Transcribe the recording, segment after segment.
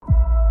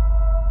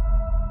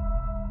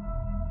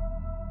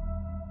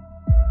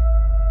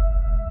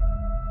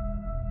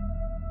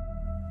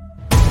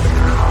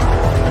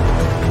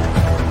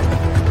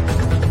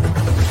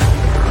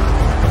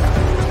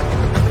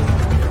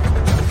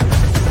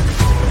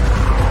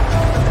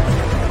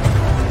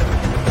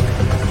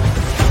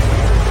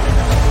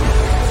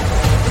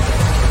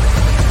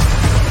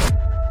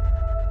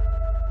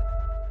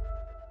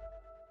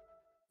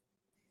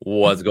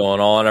What's going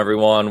on,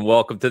 everyone?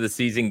 Welcome to the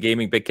Season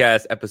Gaming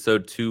Bitcast,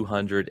 episode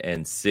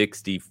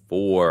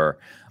 264.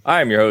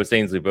 I am your host,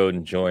 Ainsley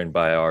Bowden, joined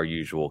by our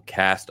usual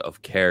cast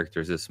of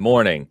characters this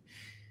morning.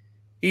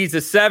 He's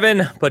a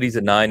 7, but he's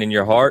a 9 in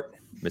your heart.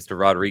 Mr.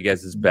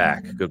 Rodriguez is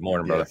back. Good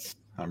morning, brother.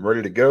 I'm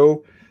ready to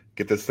go.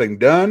 Get this thing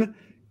done.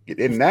 Get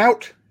in and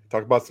out.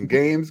 Talk about some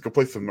games. Go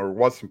play some or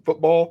watch some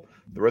football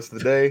the rest of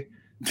the day.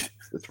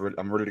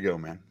 I'm ready to go,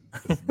 man.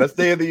 It's the best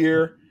day of the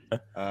year.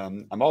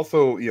 I'm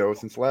also,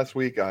 since last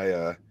week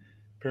I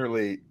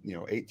apparently,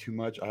 ate too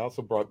much. I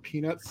also brought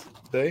peanuts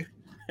today,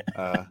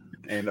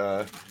 and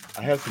I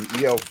have some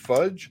EL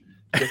fudge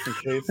just in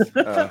case.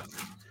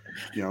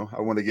 I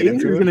want to get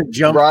into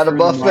it. Brought a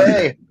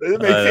buffet.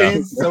 It makes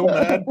me so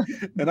mad,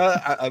 and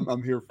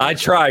I'm here. I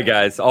try,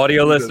 guys.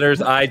 Audio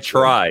listeners, I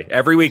try.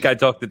 Every week I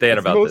talk to Dan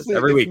about this.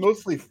 Every week,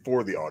 mostly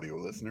for the audio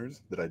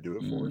listeners that I do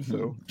it for.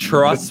 So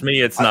trust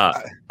me, it's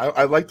not.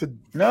 I like to.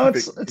 No,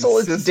 it's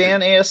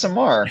Dan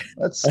ASMR.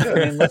 That's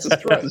that's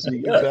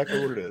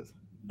exactly what it is.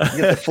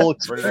 You get the full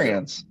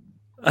experience.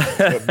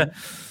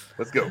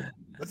 Let's go.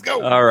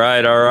 All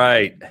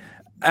right.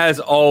 As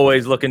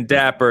always, looking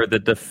dapper, the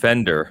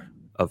defender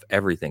of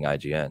everything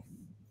IGN.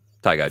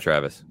 Tie Guy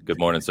Travis. Good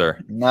morning, sir.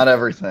 Not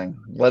everything.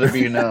 Let it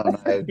be known.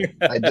 I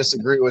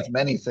disagree with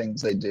many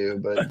things they do,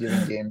 but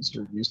giving games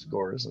review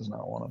scores is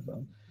not one of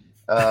them.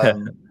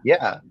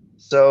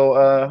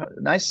 So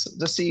nice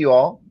to see you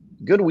all.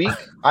 Good week,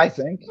 I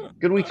think.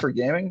 Good week for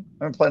gaming. I've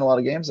been playing a lot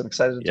of games. I'm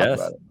excited to talk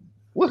about it.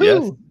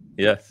 Woohoo!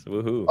 Yes.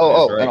 Woohoo!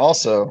 Oh, right. And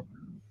also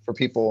for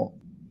people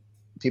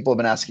have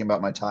been asking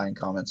about my tying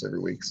comments every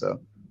week.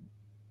 So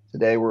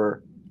today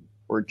we're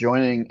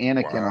joining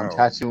Anakin on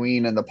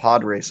Tatooine and the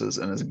pod races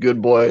and his good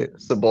boy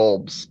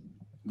Sebulbs.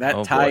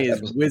 That tie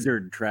is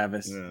wizard,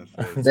 Travis. Yeah,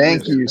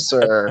 thank you,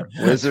 sir.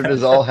 Wizard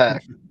is all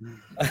heck.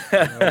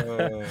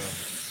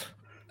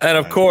 And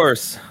of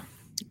course,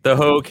 the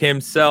Hogue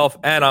himself,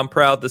 and I'm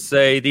proud to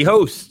say the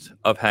host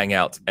of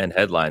Hangouts and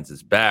Headlines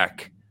is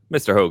back,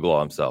 Mr. Hogue Law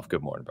himself.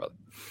 Good morning, brother.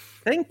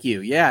 Thank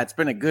you. Yeah, it's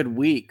been a good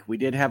week. We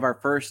did have our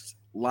first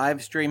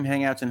live stream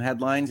Hangouts and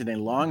Headlines in a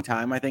long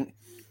time. I think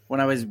when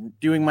I was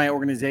doing my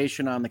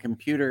organization on the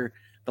computer,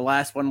 the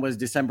last one was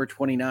December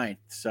 29th.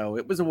 So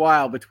it was a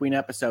while between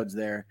episodes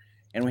there.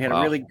 And we had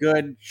a really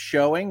good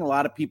showing. A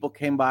lot of people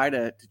came by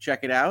to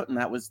check it out. And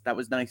that was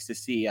nice to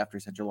see after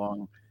such a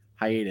long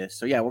hiatus.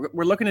 So, yeah,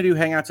 we're looking to do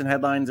Hangouts and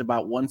Headlines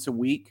about once a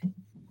week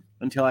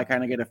until I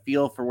kind of get a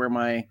feel for where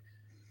my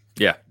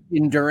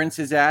endurance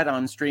is at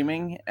on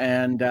streaming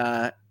and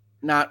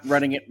not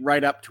running it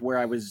right up to where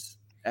I was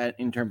at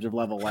in terms of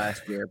level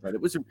last year. But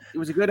it was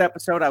a good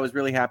episode. I was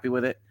really happy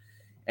with it.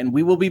 And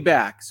we will be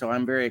back, so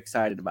I'm very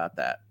excited about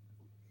that.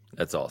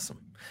 That's awesome.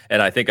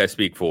 And I think I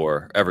speak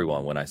for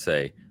everyone when I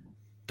say,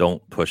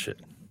 don't push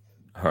it.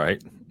 All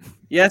right?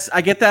 Yes,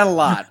 I get that a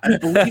lot. I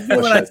believe me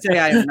when I say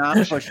I am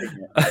not pushing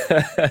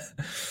it.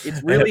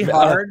 It's really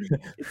hard.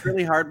 It's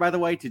really hard, by the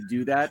way, to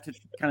do that, to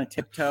kind of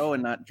tiptoe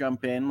and not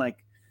jump in. Like,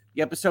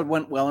 the episode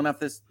went well enough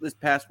this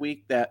past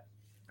week that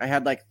I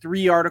had like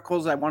 3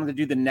 articles I wanted to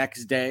do the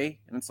next day.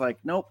 And it's like,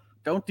 nope,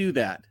 don't do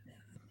that.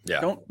 Yeah.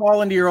 Don't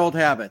fall into your old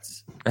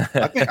habits.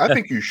 I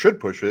think you should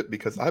push it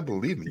because I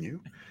believe in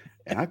you,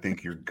 and I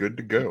think you're good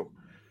to go.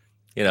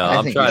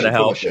 I'm trying to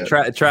help.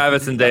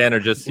 Travis and Dan are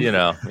just, you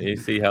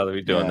see how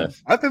they're doing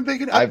this. I think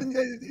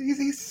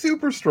he's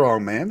super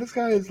strong, man. This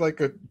guy is like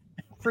a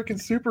freaking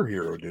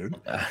superhero,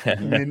 dude.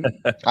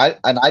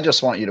 I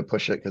just want you to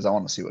push it because I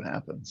want to see what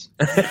happens.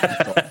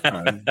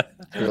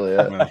 That's really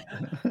it.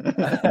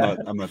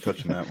 I'm not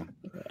touching that one.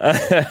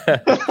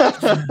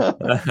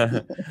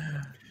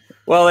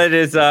 Well, it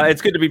is. It's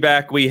good to be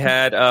back. We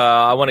had.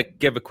 I want to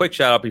give a quick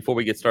shout out before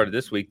we get started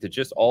this week to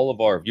just all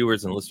of our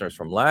viewers and listeners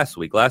from last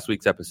week. Last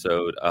week's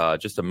episode,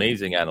 just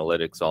amazing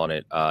analytics on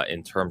it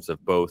in terms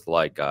of both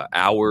like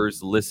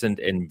hours listened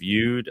and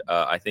viewed.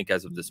 I think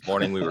as of this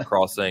morning, we were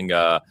crossing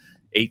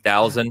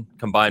 8,000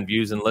 combined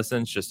views and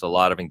listens. Just a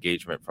lot of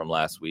engagement from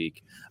last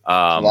week.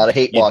 A lot of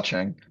hate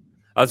watching.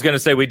 I was going to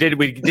say we did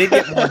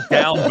get more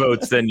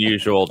downvotes than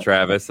usual,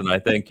 Travis, and I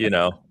think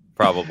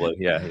probably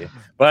yeah.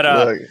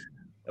 But.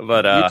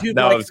 YouTube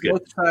no, likes it was good.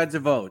 Both sides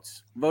of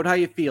votes. Vote how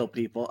you feel,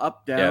 people.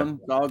 Up, down,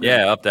 it's all good.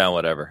 Yeah, up, down,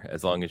 whatever.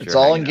 As long as it's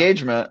all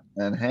engagement. Out.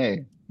 And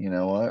hey, you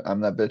know what?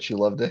 I'm that bitch you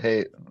love to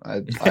hate.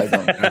 I don't.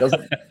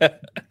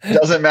 It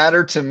doesn't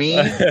matter to me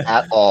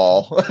at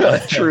all.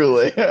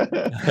 Truly.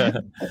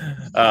 But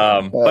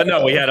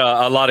no, we had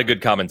a lot of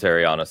good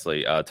commentary.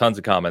 Honestly, tons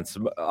of comments.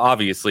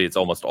 Obviously, it's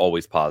almost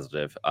always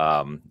positive.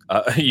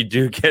 You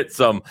do get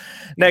some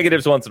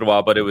negatives once in a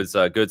while, but it was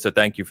good. So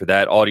thank you for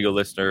that. Audio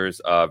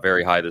listeners,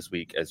 very high this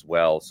week as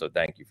well. So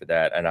thank you for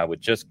that. And I would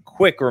just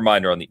quick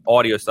reminder on the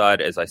audio side,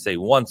 as I say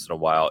once in a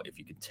while, if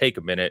you could take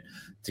a minute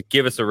to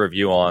give us a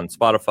review on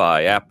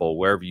Spotify, Apple,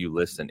 wherever you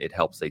listen. It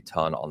helps a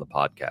ton on the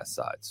podcast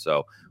side.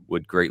 So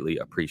would greatly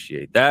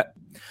appreciate that.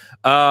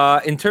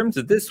 In terms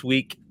of this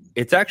week,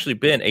 it's actually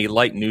been a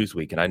light news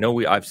week. And I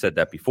know I've said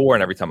that before,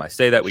 and every time I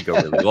say that, we go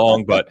really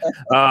long. But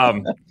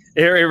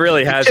it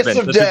really has been.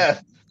 Of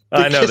death.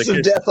 I know kiss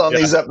of death on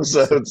these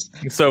episodes.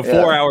 So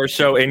 4-hour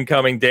show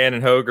incoming. Dan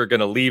and Hogue are going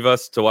to leave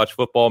us to watch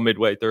football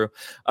midway through.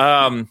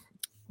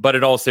 But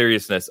in all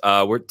seriousness,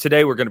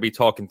 today we're going to be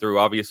talking through,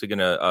 obviously going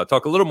to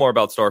talk a little more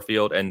about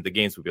Starfield and the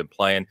games we've been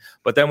playing.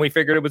 But then we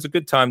figured it was a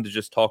good time to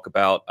just talk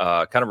about,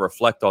 kind of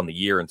reflect on the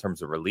year in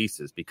terms of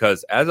releases.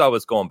 Because as I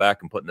was going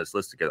back and putting this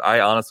list together, I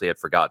honestly had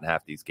forgotten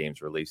half these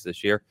games released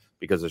this year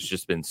because there's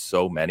just been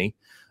so many.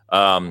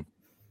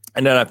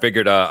 And then I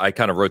figured I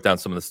kind of wrote down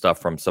some of the stuff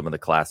from some of the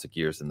classic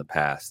years in the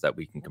past that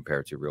we can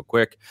compare to real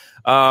quick.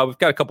 We've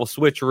got a couple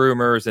Switch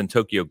rumors, and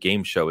Tokyo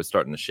Game Show is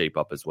starting to shape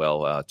up as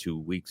well 2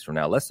 weeks from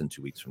now, less than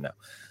 2 weeks from now.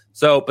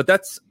 So, but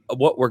that's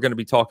what we're going to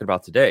be talking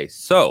about today.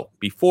 So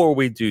before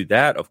we do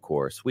that, of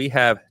course, we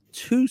have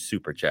 2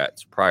 super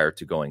chats prior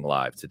to going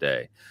live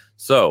today.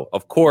 So,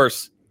 of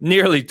course,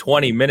 nearly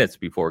 20 minutes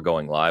before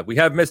going live, we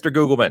have Mr.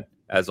 Googleman,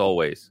 as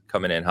always,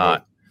 coming in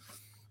hot.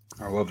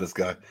 I love this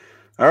guy.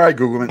 All right,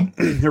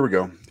 Googleman. Here we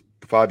go.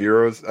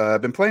 €5.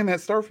 I've been playing that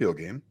Starfield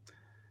game.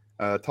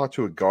 Talked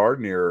to a guard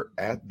near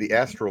at the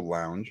Astro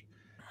Lounge.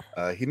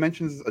 He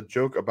mentions a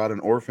joke about an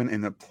orphan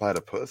and a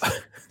platypus.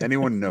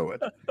 Anyone know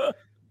it?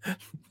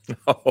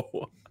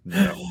 No.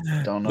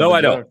 Don't know. No,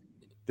 I don't.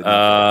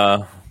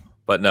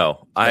 But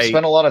no. I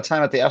spent a lot of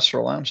time at the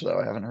Astro Lounge,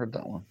 though. I haven't heard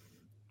that one.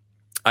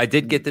 I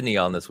did get the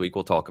Neon this week.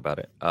 We'll talk about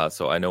it.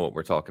 So I know what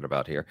we're talking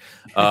about here.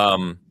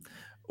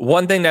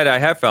 One thing that I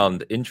have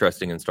found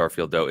interesting in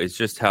Starfield, though, is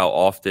just how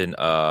often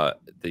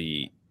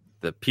the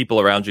people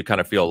around you kind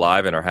of feel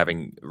alive and are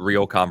having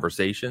real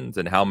conversations,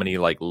 and how many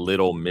like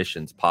little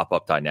missions pop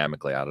up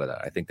dynamically out of that.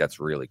 I think that's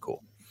really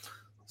cool.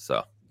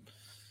 So,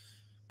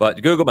 but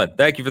Googleman,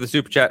 thank you for the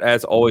super chat.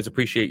 As always,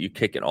 appreciate you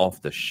kicking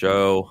off the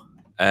show.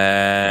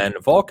 And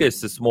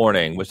Volkus this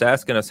morning was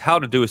asking us how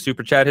to do a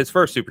super chat. His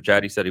first super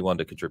chat, he said he wanted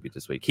to contribute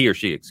this week. He or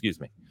she, excuse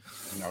me.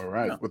 All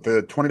right. With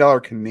the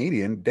 $20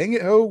 Canadian, dang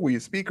it, Ho, will you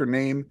speak her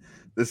name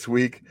this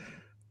week?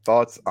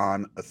 Thoughts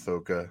on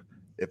Ahsoka,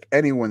 if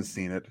anyone's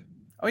seen it.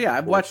 Oh yeah,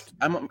 I've watched.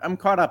 I'm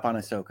caught up on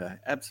Ahsoka.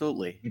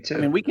 Absolutely. Me too. I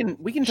mean, we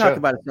can talk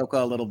about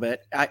Ahsoka a little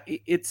bit. I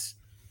think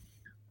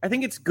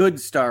it's good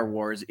Star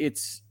Wars.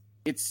 It's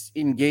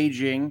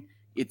engaging.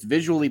 It's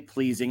visually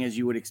pleasing, as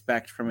you would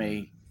expect from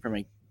a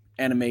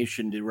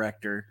animation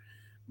director,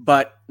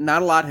 but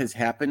not a lot has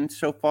happened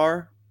so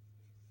far,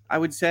 I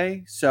would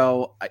say.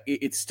 So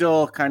it's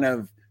still kind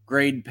of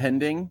grade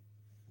pending,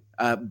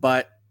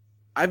 but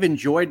I've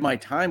enjoyed my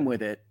time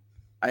with it.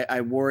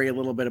 I worry a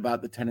little bit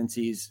about the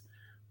tendencies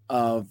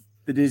of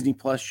the Disney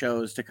Plus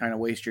shows to kind of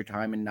waste your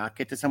time and not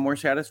get to somewhere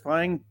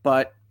satisfying,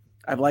 but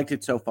I've liked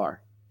it so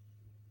far.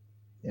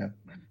 Yeah,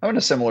 I'm in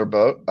a similar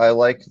boat. I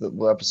like the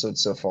episode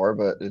so far,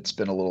 but it's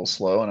been a little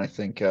slow, and I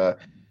think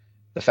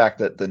the fact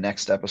that the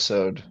next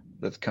episode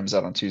that comes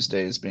out on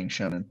Tuesday is being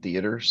shown in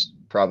theaters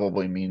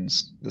probably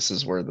means this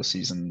is where the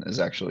season is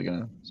actually going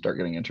to start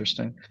getting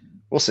interesting.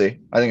 We'll see.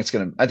 I think it's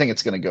going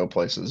to go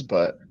places,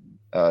 but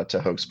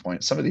to Hoke's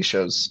point, some of these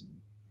shows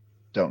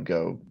don't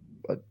go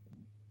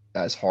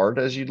as hard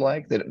as you'd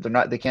like.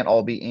 They can't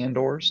all be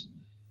Andors.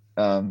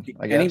 I guess.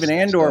 And even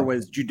Andor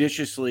was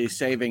judiciously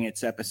saving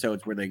its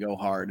episodes where they go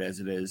hard as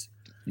it is.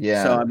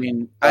 Yeah. So I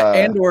mean,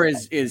 Andor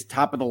is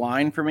top of the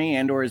line for me.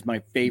 Andor is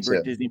my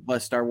favorite Disney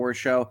Plus Star Wars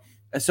show.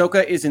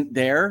 Ahsoka isn't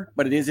there,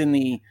 but it is in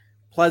the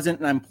pleasant,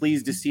 and I'm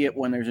pleased to see it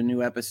when there's a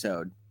new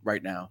episode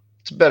right now.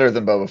 It's better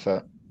than Boba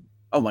Fett.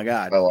 Oh my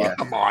God! Yeah.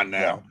 Come on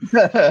now.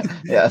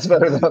 Yeah, it's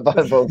better than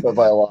Boba Fett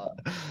by a lot.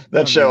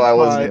 That show I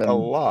wasn't even a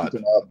lot.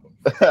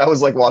 I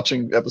was like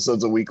watching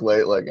episodes a week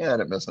late. Like, I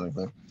didn't miss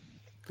anything.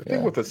 The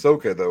thing with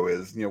Ahsoka, though,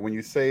 is, when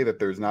you say that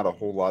there's not a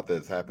whole lot that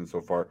has happened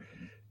so far,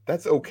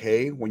 that's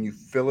okay when you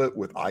fill it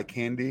with eye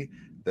candy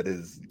that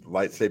is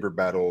lightsaber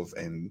battles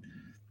and,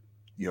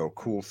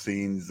 cool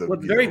scenes. Well,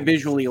 it's very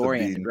visually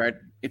oriented, right?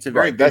 It's a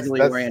very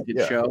visually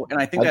oriented show. And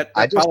I think that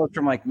follows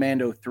from like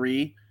Mando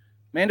 3.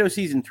 Mando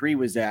season 3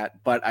 was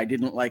that, but I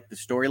didn't like the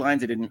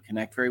storylines. It didn't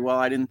connect very well,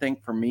 I didn't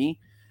think, for me.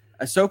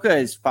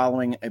 Ahsoka is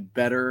following a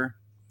better,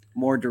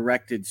 more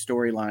directed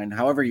storyline,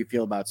 however you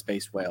feel about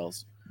space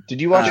whales. Did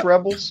you watch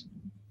Rebels?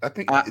 I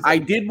think I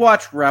did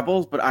watch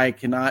Rebels, but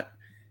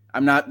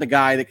I'm not the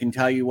guy that can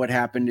tell you what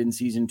happened in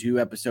season 2,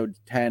 episode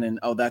 10, and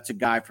that's a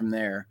guy from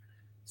there.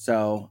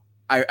 So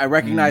I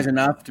recognize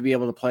enough to be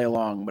able to play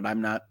along, but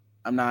I'm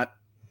not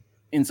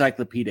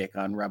encyclopedic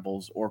on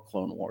Rebels or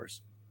Clone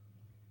Wars.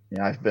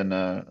 Yeah,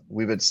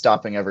 we've been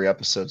stopping every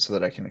episode so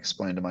that I can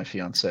explain to my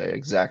fiance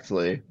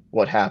exactly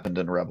what happened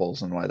in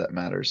Rebels and why that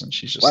matters. And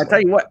she's just I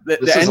tell you what,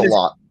 this is a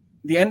lot.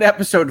 The end of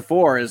episode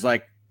 4 is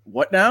like,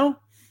 what now?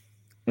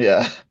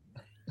 Yeah.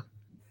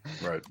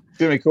 Right. It's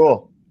going to be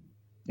cool.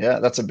 Yeah,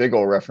 that's a big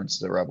old reference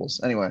to Rebels.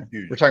 Anyway,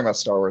 We're talking about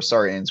Star Wars.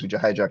 Sorry, Ains, we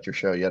hijacked your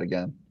show yet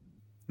again.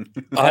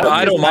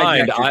 I don't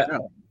mind.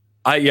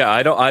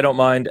 I don't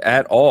mind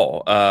at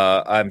all.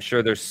 I'm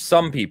sure there's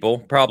some people,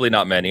 probably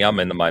not many, I'm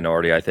in the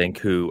minority, I think,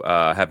 who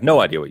have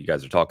no idea what you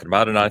guys are talking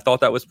about, and I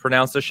thought that was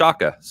pronounced as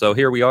Shaka. So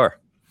here we are.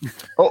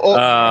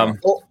 Oh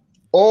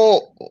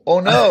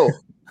no.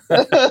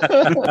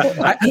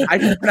 I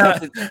just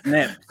pronounced it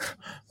Snips.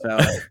 So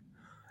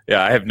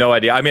Yeah, I have no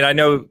idea. I mean, I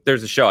know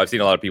there's a show. I've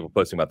seen a lot of people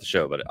posting about the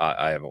show, but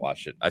I haven't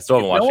watched it. I still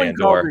haven't watched no one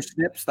called Andor. her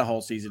Snips the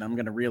whole season, I'm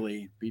going to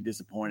really be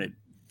disappointed.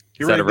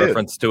 Is that a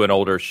reference to an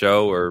older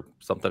show or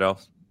something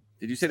else?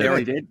 Did you say they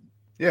already did?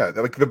 Yeah,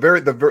 like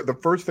the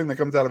first thing that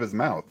comes out of his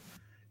mouth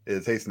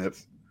is "Hey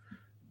Snips."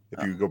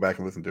 If you go back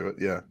and listen to it,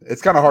 yeah,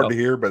 it's kind of hard to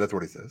hear, but that's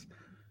what he says.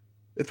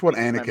 It's what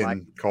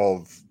Anakin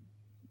calls.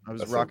 I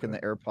was rocking the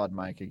AirPod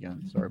mic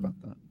again. Sorry about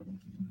that.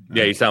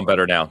 Yeah, you sound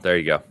better now. There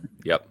you go.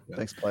 Yep.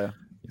 Thanks, Playa.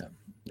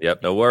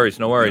 Yep. No worries.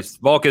 No worries.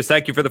 Volkus,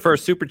 thank you for the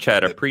first super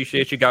chat. I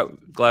appreciate you.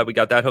 Glad we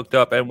got that hooked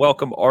up. And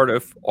welcome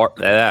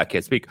I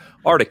can't speak.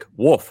 Arctic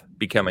Wolf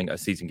becoming a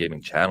Season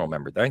Gaming channel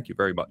member. Thank you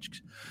very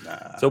much.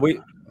 So we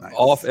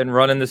off and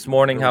running this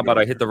morning. How about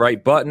I hit the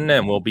right button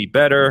and we'll be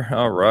better?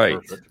 All right.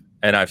 Perfect.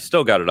 And I've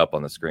still got it up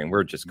on the screen.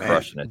 We're just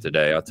crushing it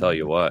today. I'll tell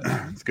you what.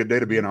 It's a good day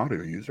to be an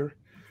audio user.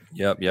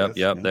 Yep.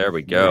 There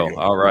we go.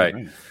 All right.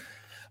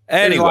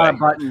 Anyway, there's a lot of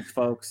buttons,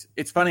 folks.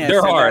 It's funny.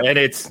 There are, and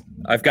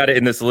I've got it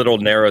in this little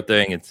narrow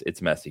thing.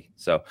 It's messy.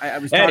 So I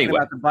was talking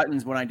about the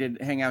buttons when I did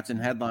Hangouts and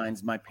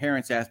Headlines. My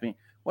parents asked me,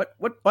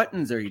 "What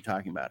buttons are you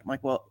talking about?" I'm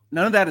like, "Well,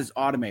 none of that is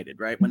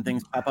automated, right? When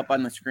things pop up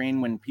on the screen,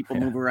 when people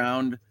move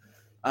around,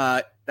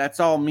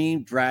 that's all me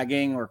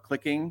dragging or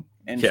clicking,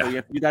 and so you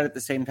have to do that at the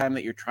same time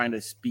that you're trying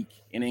to speak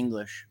in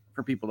English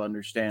for people to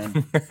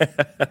understand."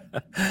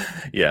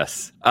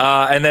 Yes.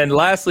 And then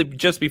lastly,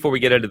 just before we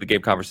get into the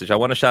game conversation, I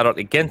want to shout out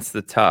Against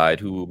the Tide,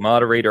 who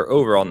moderator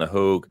over on the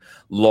Hogue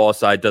Law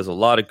side, does a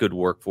lot of good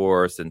work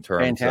for us in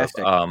terms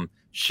of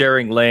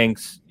sharing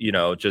links,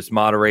 just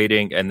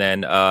moderating. And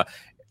then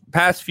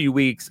past few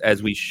weeks,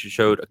 as we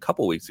showed a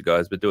couple weeks ago,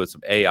 has been doing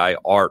some AI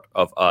art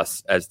of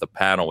us as the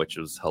panel, which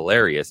was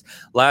hilarious.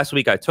 Last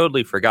week, I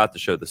totally forgot to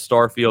show the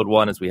Starfield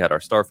one as we had our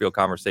Starfield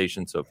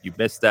conversation. So if you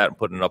missed that, I'm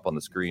putting it up on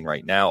the screen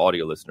right now.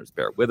 Audio listeners,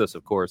 bear with us,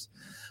 of course.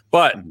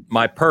 But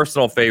my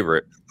personal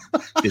favorite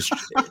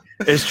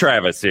is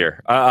Travis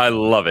here. I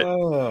love it.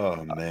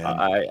 Oh, man.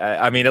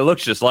 I mean, it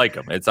looks just like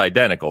him. It's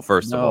identical,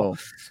 first of all.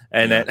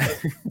 And then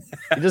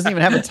he doesn't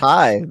even have a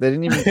tie. They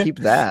didn't even keep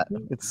that.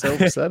 It's so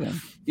upsetting.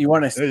 You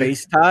want a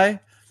space tie?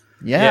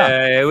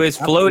 Yeah. It was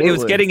floating. It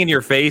was getting in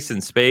your face in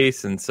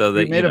space, and so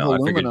that made of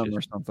aluminum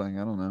or something.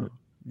 I don't know.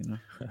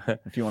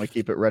 If you want to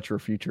keep it retro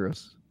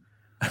futurist.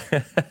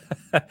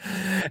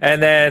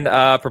 And then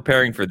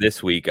preparing for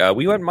this week,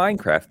 we went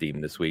Minecraft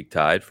theme this week,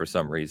 Tide, for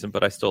some reason,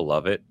 but I still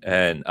love it.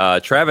 And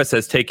Travis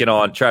has taken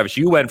on. Travis,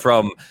 you went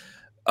from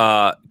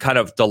kind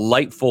of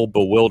delightful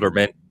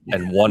bewilderment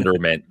and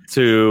wonderment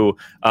to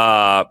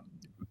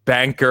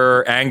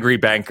angry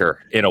banker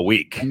in a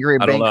week. Angry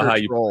banker, I don't know how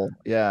troll.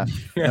 Yeah.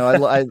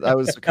 No, I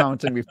was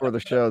commenting before the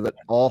show that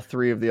all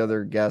three of the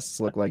other guests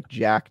look like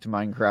jacked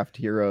Minecraft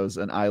heroes,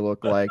 and I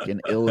look like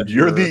an ill.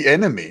 You're the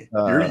enemy.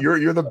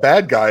 You're the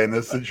bad guy in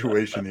this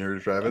situation here,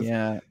 Travis.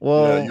 Yeah.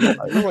 Well,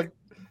 you're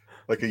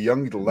like a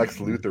young Lex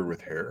Luthor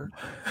with hair.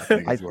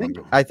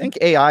 I think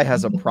AI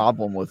has a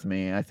problem with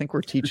me. I think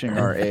we're teaching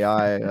our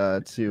AI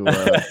to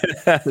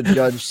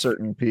judge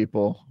certain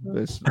people.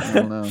 I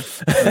don't know.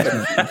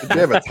 They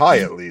have a tie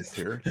at least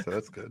here, so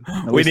that's good.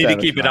 We need to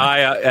keep an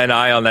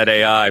eye on that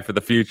AI for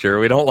the future.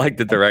 We don't like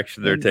the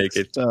direction they're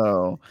taking.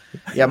 So,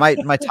 yeah,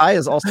 my tie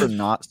is also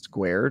not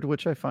squared,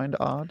 which I find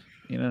odd.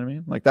 You know what I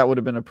mean? Like that would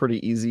have been a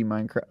pretty easy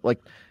Minecraft.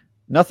 Like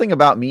nothing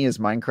about me is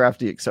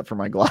Minecrafty except for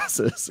my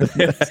glasses.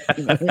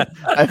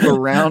 I have a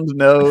round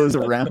nose,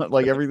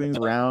 like everything's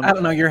round. I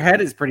don't know. Your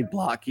head is pretty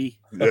blocky.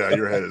 Yeah,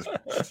 your head is.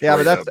 Yeah,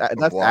 but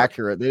that's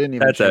accurate. They didn't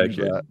even change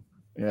that.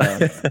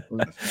 Yeah.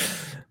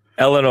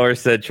 Eleanor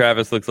said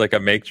Travis looks like a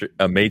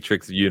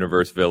Matrix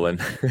universe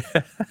villain.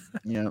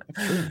 Yeah,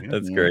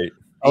 that's great.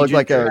 I look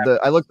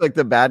like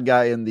the bad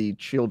guy in the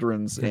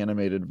children's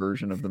animated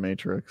version of the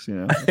Matrix.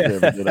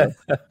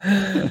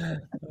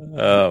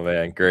 Oh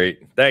man,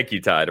 great! Thank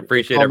you, Tide.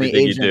 Appreciate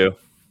everything you do.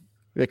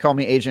 They call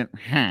me Agent.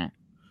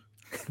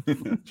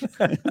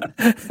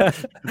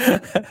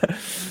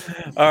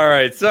 All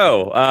right,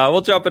 so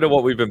we'll jump into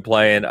what we've been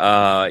playing.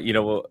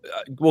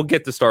 We'll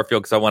get to Starfield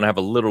because I want to have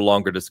a little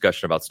longer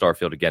discussion about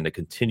Starfield again to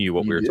continue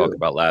what we were talking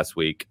about last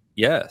week.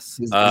 Yes,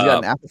 he's got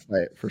an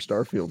appetite for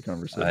Starfield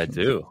conversation. I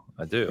do.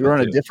 We were on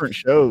a different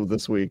show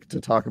this week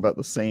to talk about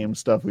the same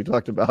stuff we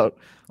talked about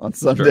on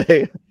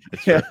Sunday.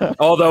 Sure. Yeah.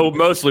 Although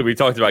mostly we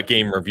talked about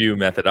game review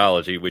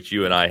methodology, which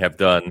you and I have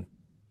done.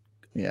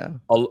 Yeah,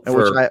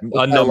 for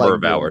a number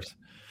of hours.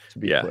 To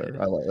be clear,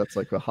 that's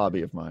like a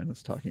hobby of mine.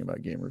 Is talking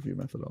about game review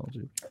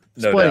methodology,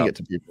 explaining it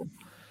to people.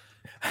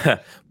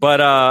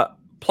 But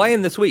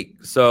playing this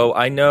week, so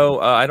I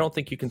know I don't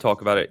think you can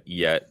talk about it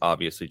yet,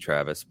 obviously,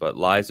 Travis. But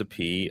Liza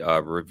P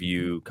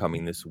review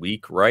coming this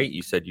week, right?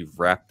 You said you've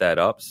wrapped that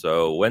up.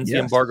 So when's the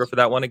embargo for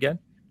that one again?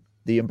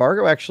 The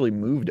embargo actually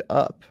moved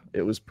up.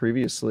 It was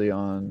previously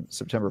on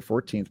September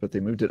 14th, but they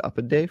moved it up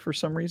a day for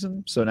some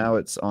reason. So now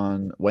it's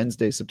on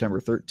Wednesday, September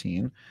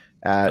 13th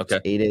at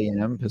 8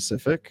 a.m.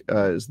 Pacific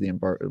is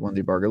when the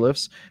embargo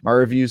lifts. My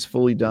review's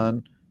fully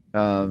done.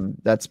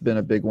 That's been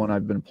a big one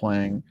I've been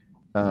playing.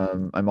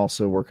 I'm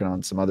also working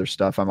on some other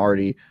stuff. I'm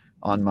already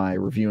on my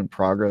review in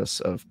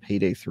progress of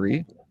Payday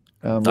 3.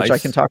 which I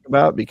can talk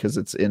about because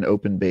it's in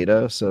open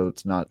beta, so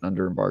it's not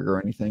under embargo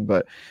or anything.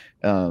 But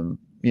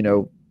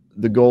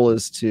the goal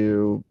is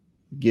to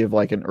give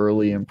like an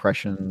early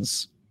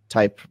impressions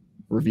type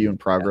review and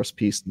progress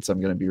piece, since I'm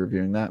going to be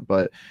reviewing that.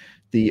 But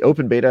the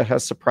open beta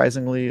has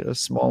surprisingly a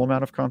small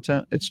amount of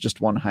content. It's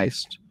just one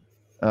heist,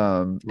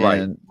 and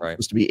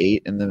supposed to be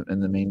 8 in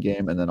the main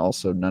game, and then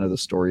also none of the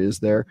story is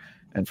there.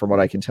 And from what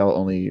I can tell,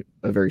 only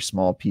a very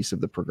small piece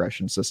of the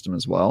progression system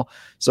as well.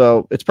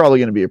 So it's probably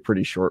going to be a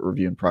pretty short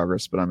review in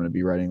progress, but I'm going to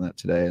be writing that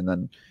today. And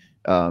then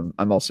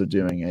I'm also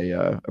doing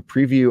a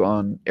preview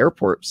on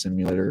Airport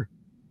Simulator,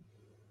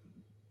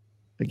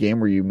 a game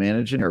where you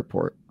manage an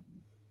airport.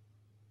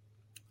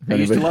 I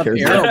used to love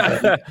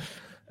Aero.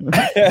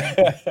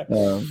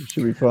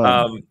 Should be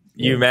fun.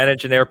 You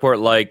manage an airport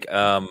like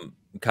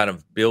kind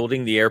of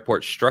building the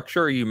airport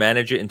structure, or you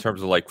manage it in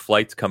terms of like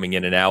flights coming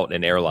in and out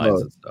and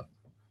airlines and stuff?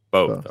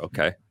 Both.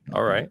 Okay.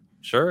 All right.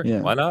 Sure.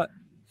 Yeah. Why not?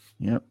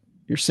 Yep.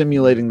 You're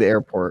simulating the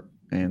airport,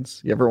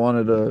 Vance. You ever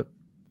wanted to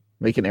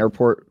make an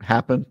airport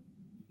happen?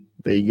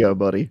 There you go,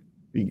 buddy.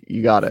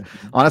 You got it.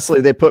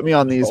 Honestly, they put me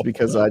on these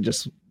because I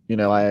just,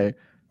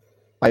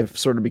 I've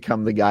sort of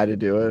become the guy to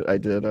do it. I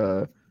did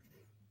the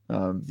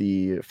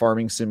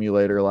farming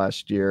simulator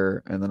last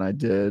year, and then I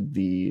did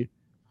the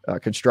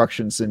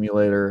construction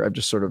simulator. I've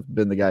just sort of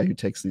been the guy who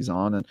takes these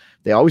on, and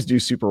they always do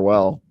super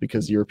well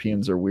because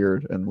Europeans are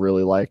weird and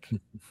really like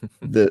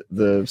the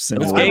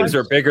simulator. Those games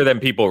are bigger than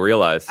people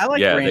realize. I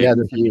like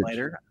the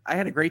simulator. I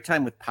had a great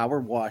time with Power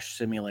Wash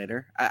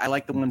Simulator. I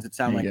like the ones that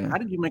sound like, how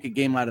did you make a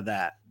game out of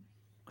that?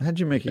 How'd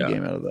you make a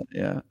game out of that?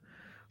 Yeah.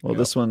 Well,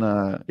 this one,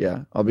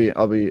 I'll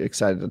be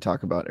excited to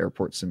talk about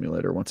Airport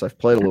Simulator once I've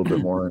played a little bit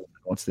more and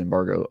once the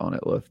embargo on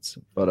it lifts.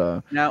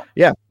 But now,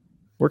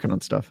 working on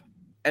stuff.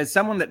 As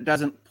someone that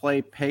doesn't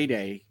play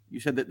Payday,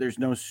 you said that there's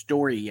no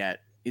story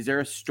yet. Is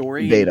there a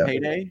story in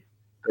Payday?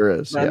 There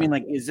is. I mean,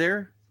 like, is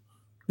there?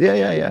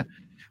 Yeah.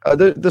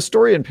 The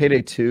story in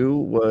Payday 2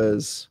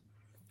 was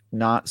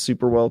not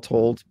super well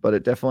told, but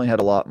it definitely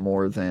had a lot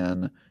more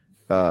than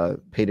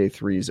Payday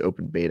 3's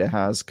open beta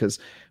has. Because,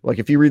 like,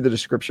 if you read the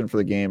description for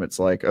the game, it's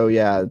like, oh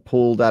yeah,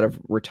 pulled out of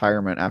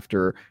retirement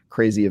after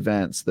crazy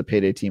events, the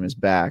Payday team is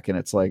back, and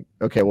it's like,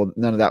 okay, well,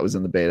 none of that was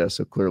in the beta,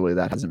 so clearly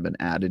that hasn't been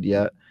added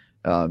yet.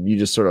 You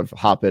just sort of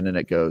hop in and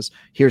it goes,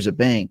 here's a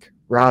bank,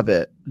 rob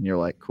it, and you're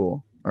like,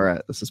 cool, all right,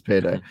 this is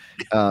Payday.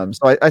 So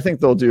I think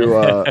they'll do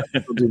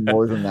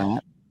more than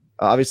that.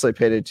 Obviously,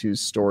 Payday 2's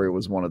story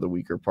was one of the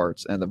weaker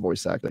parts, and the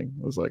voice acting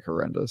was like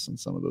horrendous in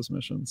some of those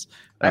missions.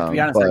 To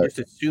be honest, I just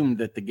assumed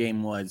that the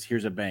game was,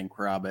 here's a bank,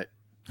 rob it.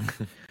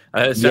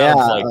 It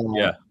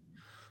sounds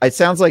it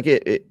sounds like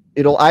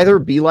it'll either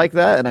be like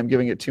that, and I'm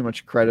giving it too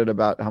much credit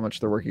about how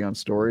much they're working on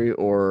story,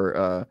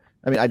 or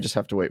I just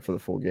have to wait for the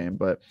full game.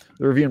 But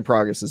the review in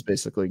progress is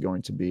basically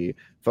going to be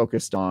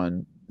focused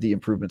on the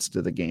improvements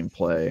to the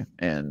gameplay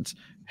and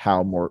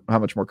how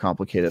much more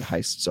complicated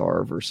heists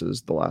are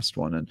versus the last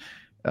one, and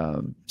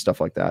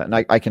stuff like that. And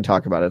I can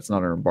talk about it. It's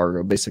not an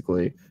embargo.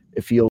 Basically,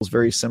 it feels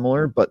very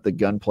similar, but the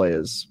gunplay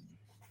is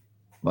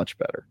much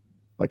better,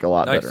 like a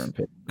lot better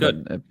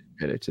in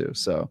Payday 2.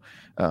 So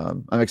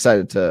I'm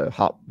excited to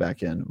hop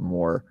back in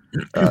more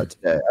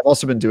today. I've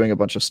also been doing a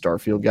bunch of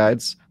Starfield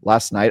guides.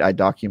 Last night, I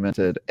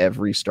documented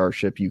every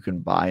starship you can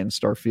buy in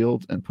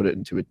Starfield and put it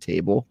into a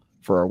table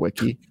for our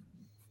wiki.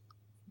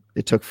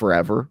 It took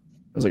forever.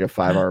 It was like a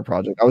 5-hour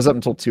project. I was up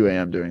until 2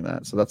 a.m. doing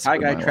that. So that's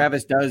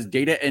Travis does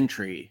data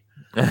entry.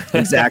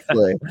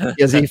 Exactly.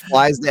 Because he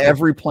flies to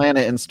every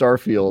planet in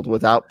Starfield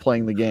without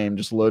playing the game,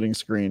 just loading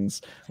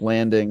screens,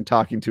 landing,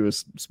 talking to a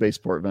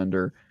spaceport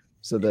vendor.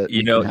 So that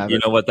you know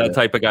what that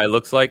type of guy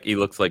looks like? He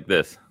looks like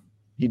this.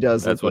 He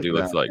does. That's what he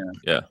looks like.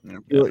 Yeah.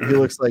 He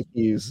looks like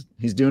he's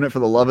doing it for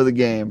the love of the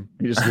game.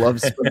 He just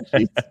loves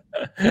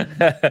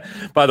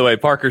spreadsheets. By the way,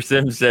 Parker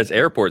Sims says,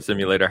 Airport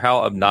Simulator, how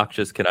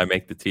obnoxious can I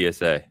make the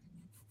TSA?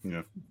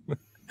 Yeah.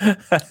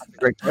 That's a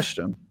great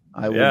question.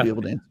 I will be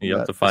able to answer you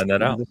have to find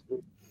that out.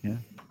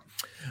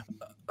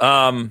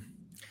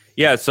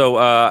 Yeah. So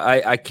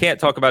I can't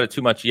talk about it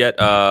too much yet,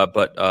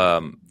 but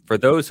for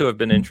those who have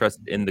been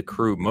interested in the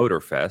Crew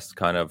Motorfest,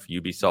 kind of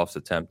Ubisoft's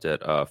attempt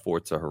at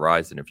Forza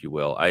Horizon, if you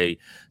will, I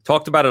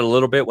talked about it a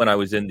little bit when I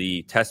was in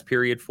the test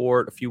period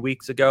for it a few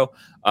weeks ago.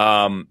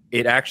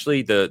 It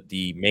actually,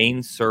 the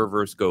main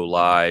servers go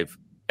live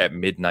at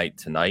midnight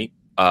tonight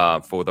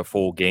for the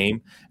full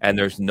game, and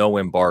there's no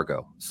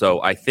embargo.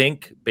 So I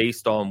think,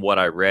 based on what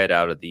I read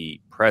out of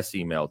the press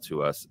email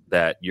to us,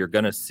 that you're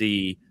going to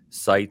see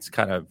sites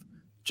kind of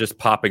just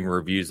popping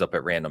reviews up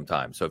at random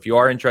times. So if you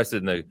are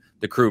interested in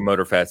the Crew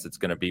Motorfest, it's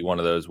going to be one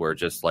of those where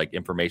just like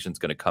information's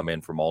going to come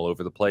in from all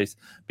over the place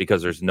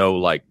because there's no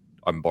like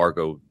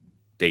embargo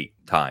date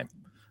time.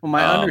 Well,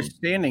 my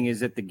understanding is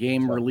that the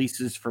game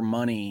releases for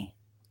money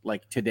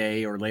like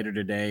today or later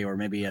today, or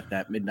maybe at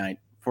that midnight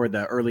for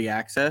the early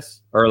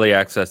access. Early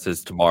access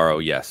is tomorrow,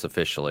 yes,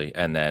 officially.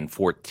 And then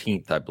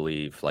 14th, I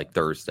believe, like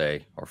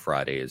Thursday or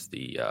Friday is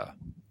the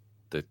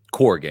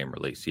core game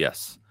release.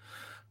 Yes.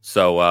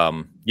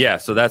 So yeah,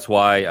 so that's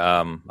why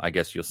I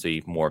guess you'll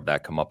see more of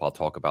that come up. I'll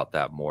talk about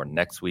that more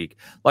next week.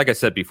 Like I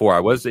said before, I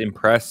was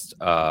impressed,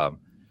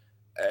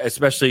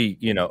 especially,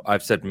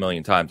 I've said a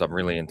million times, I'm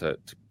really into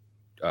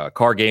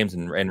car games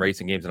and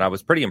racing games, and I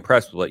was pretty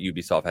impressed with what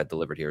Ubisoft had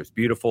delivered here. It's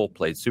beautiful,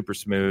 played super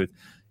smooth.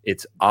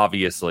 It's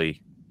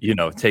obviously,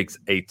 it takes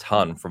a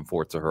ton from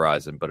Forza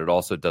Horizon, but it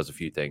also does a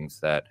few things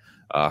that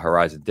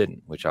Horizon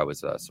didn't, which I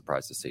was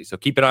surprised to see. So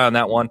keep an eye on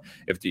that one.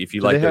 If you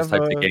like those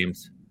types of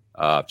games,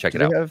 check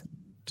it out.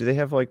 Do they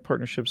have like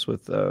partnerships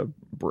with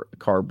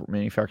car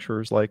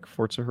manufacturers like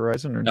Forza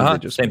Horizon, or do they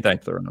just same thing?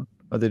 Their own?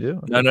 Oh, they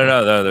do. Okay.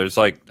 No. There's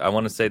I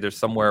want to say there's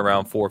somewhere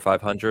around 400 or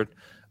 500,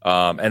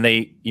 and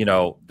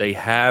they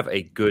have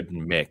a good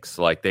mix.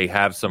 Like they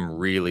have some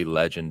really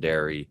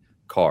legendary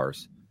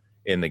cars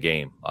in the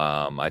game.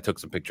 I took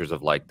some pictures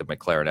of like the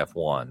McLaren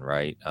F1,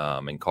 right,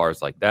 and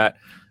cars like that.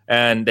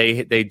 And they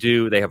have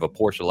a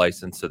Porsche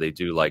license, so they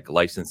do like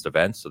licensed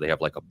events. So they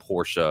have like a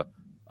Porsche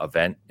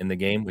event in the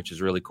game, which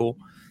is really cool.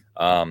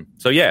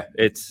 So yeah,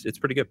 it's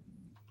pretty good.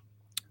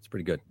 It's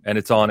pretty good, and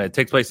it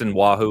takes place in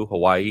Oahu,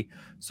 Hawaii.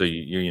 So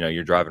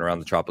you're driving around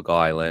the tropical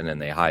island,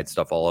 and they hide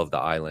stuff all over the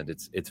island.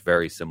 It's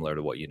very similar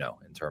to what in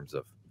terms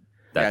of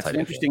that. Yeah, it's an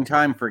interesting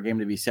time for a game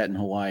to be set in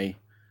Hawaii.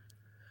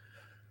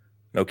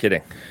 No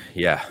kidding.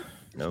 Yeah,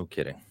 no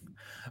kidding.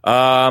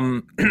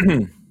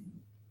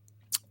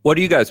 What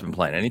have you guys been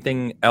playing?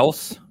 Anything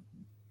else?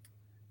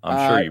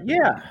 I'm sure you've been.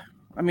 Yeah.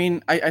 I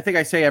mean, I think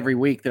I say every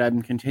week that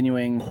I'm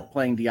continuing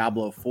playing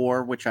Diablo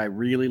 4, which I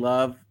really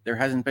love. There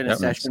hasn't been a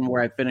session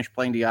where I finished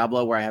playing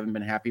Diablo where I haven't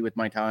been happy with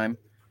my time.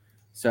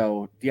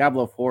 So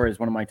Diablo 4 is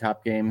one of my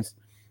top games.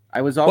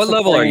 I was also What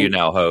level are you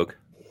now, Hogue?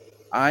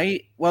 I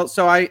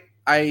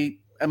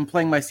am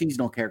playing my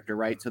seasonal character,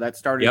 right? So that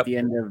started at the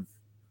end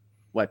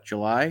of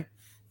July,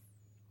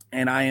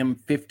 and I am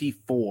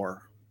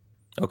 54.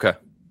 Okay.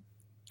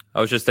 I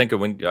was just thinking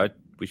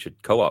we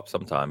should co-op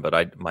sometime,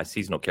 but my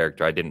seasonal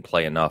character I didn't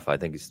play enough. I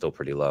think he's still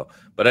pretty low.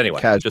 But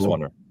anyway, just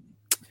wondering.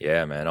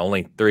 Yeah, man,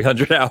 only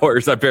 300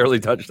 hours. I barely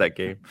touched that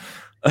game.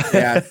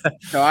 Yeah,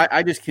 so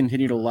I just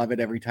continue to love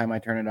it every time I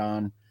turn it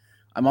on.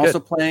 I'm also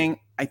playing,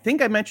 I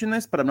think I mentioned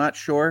this, but I'm not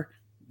sure,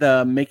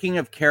 the making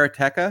of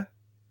Karateka.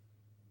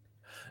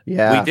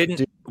 Yeah,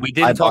 we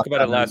didn't talk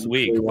about it last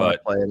week,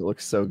 but play it. It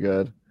looks so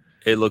good.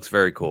 It looks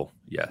very cool.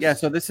 Yes. Yeah,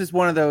 so this is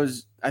one of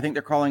those, I think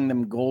they're calling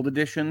them gold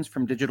editions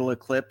from Digital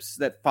Eclipse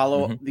that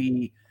follow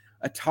the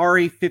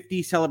Atari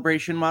 50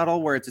 celebration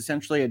model, where it's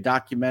essentially a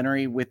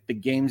documentary with the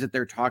games that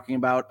they're talking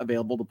about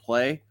available to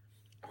play.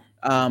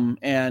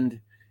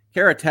 And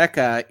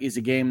Karateka is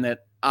a game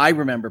that I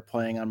remember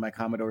playing on my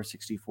Commodore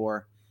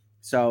 64.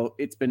 So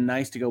it's been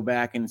nice to go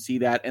back and see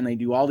that. And they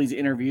do all these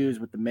interviews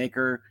with the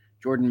maker,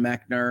 Jordan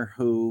Mechner,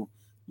 who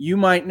you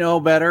might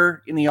know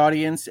better in the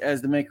audience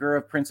as the maker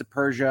of Prince of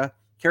Persia.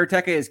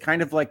 Karateka is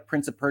kind of like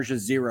Prince of Persia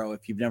 0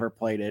 if you've never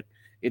played it.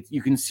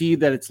 You can see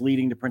that it's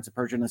leading to Prince of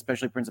Persia, and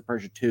especially Prince of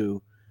Persia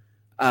 2.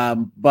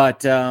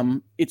 But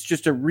it's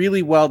just a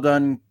really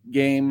well-done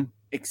game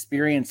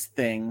experience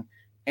thing.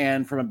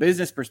 And from a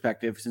business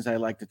perspective, since I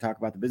like to talk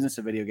about the business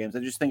of video games, I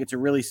just think it's a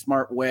really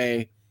smart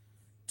way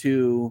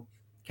to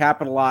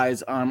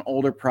capitalize on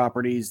older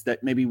properties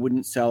that maybe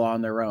wouldn't sell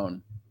on their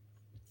own.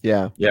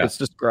 Yeah. It's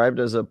described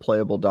as a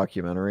playable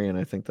documentary, and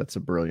I think that's a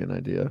brilliant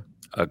idea.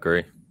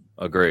 Agree.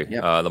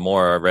 Yep. The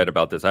more I read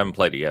about this, I haven't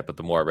played it yet, but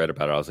the more I read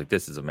about it, I was like,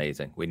 this is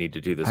amazing. We need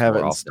to do this more often. I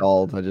have it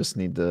installed. I just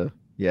need to,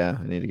 I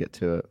need to get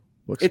to it.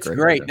 It's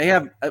great. They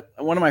have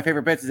one of my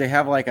favorite bits is they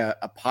have like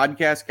a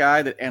podcast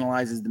guy that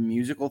analyzes the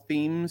musical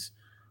themes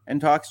and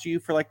talks to you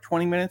for like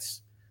 20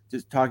 minutes,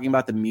 just talking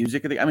about the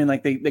music.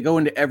 They go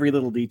into every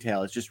little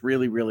detail. It's just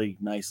really, really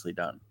nicely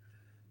done.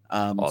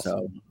 Awesome.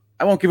 So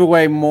I won't give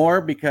away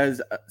more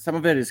because some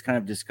of it is kind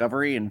of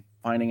discovery and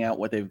finding out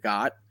what they've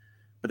got.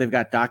 But they've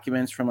got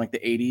documents from like the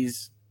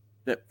 80s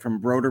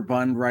from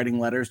Broderbund writing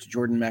letters to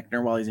Jordan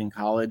Mechner while he's in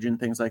college and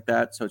things like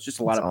that. So it's just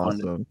a lot of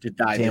fun to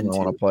dive into. I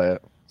want to play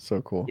it. So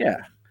cool.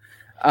 Yeah.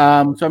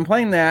 So I'm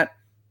playing that,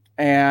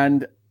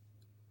 and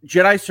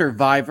Jedi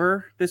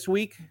Survivor this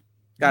week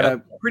got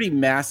a pretty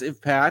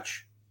massive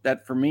patch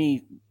that for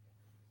me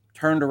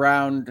turned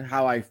around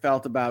how I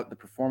felt about the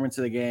performance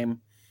of the game.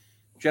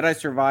 Jedi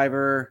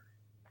Survivor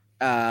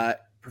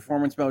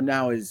performance mode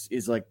now is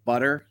like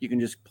butter. You can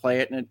just play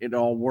it and it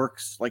all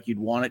works like you'd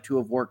want it to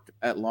have worked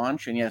at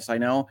launch. And yes, I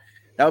know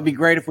that would be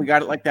great if we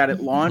got it like that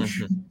at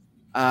launch.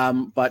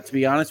 But to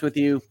be honest with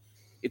you,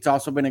 it's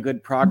also been a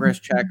good progress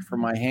check for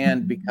my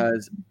hand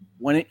because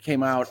when it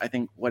came out, I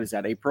think, what is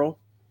that, April?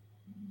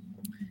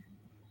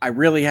 I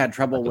really had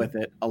trouble with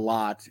it a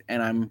lot,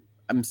 and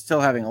I'm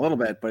still having a little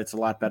bit, but it's a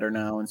lot better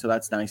now, and so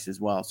that's nice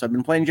as well. So I've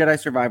been playing Jedi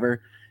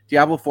Survivor,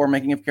 Diablo 4,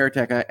 Making of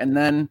Karateka, and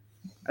then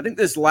I think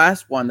this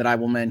last one that I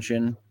will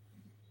mention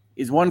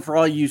is one for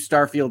all you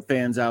Starfield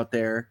fans out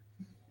there.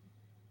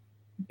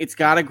 It's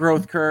got a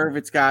growth curve.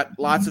 It's got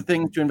lots of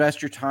things to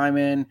invest your time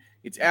in.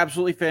 It's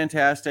absolutely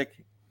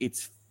fantastic.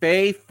 It's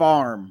Fae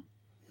Farm.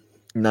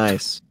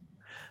 Nice.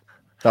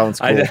 That one's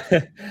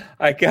cool.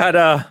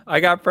 I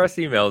got press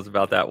emails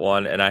about that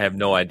one, and I have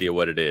no idea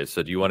what it is.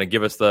 So, do you want to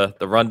give us the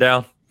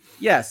rundown?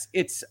 Yes,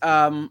 it's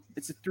a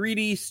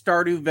 3D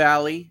Stardew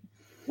Valley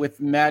with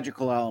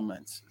magical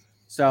elements.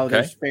 So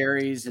there's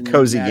fairies and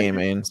cozy game,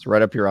 Ains.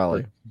 Right up your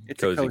alley.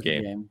 It's a cozy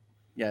game.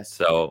 Yes.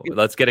 So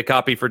let's get a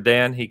copy for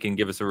Dan. He can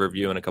give us a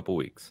review in a couple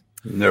weeks.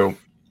 No.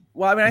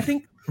 Well, I mean, I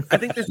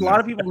think there's a lot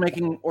of people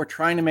making or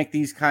trying to make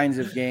these kinds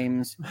of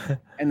games,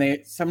 and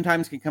they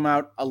sometimes can come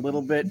out a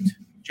little bit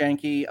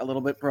janky, a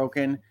little bit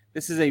broken.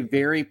 This is a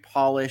very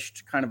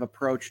polished kind of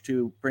approach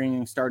to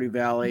bringing Stardew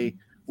Valley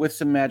with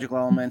some magical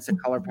elements, a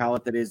color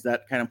palette that is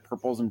that kind of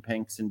purples and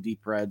pinks and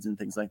deep reds and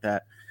things like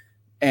that.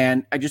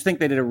 And I just think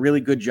they did a really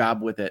good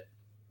job with it.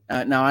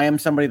 Now, I am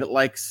somebody that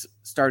likes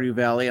Stardew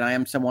Valley, and I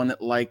am someone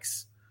that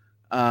likes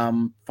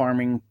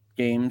farming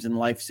games and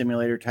life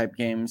simulator type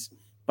games.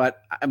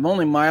 But I'm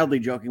only mildly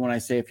joking when I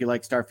say if you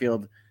like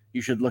Starfield,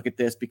 you should look at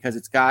this because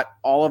it's got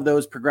all of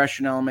those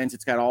progression elements.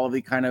 It's got all of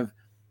the kind of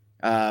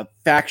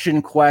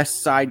faction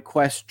quests, side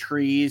quest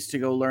trees to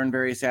go learn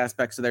various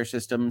aspects of their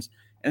systems.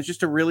 And it's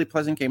just a really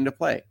pleasant game to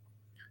play.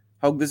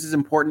 Hogue, this is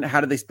important. How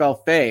do they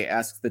spell Fae?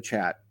 Asks the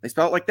chat. They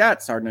spell it like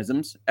that,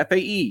 Sardanisms.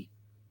 F-A-E.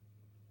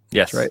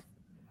 Yes. That's right.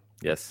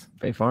 Yes.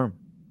 Fae Farm.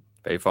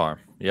 Fae Farm.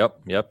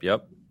 Yep.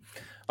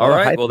 All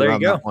right. Well, there you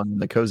go. On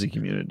the cozy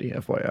community,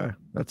 FYI.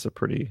 That's a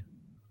pretty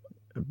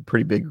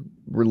big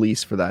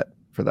release for that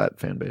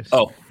fan base.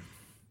 Oh,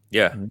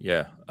 yeah.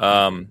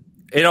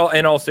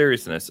 In all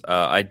seriousness,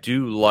 I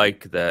do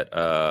like that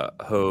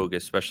Hogue,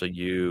 especially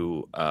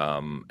you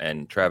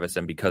and Travis,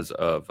 and because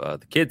of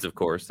the kids, of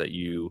course, that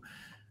you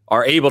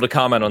are able to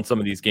comment on some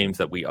of these games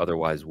that we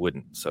otherwise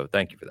wouldn't. So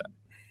thank you for that.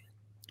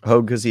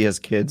 Hogue because he has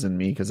kids, and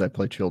me because I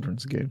play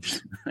children's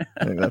games.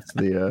 I think that's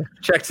the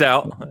checks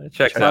out.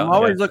 I'm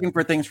always looking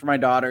for things for my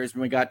daughters.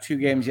 And we got 2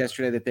 games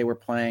yesterday that they were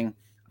playing.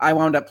 I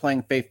wound up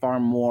playing Fae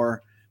Farm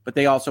more, but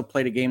they also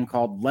played a game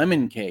called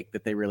Lemon Cake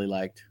that they really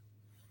liked.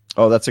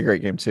 Oh, that's a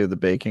great game too. The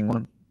baking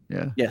one.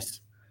 Yeah. Yes.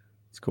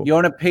 It's cool. You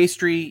own a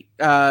pastry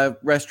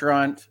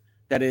restaurant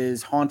that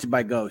is haunted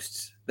by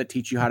ghosts that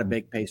teach you how to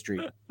bake pastry.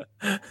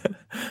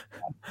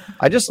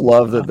 I just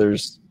love that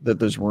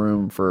there's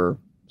room for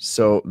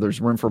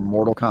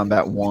Mortal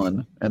Kombat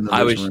 1 and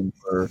then there's room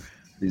for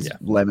these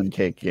Lemon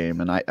Cake game,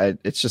 and I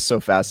it's just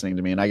so fascinating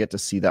to me, and I get to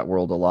see that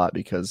world a lot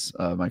because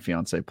my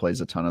fiance plays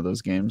a ton of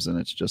those games, and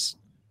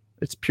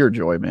it's pure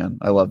joy, man.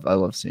 I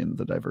love seeing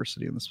the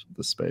diversity in this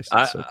space.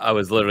 I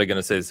was literally going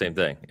to say the same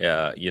thing.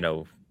 Yeah,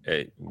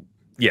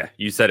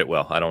 you said it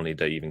well. I don't need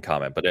to even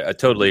comment, but I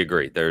totally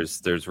agree.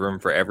 There's room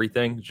for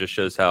everything. It just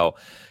shows how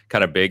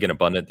kind of big and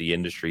abundant the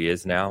industry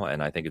is now,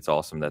 and I think it's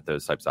awesome that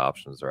those types of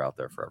options are out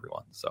there for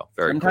everyone. So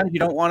sometimes cool. You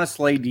don't want to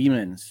slay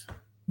demons.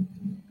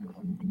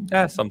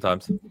 Yeah,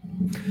 sometimes.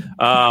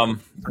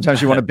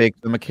 Sometimes you want to bake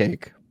them a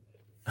cake.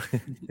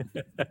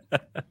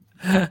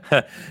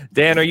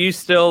 Dan, are you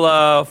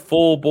still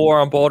full bore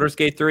on Baldur's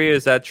Gate 3?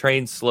 Is that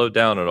train slowed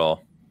down at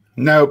all?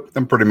 Nope,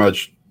 I'm pretty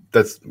much.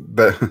 It's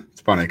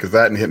funny because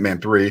that and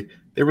Hitman 3,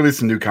 they released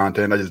some new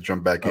content. I just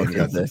jumped back in and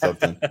got some stuff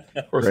done.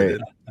 Of course I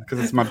did, because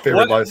it's my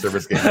favorite live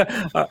service game.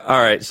 All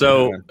right,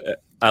 so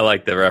I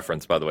like the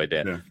reference, by the way,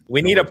 Dan. Yeah.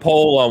 We need a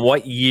poll on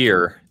what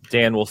year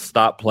Dan will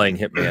stop playing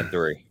Hitman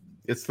 3.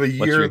 It's the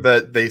year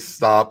that they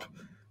stop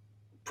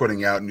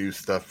putting out new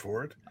stuff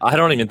for it. I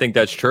don't even think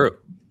that's true.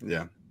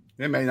 Yeah.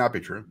 It may not be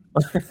true.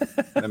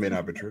 That may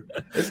not be true.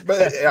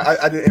 But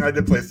I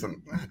did play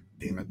some.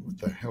 Damn it! What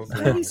the hell is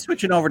going on? He's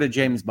switching over to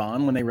James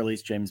Bond when they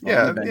release James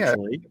Bond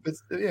eventually.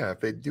 If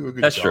they do a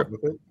good job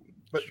with it.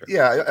 But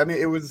I mean,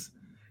 it was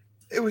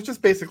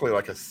just basically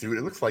like a suit.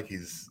 It looks like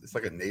it's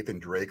like a Nathan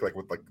Drake, like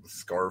with like the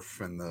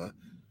scarf and the.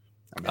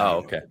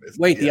 Okay.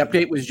 Wait, the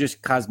update was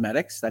just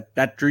cosmetics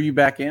that drew you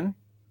back in?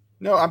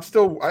 No, I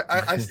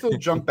still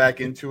jump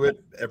back into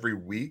it every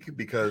week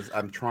because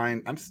I'm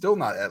still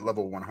not at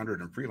level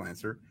 100 in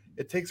Freelancer.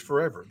 It takes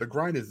forever. The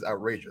grind is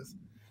outrageous.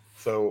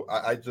 So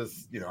I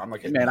just, I'm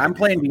like, man, I'm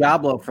playing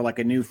Diablo for like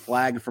a new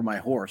flag for my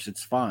horse.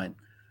 It's fine.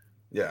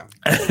 Yeah.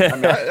 I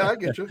mean, I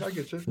get you.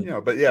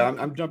 But yeah,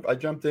 I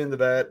jumped into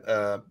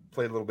that,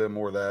 played a little bit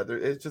more of that.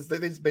 It's just, they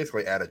just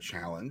basically add a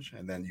challenge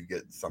and then you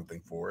get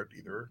something for it,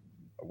 either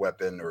a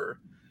weapon or,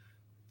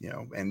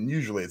 and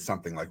usually it's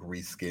something like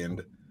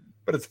reskinned.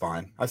 But it's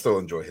fine. I still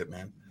enjoy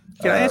Hitman.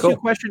 Can I ask you a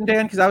question,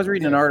 Dan? Because I was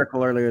reading an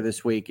article earlier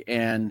this week,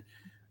 and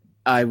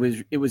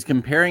it was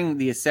comparing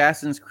the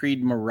Assassin's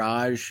Creed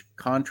Mirage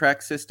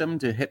contract system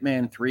to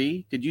Hitman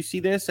 3. Did you see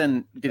this,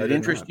 and did it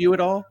interest you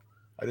at all?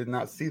 I did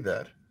not see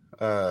that.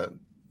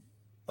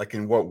 Like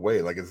in what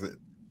way? Like is it?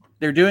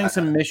 They're doing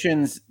some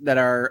missions that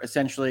are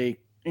essentially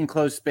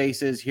enclosed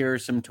spaces. Here are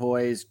some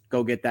toys.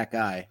 Go get that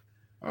guy.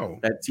 Oh,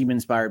 that seem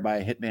inspired by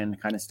a Hitman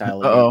kind of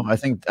style. I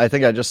think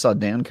I just saw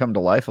Dan come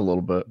to life a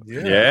little bit.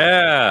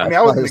 Yeah. I mean,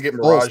 I was going to get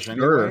Mirage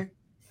anyway,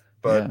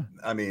 but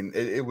I mean,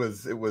 it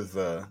was.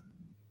 I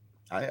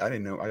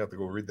didn't know. I have to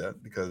go read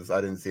that because I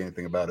didn't see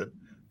anything about it.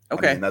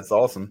 Okay, I mean, that's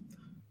awesome.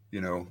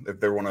 If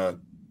they want to,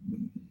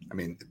 I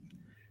mean,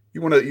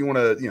 you want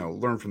to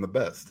learn from the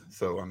best.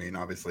 So I mean,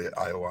 obviously,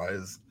 IOI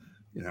is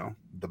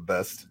the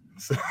best.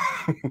 So,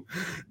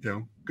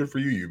 good for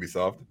you,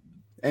 Ubisoft,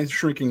 and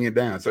shrinking it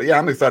down. So yeah,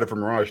 I'm excited for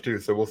Mirage too.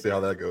 So we'll see how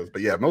that goes.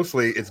 But yeah,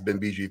 mostly it's been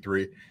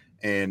BG3,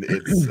 and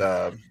it's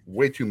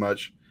way too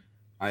much.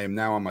 I am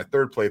now on my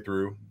third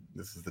playthrough.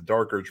 This is the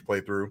Dark Urge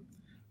playthrough.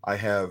 I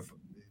have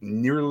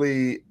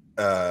nearly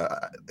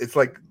it's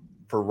like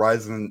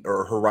Horizon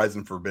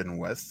Forbidden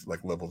West,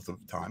 like levels of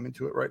time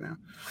into it right now.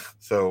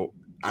 So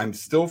I'm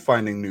still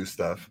finding new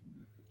stuff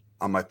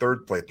on my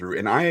third playthrough,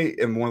 and I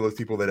am one of those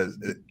people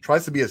that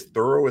tries to be as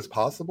thorough as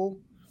possible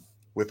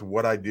with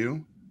what I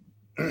do,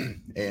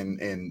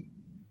 and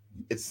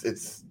it's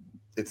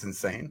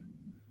insane,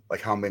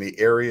 like how many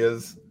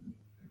areas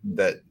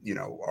that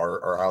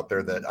are out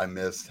there that I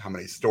missed, how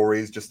many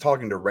stories. Just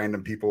talking to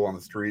random people on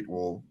the street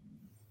will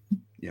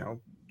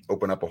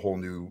open up a whole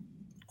new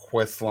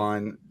quest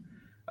line.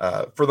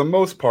 For the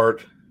most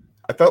part,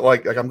 I felt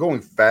like I'm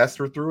going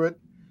faster through it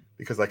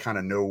because I kind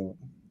of know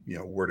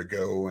where to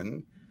go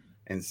and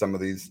some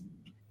of these.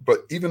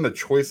 But even the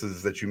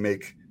choices that you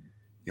make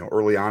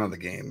early on in the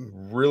game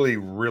really,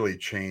 really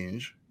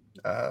change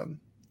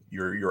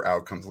your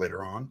outcomes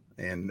later on,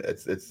 and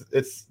it's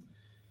going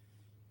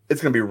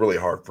to be really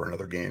hard for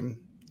another game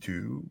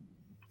to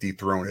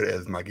dethrone it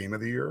as my game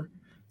of the year.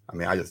 I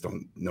mean, I just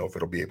don't know if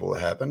it'll be able to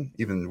happen.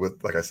 Even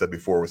with, like I said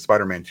before, with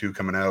Spider-Man 2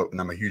 coming out, and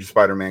I'm a huge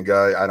Spider-Man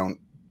guy, I don't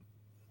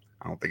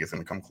think it's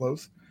going to come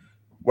close.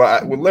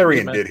 What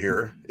Larian did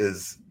here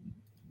is,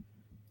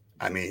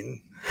 I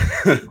mean,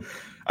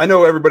 I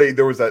know everybody,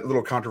 there was that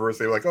little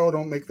controversy like, oh,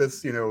 don't make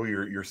this,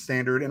 your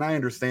standard. And I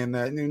understand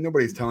that.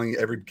 Nobody's telling you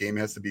every game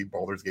has to be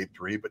Baldur's Gate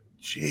 3, but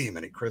gee,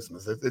 many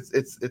Christmas.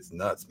 It's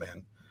nuts,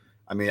 man.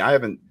 I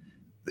mean,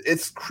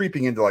 it's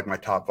creeping into like my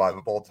top 5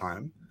 of all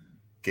time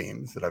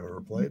games that I've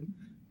ever played.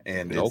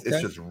 And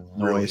it's just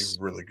really,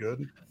 really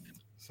good.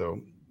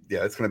 So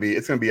yeah, it's gonna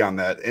be on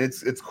that. And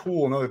it's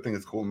cool. Another thing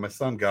that's cool, my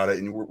son got it,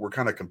 and we're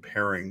kind of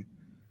comparing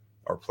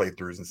our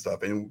playthroughs and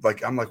stuff. And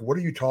like, I'm like, what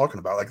are you talking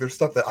about? Like, there's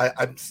stuff that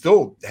I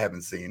still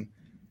haven't seen.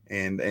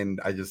 And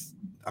I'm just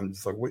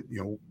like, what,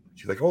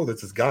 she's like, oh,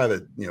 that's this guy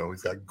that,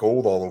 he's got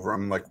gold all over.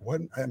 I'm like,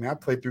 what? I mean, I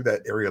played through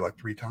that area like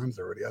 3 times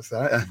already. I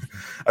said,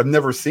 I've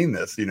never seen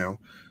this,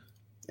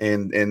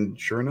 and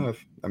sure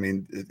enough, I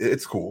mean,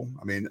 it's cool.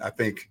 I mean, I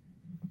think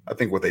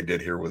what they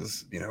did here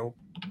was,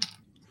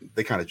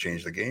 they kind of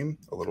changed the game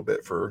a little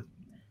bit for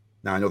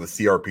now. I know the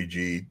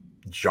CRPG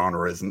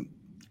genre isn't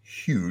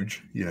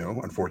huge,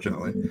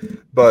 unfortunately,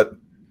 but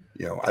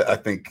I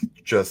think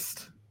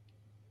just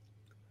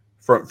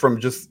from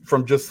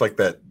just like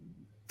that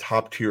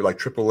top tier, like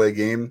AAA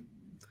game,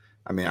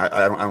 I mean,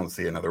 I don't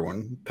see another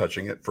one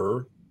touching it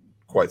for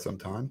quite some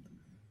time,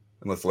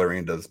 unless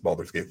Larian does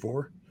Baldur's Gate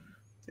 4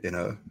 in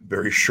a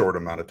very short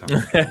amount of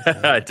time.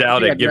 I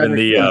doubt it, given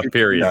the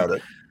period.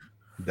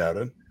 Doubt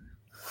it.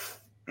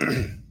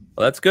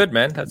 Well, that's good,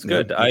 man. That's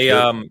good.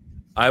 Good.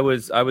 I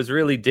was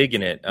really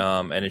digging it,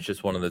 and it's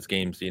just one of those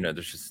games.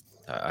 There's just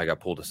I got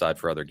pulled aside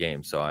for other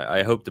games, so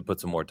I hope to put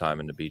some more time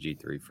into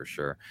BG3 for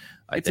sure.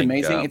 It's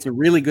amazing. It's a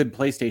really good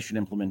PlayStation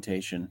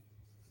implementation.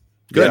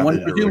 Good. Yeah,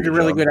 one presumed a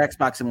really good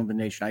Xbox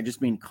implementation. I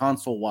just mean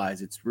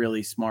console-wise, it's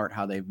really smart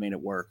how they've made it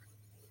work.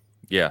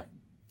 Yeah.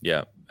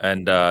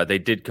 And they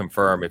did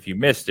confirm, if you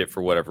missed it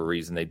for whatever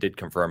reason, they did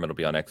confirm it'll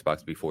be on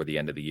Xbox before the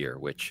end of the year,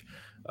 which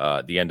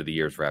the end of the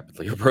year is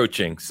rapidly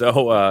approaching.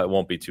 So it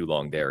won't be too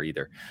long there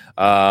either.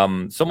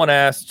 Someone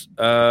asked,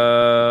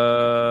 Travis,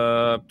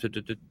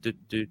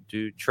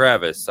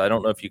 I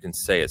don't know if you can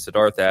say it.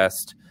 Siddharth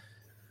asked,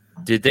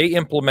 did they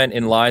implement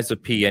in Lies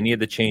of P any of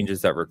the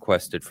changes that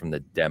requested from the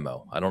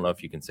demo? I don't know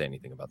if you can say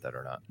anything about that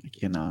or not. I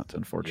cannot,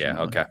 unfortunately.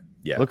 Yeah, okay.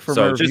 Yeah. Look for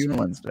my review on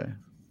Wednesday.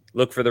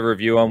 Look for the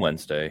review on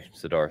Wednesday,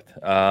 Siddharth.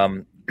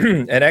 And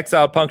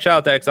Exiled Punk, shout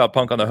out to Exiled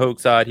Punk on the Hogue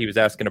side. He was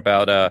asking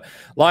about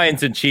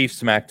Lions and Chiefs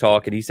smack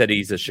talk, and he said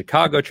he's a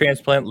Chicago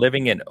transplant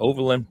living in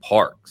Overland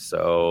Park.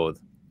 So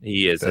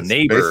he is a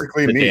neighbor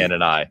to Dan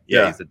and I.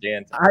 Yeah, he's a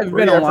Dan. I've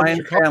been a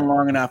Lions fan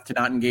long enough to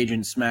not engage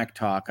in smack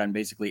talk on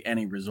basically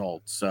any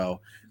results.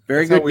 So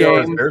very good game.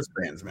 Are as Bears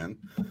fans, man.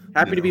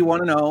 Happy to be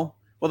 1-0.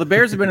 Well, the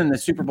Bears have been in the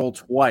Super Bowl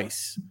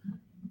twice.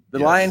 The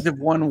Lions have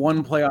won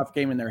one playoff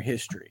game in their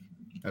history.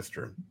 That's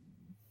true.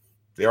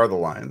 They are the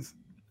Lions.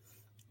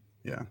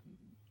 Yeah.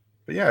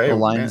 But yeah, hey,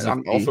 Lions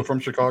I'm also from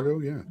Chicago.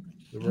 Yeah.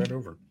 They're right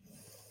over.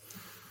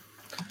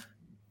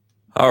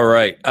 All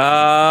right.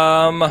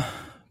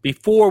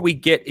 Before we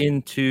get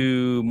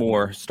into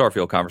more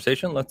Starfield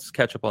conversation, let's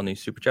catch up on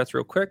these super chats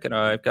real quick. And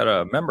I've got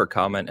a member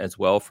comment as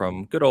well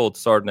from good old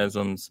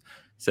Sardanisms.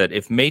 Said,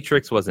 if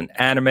Matrix was an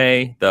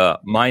anime, the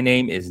My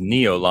Name is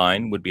Neo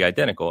line would be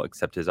identical,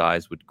 except his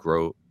eyes would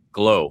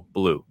glow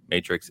blue.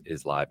 Matrix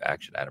is live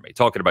action anime.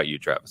 Talking about you,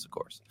 Travis, of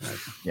course.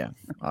 Yeah,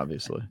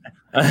 obviously.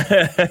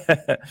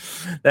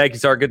 Thank you,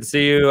 Sar. Good to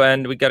see you.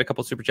 And we got a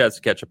couple super chats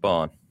to catch up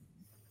on.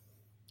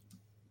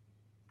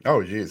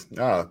 Oh, geez.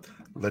 The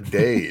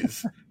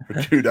days for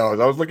 $2.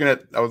 I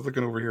was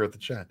looking over here at the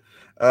chat.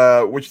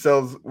 Which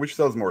sells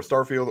more,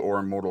 Starfield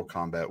or Mortal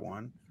Kombat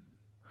 1?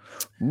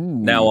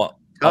 Now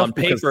on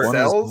paper,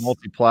 sells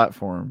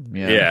multi-platform.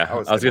 Yeah. I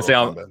was gonna say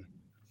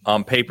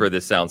on paper,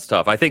 this sounds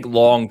tough. I think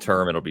long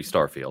term it'll be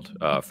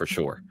Starfield for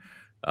sure.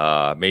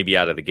 Maybe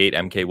out of the gate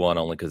MK1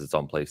 only because it's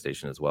on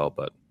PlayStation as well.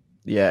 But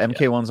yeah,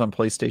 MK1's on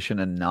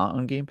PlayStation and not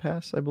on Game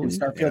Pass, I believe.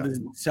 And Starfield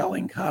isn't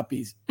selling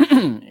copies,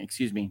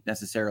 excuse me,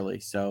 necessarily.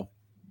 So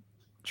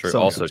true.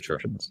 Also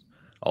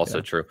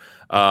true.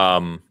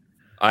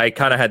 I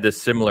kind of had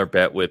this similar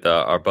bet with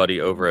our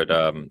buddy over at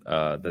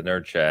the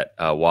Nerd Chat,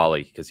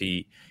 Wally, because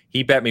he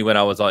bet me when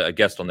I was a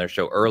guest on their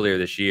show earlier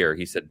this year.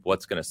 He said,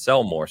 "What's going to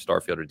sell more,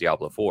 Starfield or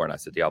Diablo 4?" And I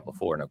said, "Diablo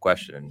 4, no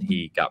question." And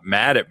he got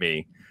mad at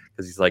me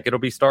because he's like, "It'll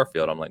be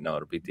Starfield." I'm like, "No,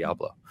 it'll be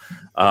Diablo."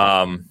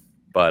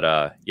 But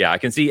I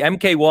can see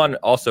MK1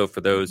 also,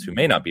 for those who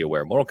may not be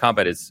aware, Mortal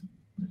Kombat is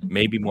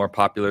maybe more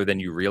popular than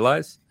you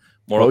realize.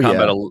 Mortal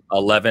Kombat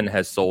 11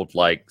 has sold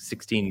like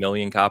 16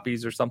 million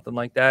copies or something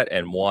like that,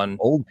 and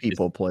old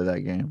people play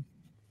that game.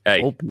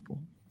 Hey, old people,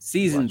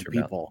 seasoned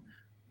people.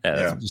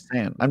 Yeah.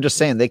 I'm just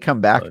saying they come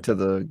back to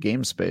the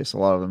game space. A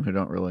lot of them who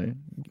don't really,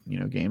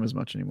 game as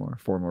much anymore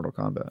for Mortal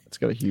Kombat. It's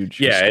got a huge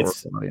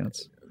historical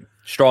audience.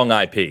 Strong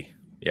IP.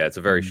 Yeah, it's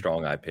a very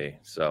strong IP.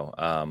 So,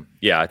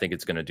 I think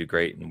it's going to do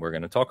great, and we're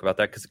going to talk about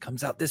that because it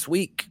comes out this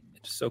week.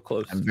 It's so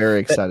close. I'm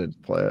very excited to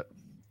play it.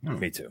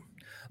 Me too.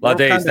 A lot of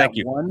days. Thank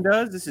you. One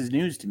does. This is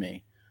news to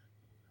me.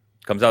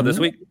 Comes out this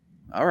week.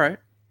 All right.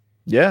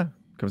 Yeah,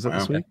 comes out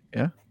this week.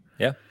 Yeah.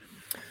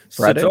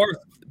 Friday. Siddharth,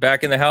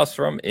 back in the house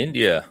from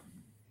India.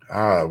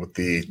 With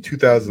the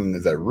 2000,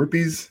 is that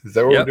rupees? Is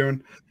that what we're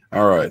doing?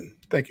 All right.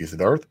 Thank you,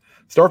 Siddharth.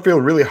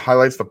 Starfield really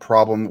highlights the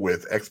problem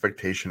with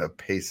expectation of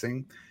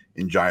pacing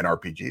in giant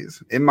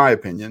RPGs. In my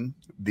opinion,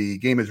 the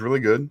game is really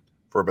good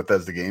for a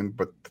Bethesda game,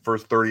 but the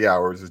first 30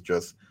 hours is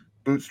just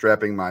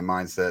bootstrapping my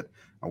mindset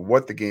on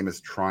what the game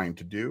is trying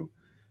to do.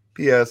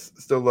 P.S.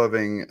 Still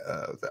loving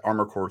the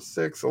Armor Core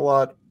 6 a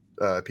lot.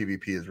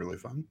 PvP is really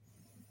fun.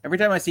 Every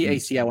time I see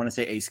AC, I want to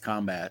say Ace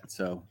Combat,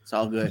 so it's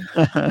all good.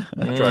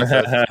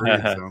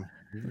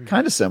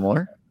 Kind of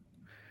similar.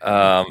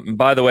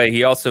 By the way,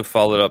 he also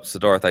followed up,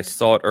 Siddharth. I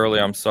saw it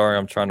earlier. I'm sorry,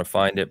 I'm trying to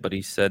find it, but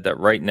he said that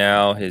right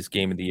now his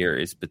game of the year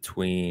is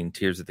between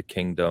Tears of the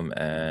Kingdom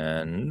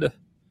and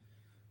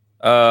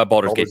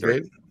Baldur's Gate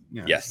 3.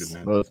 Yeah, yes,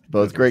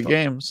 both great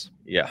games.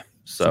 Yeah.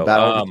 So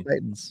Battle of the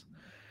Titans.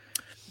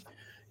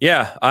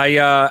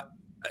 Yeah,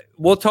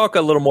 we'll talk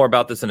a little more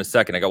about this in a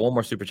second. I got one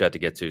more super chat to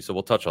get to, so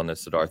we'll touch on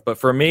this, Siddharth. But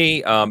for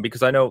me,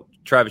 because I know,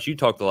 Travis, you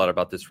talked a lot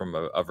about this from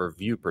a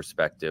review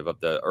perspective of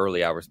the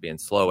early hours being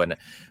slow. And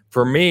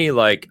for me,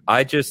 like,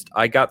 I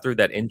got through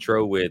that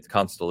intro with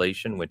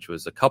Constellation, which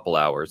was a couple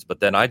hours, but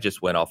then I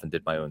just went off and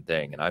did my own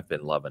thing, and I've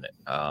been loving it.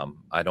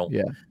 I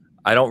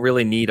don't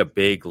really need a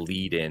big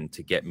lead in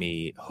to get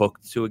me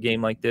hooked to a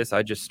game like this.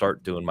 I just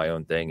start doing my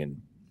own thing and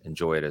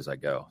enjoy it as I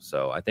go.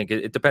 So I think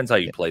it depends how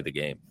you play the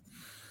game.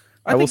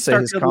 I will say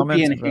his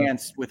comments will be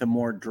enhanced with a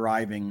more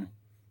driving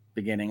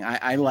beginning.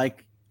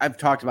 I've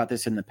talked about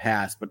this in the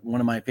past, but one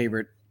of my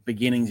favorite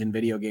beginnings in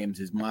video games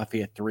is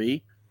Mafia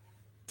 3.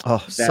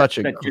 Just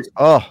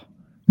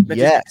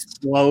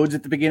explodes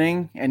at the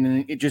beginning, and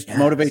then it just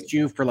motivates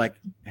you for like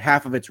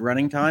half of its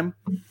running time.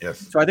 Yes.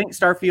 So I think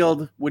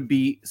Starfield would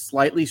be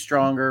slightly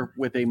stronger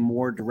with a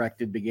more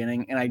directed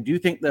beginning, and I do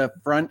think the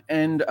front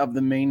end of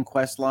the main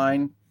quest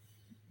line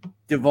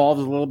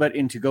devolves a little bit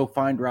into go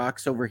find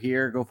rocks over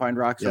here,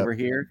 over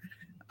here.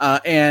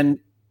 And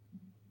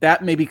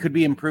that maybe could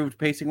be improved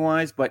pacing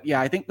wise. But yeah,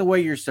 I think the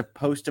way you're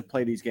supposed to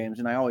play these games,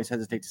 and I always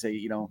hesitate to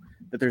say,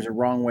 that there's a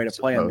wrong way to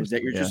play them, is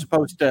that you're just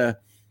supposed to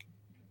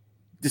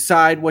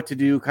decide what to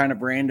do kind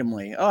of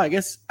randomly. I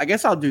guess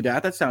I'll do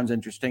that. That sounds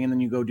interesting. And then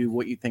you go do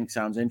what you think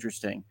sounds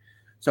interesting.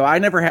 So I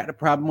never had a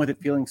problem with it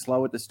feeling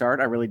slow at the start.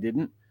 I really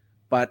didn't.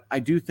 But I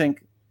do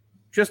think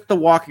just the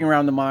walking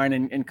around the mine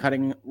and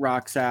cutting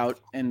rocks out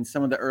and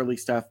some of the early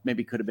stuff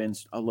maybe could have been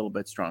a little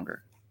bit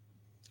stronger.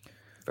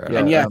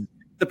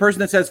 The person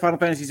that says Final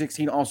Fantasy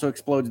 16 also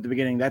explodes at the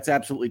beginning, that's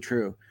absolutely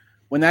true.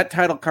 When that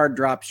title card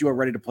drops, you are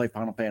ready to play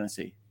Final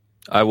Fantasy.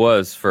 I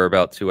was for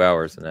about 2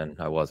 hours, and then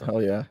I wasn't. Oh,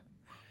 yeah.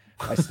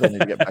 I still need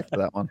to get back to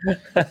that one.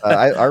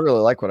 I really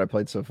like what I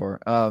played so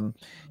far.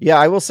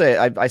 I will say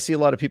I see a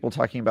lot of people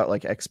talking about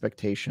like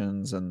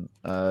expectations and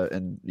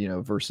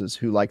versus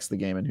who likes the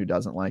game and who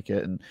doesn't like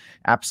it. And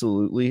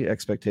absolutely,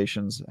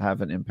 expectations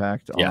have an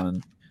impact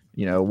on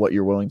what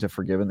you're willing to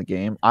forgive in the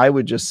game. I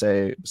would just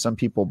say some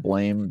people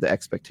blame the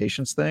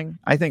expectations thing.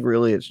 I think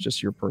really it's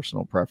just your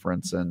personal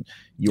preference and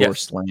your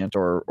slant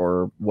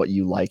or what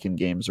you like in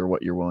games or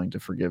what you're willing to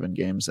forgive in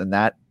games, and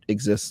that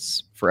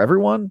exists for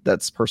everyone.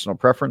 That's personal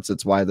preference.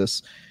 It's why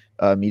this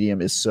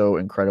medium is so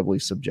incredibly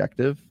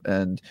subjective,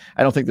 and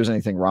I don't think there's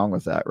anything wrong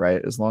with that,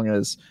 right? As long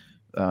as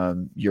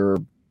you're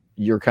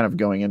kind of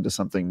going into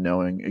something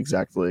knowing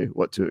exactly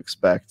what to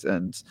expect,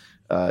 and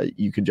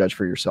you can judge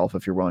for yourself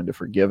if you're willing to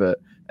forgive it.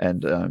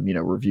 And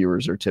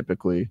reviewers are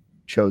typically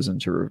chosen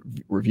to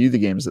review the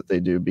games that they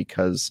do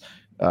because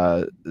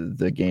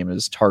the game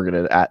is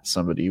targeted at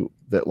somebody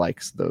that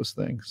likes those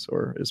things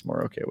or is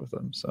more okay with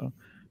them. So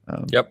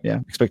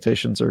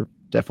expectations are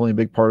definitely a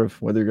big part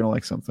of whether you're going to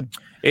like something.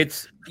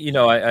 It's,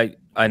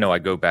 I know I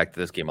go back to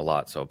this game a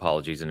lot, so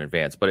apologies in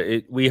advance,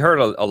 but we heard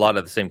a lot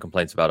of the same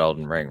complaints about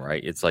Elden Ring,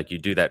 right? It's like you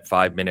do that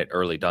 5-minute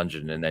early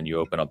dungeon and then you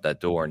open up that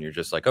door and you're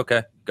just like,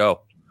 okay,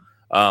 go.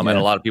 And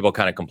a lot of people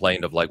kind of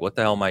complained of like, what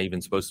the hell am I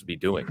even supposed to be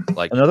doing?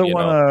 Like another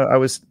one I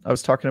was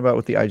talking about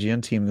with the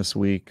IGN team this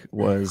week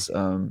was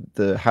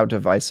how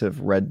divisive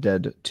Red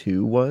Dead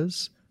 2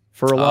 was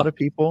for a lot of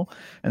people.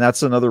 And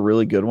that's another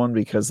really good one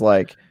because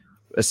like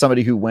as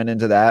somebody who went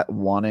into that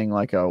wanting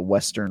like a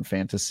Western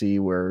fantasy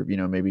where,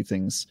 maybe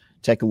things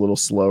take a little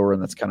slower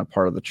and that's kind of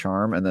part of the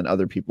charm. And then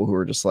other people who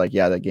are just like,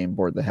 yeah, that game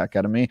bored the heck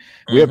out of me.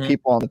 We have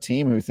people on the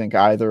team who think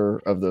either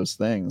of those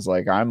things.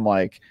 Like I'm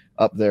like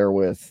up there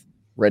with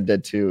Red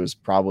Dead 2 is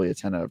probably a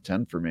 10 out of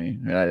 10 for me.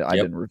 I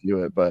didn't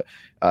review it, but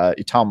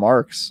Tom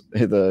Marks,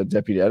 the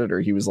deputy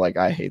editor, he was like,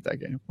 I hate that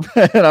game.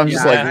 And I'm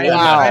just like,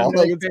 wow,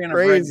 like, it's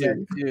crazy.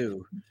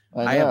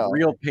 I have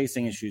real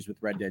pacing issues with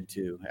Red Dead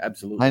 2.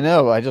 Absolutely. I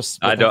know. I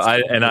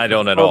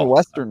don't at all. The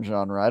Western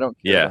genre. I don't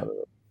care about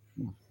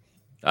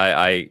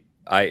it.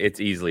 It's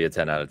easily a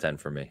 10 out of 10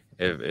 for me.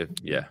 I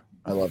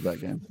love that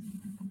game.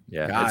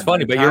 Yeah. God, it's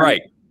funny, but you're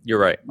right. You're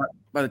right.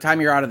 By the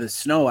time you're out of the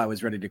snow, I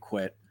was ready to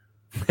quit.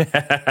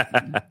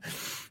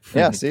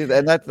 Yeah, see,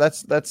 and that's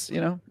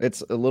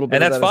it's a little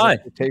bit, and that's fine.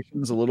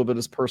 Expectations, a little bit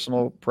is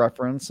personal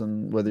preference,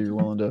 and whether you're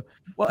willing to.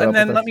 Well, and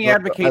then let me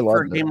advocate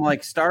for a game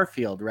like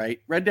Starfield, right?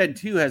 Red Dead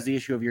 2 has the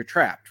issue of you're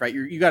trapped, right?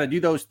 You got to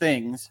do those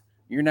things.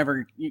 You're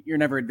never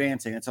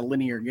advancing. It's a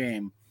linear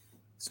game.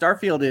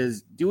 Starfield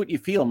is do what you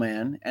feel,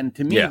 man, and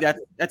to me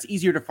that's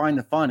easier to find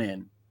the fun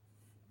in.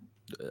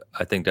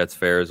 I think that's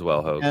fair as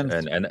well, Hope,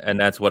 and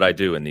that's what I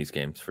do in these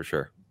games for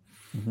sure.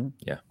 Mm-hmm.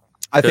 Yeah.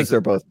 I think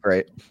they're both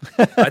great.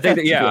 I think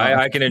that,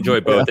 I can enjoy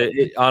both. Yeah.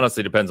 It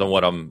honestly depends on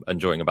what I'm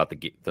enjoying about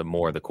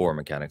the core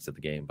mechanics of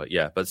the game. But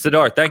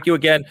Siddharth, thank you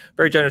again.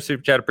 Very generous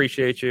super chat.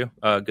 Appreciate you.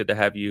 Good to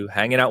have you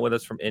hanging out with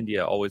us from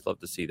India. Always love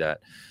to see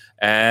that.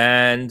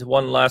 And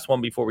one last one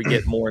before we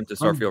get more into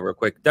Starfield real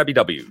quick.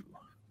 WW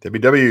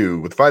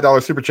with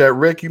 $5 super chat.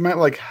 Rick, you might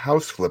like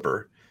House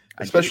Flipper,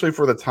 especially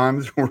for the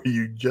times where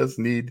you just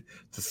need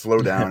to slow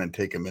down and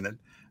take a minute.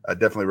 I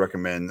definitely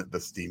recommend the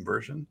Steam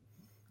version.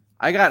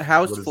 I got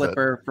House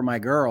Flipper for my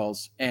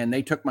girls, and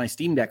they took my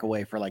Steam Deck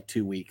away for like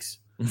 2 weeks.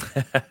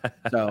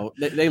 So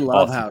they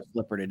love House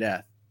Flipper to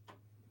death.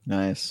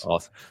 Nice.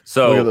 Awesome.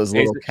 So look at those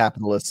little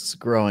capitalists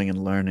growing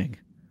and learning.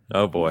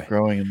 Oh, boy.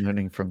 Growing and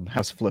learning from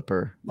House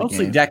Flipper.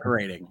 Mostly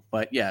decorating,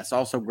 but yes,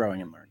 also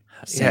growing and learning.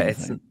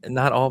 It's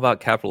not all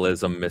about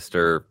capitalism,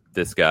 Mr.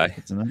 This guy.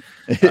 Isn't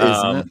it?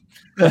 Isn't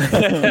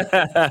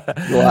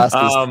it? You'll ask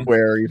us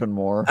where even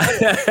more.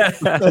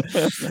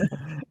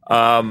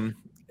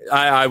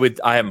 I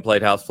haven't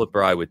played House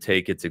Flipper. I would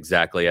take it's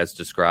exactly as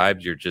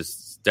described. You're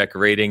just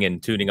decorating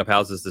and tuning up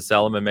houses to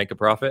sell them and make a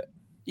profit.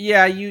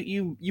 Yeah,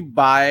 you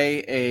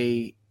buy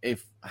a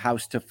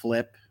house to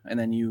flip, and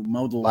then you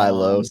mow the lawn. Buy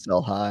low,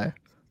 sell high.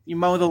 You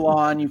mow the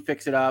lawn, you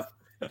fix it up.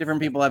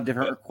 Different people have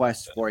different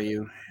requests for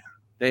you.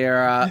 They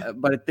are,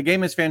 but the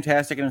game is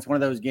fantastic, and it's one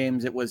of those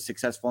games that was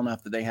successful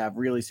enough that they have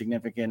really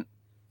significant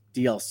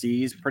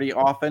DLCs pretty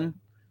often.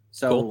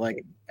 So,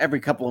 like every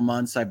couple of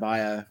months, I buy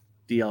a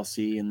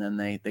DLC, and then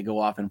they go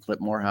off and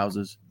flip more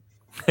houses.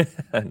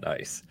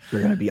 Nice. They're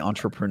going to be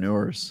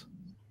entrepreneurs.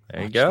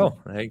 There you go.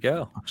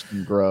 Watch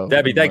them grow.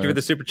 Debbie, thank you for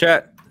the super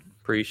chat.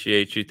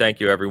 Appreciate you. Thank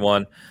you,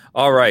 everyone.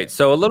 All right.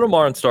 So a little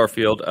more on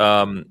Starfield,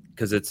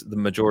 because it's the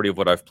majority of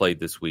what I've played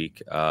this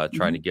week,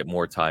 trying to get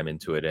more time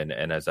into it. And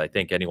as I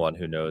think anyone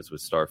who knows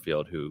with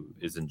Starfield who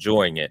is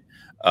enjoying it,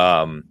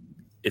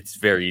 it's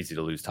very easy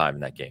to lose time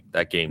in that game.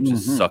 That game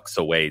just sucks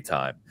away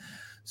time.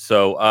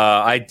 So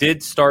I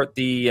did start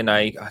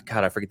I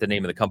forget the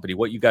name of the company.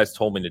 What you guys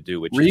told me to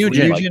do, which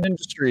Ryujin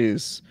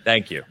Industries.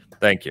 Thank you.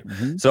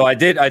 Mm-hmm. So I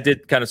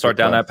did kind of start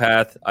down that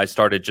path. I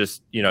started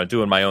just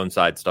doing my own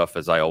side stuff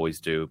as I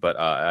always do. But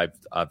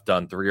I've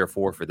done 3 or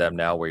 4 for them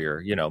now, where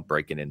you're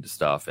breaking into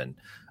stuff and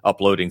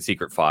uploading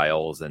secret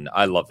files, and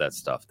I love that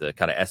stuff, the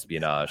kind of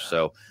espionage.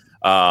 So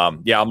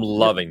I'm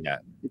loving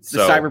that. It's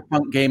the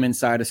cyberpunk game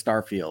inside of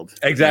Starfield.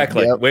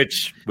 Exactly,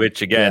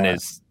 which again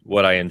is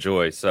what I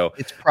enjoy. So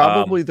it's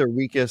probably their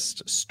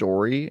weakest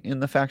story in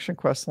the faction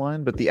quest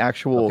line, but the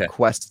actual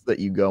quests that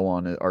you go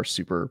on are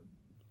super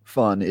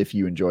fun if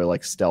you enjoy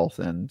like stealth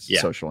and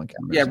social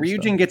encounters. Yeah,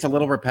 Ryujin gets a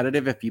little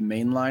repetitive if you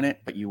mainline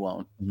it, but you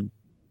won't. Mm-hmm.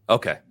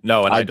 Okay,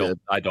 no, and I don't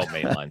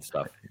mainline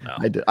stuff. No.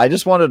 I did. I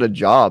just wanted a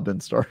job in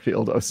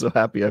Starfield. I was so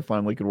happy I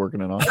finally could work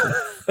in an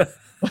office.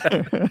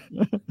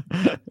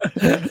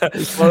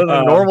 Just wanted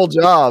a normal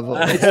job.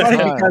 It's funny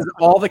because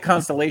all the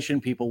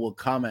Constellation people will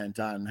comment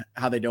on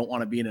how they don't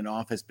want to be in an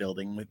office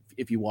building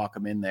if you walk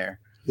them in there.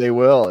 They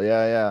will,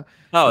 yeah.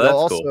 Oh,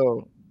 that's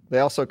cool. They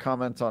also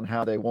comment on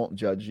how they won't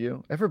judge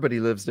you. Everybody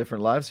lives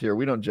different lives here.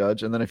 We don't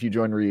judge. And then if you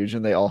join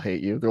Ryujin, they all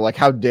hate you. They're like,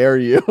 "How dare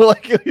you?"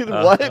 Like,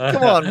 what?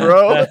 Come on,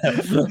 bro.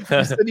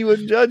 You said you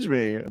wouldn't judge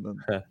me. And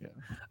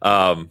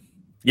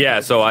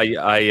then, So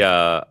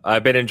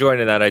I've been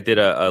enjoying that. I did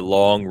a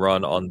long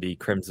run on the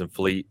Crimson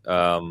Fleet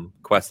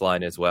quest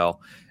line as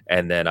well,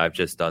 and then I've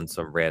just done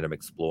some random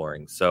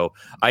exploring. So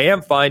I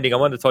am finding, I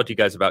wanted to talk to you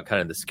guys about kind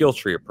of the skill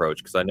tree approach,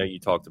 because I know you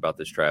talked about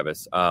this,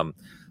 Travis.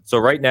 So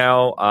right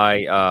now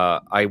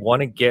I want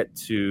to get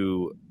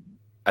to,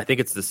 I think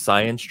it's the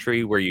science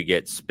tree where you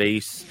get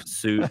space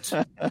suit,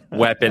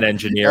 weapon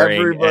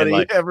engineering.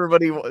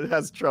 Everybody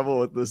has trouble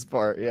with this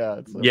part.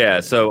 Yeah.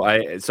 So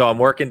I'm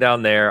working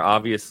down there,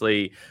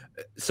 obviously.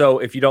 So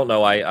if you don't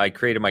know, I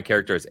created my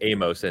character as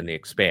Amos in The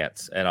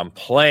Expanse, and I'm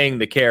playing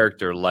the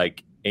character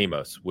like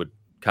Amos would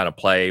kind of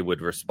play,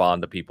 would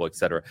respond to people,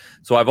 etc.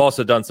 So I've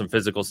also done some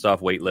physical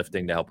stuff,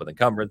 weightlifting to help with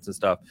encumbrance and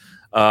stuff.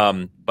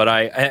 But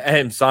I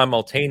am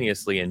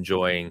simultaneously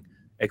enjoying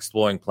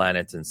exploring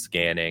planets and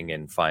scanning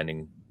and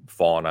finding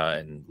fauna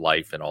and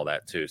life and all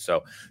that too.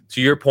 So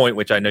to your point,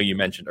 which I know you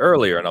mentioned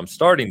earlier, and I'm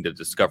starting to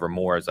discover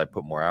more as I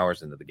put more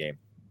hours into the game,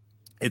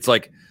 it's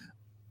like,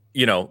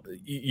 you know,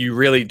 you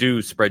really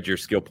do spread your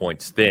skill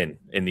points thin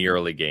in the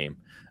early game,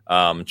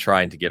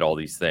 trying to get all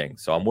these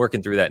things. So I'm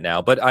working through that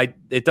now, but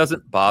it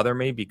doesn't bother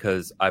me,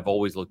 because I've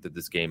always looked at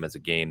this game as a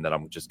game that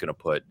I'm just going to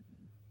put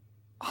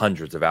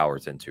hundreds of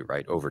hours into,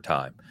 right, over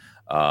time.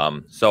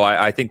 So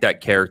I think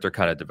that character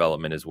kind of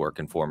development is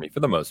working for me for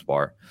the most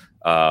part.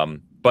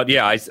 But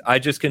yeah, I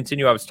just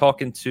continue. I was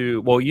talking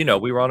to, well, you know,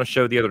 we were on a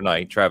show the other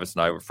night, Travis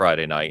and I were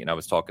Friday night, and I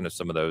was talking to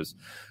some of those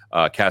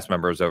cast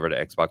members over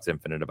at Xbox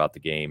Infinite about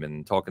the game,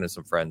 and talking to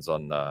some friends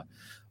on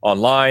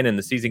online and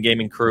the season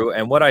gaming crew.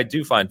 And what I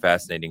do find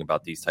fascinating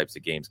about these types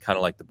of games, kind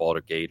of like the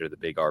Baldur's Gate or the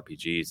big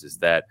RPGs, is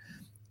that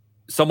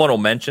someone will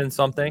mention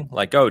something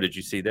like, oh, did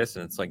you see this?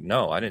 And it's like,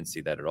 no, I didn't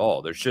see that at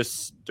all.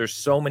 There's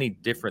so many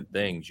different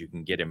things you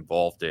can get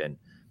involved in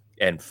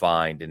and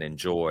find and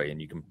enjoy,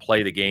 and you can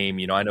play the game.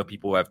 You know, I know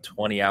people who have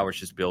 20 hours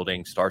just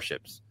building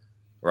starships,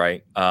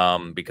 right?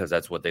 Because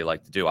that's what they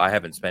like to do. I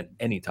haven't spent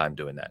any time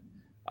doing that.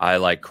 I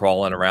like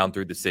crawling around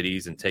through the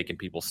cities and taking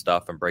people's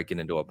stuff and breaking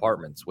into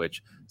apartments,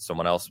 which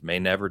someone else may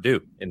never do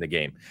in the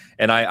game.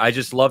 And I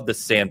just love the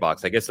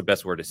sandbox. I guess the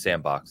best word is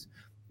sandbox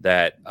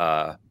that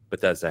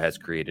Bethesda has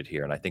created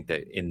here. And I think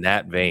that in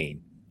that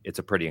vein, it's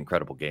a pretty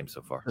incredible game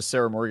so far. Does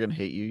Sarah Morgan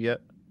hate you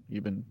yet?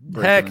 You've been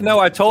heck no,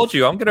 I told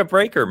you I'm gonna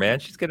break her, man.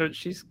 She's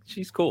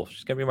cool.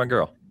 She's gonna be my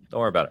girl.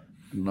 Don't worry about it.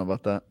 I don't know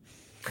about that.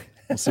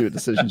 We'll see what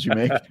decisions you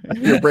make.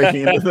 You're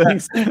breaking into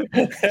things.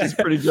 She's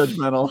pretty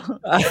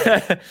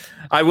judgmental.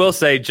 I will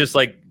say, just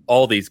like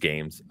all these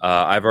games,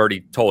 I've already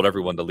told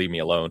everyone to leave me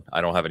alone.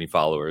 I don't have any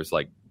followers.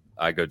 Like,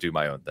 I go do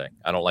my own thing.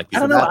 I don't like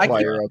people.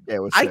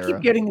 I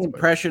keep getting the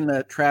impression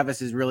that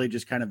Travis is really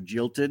just kind of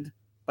jilted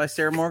by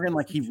Sarah Morgan.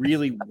 Like, he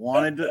really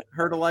wanted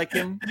her to like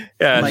him.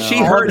 Yeah, like, she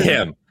hurt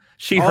him.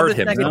 She hurt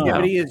him.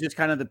 Negativity is just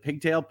kind of the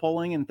pigtail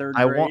pulling in third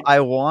grade.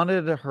 I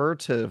wanted her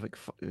to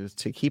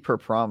keep her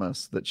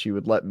promise that she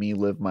would let me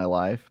live my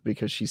life,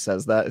 because she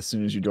says that as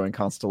soon as you join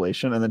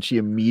Constellation, and then she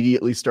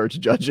immediately starts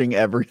judging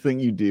everything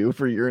you do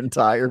for your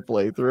entire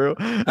playthrough.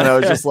 And I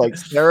was just like,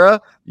 Sarah,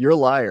 you're a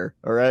liar.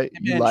 All right,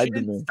 you lied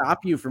to me.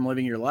 Stop you from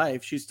living your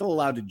life. She's still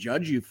allowed to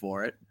judge you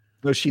for it.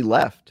 No, she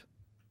left.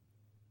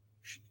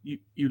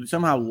 You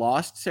somehow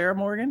lost Sarah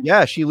Morgan?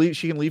 Yeah, she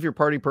can leave your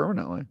party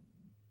permanently.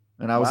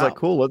 And I was like,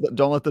 cool,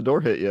 don't let the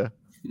door hit you.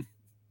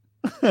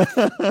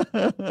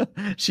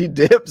 She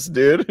dips,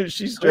 dude.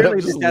 She straight up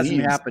just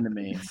doesn't happen to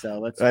me.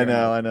 So I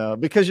know.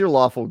 Because you're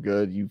lawful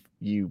good, you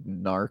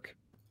narc.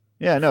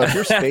 Yeah, no, if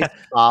you're space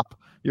top,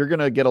 you're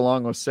gonna get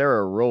along with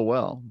Sarah real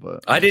well.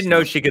 But I didn't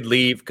know she could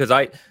leave, because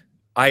I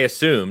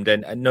assumed,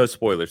 and no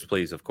spoilers,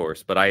 please, of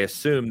course, but I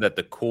assumed that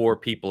the core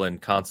people in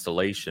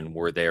Constellation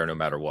were there no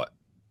matter what.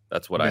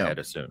 That's what I had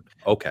assumed.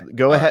 Okay.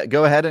 Go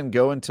ahead and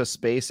go into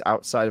space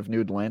outside of New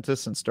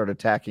Atlantis and start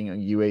attacking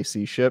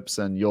UAC ships,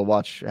 and you'll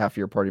watch half of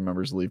your party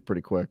members leave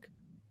pretty quick.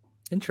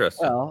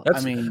 Interesting. Well,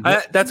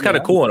 that's kind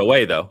of cool in a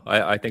way, though.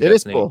 I think it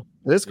is cool.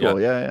 It is cool.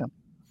 Yeah.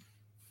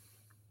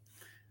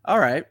 All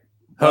right.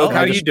 Well, how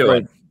are you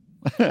doing?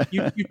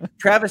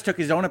 Travis took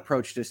his own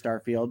approach to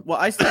Starfield. Well,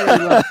 I still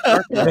really love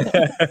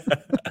Starfield.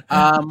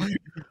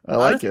 I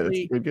like it.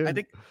 It's good. I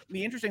think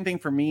the interesting thing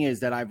for me is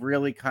that I've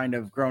really kind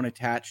of grown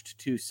attached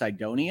to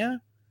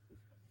Cydonia,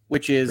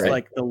 which is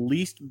like the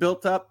least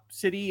built up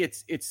city.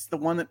 It's the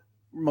one that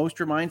most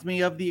reminds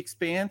me of The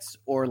Expanse,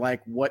 or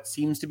like what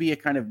seems to be a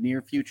kind of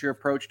near future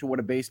approach to what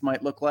a base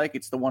might look like.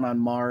 It's the one on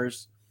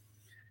Mars,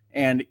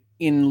 and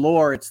in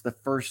lore, it's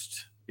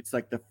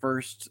like the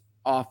first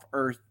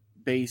off-Earth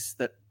base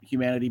that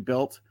humanity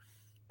built.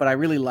 But I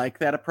really like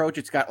that approach.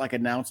 It's got like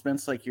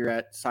announcements like you're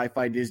at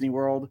Sci-Fi Disney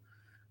World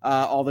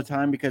all the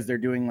time, because they're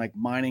doing like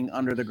mining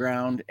under the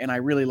ground, and I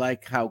really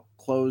like how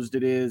closed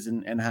it is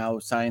and how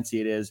sciencey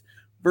it is.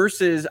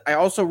 Versus, I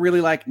also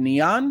really like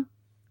Neon,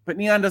 but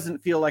Neon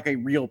doesn't feel like a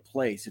real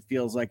place. It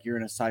feels like you're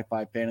in a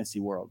sci-fi fantasy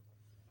world.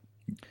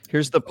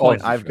 Here's the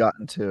point I've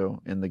gotten to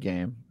in the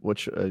game,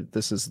 which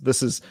this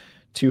is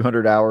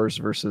 200 hours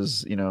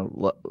versus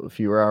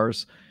fewer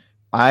hours.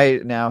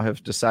 I now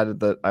have decided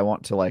that I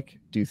want to like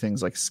do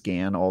things like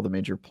scan all the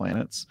major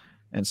planets.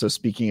 And so,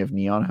 speaking of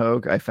Neon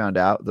Hogue, I found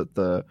out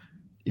that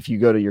if you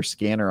go to your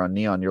scanner on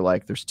Neon, you're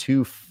like, there's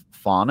 2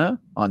 fauna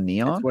on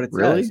Neon. That's what it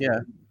really? says, yeah.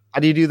 how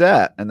do you do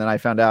that? And then I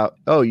found out,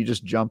 oh, you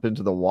just jump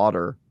into the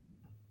water,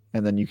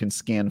 and then you can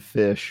scan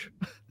fish.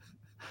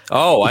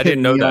 Oh, I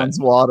didn't know Neon's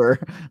that. Water.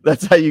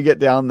 That's how you get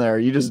down there.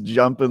 You just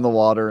jump in the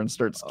water and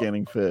start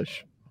scanning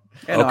fish.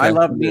 Yeah, no, I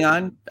love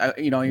Neon.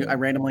 I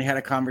randomly had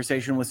a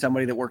conversation with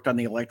somebody that worked on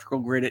the electrical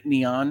grid at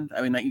Neon.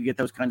 I mean, that you get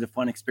those kinds of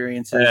fun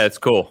experiences. Yeah, it's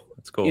cool.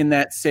 It's cool in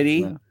that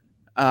city.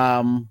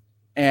 Yeah.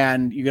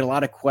 And you get a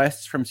lot of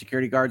quests from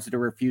security guards that are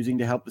refusing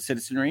to help the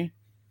citizenry.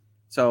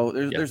 So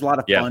there's a lot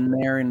of fun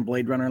there in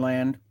Blade Runner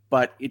land,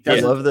 but it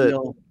doesn't. I love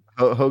that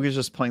Hogan's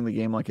just playing the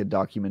game like a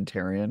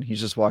documentarian. He's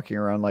just walking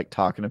around like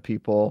talking to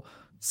people,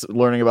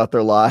 learning about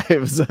their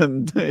lives,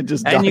 and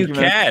just. And you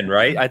can,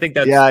 right? I think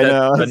that's I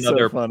know. That's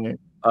another so funny.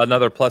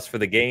 Another plus for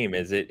the game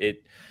is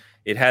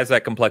it has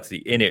that complexity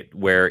in it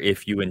where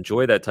if you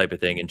enjoy that type of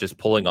thing and just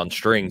pulling on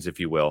strings, if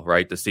you will,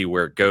 right, to see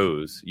where it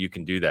goes, you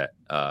can do that.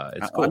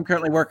 It's cool. I'm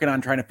currently working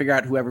on trying to figure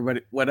out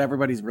what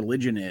everybody's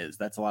religion is.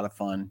 That's a lot of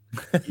fun.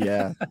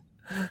 Yeah.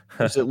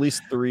 There's at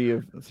least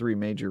three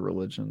major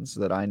religions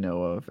that I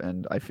know of,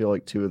 and I feel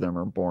like 2 of them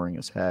are boring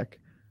as heck.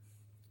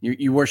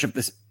 You worship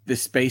this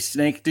space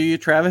snake, do you,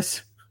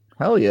 Travis?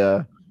 Hell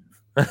yeah.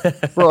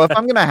 Bro, if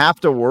I'm gonna have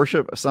to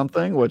worship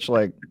something, which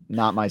like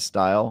not my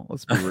style,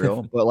 let's be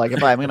real, but like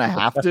if I'm gonna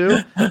have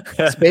to,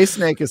 Space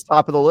Snake is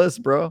top of the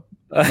list, bro.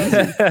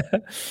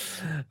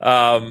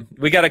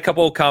 We got a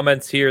couple of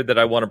comments here that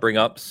I want to bring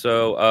up.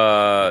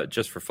 So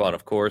just for fun,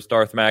 of course,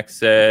 Darth Max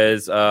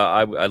says,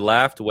 I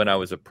laughed when I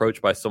was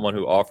approached by someone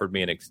who offered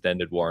me an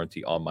extended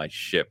warranty on my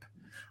ship.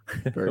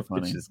 Very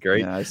funny. Which is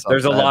great. Yeah,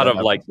 there's a lot of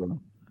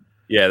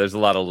there's a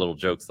lot of little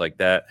jokes like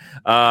that.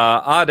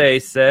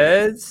 Ade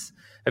says,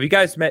 have you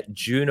guys met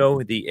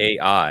Juno the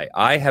AI?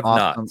 I have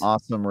not.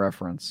 Awesome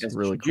reference. Yes,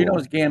 really cool.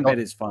 Juno's Gambit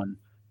is fun.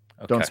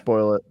 Okay. Don't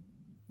spoil it.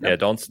 Yeah,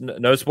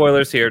 no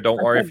spoilers here.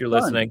 Don't worry if you're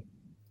listening.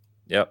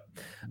 Yep.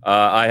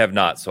 I have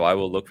not, so I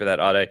will look for that,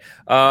 Ade.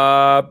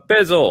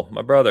 Bizzle,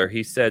 my brother,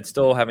 he said,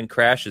 still having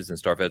crashes in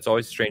Starfield. It's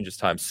always strangest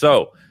time.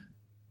 So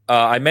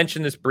I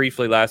mentioned this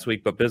briefly last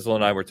week, but Bizzle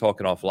and I were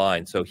talking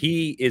offline. So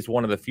he is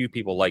one of the few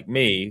people like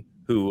me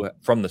who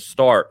from the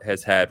start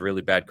has had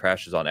really bad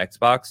crashes on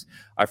Xbox.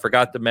 I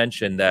forgot to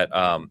mention that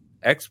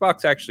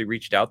Xbox actually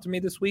reached out to me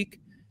this week,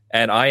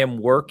 and I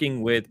am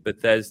working with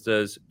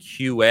Bethesda's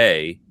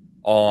QA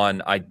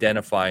on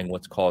identifying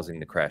what's causing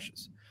the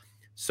crashes.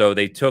 So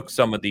they took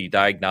some of the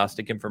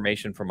diagnostic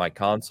information from my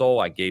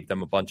console. I gave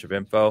them a bunch of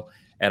info,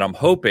 and I'm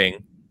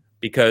hoping,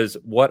 because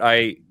what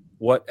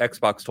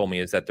Xbox told me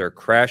is that their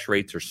crash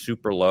rates are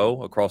super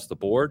low across the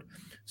board.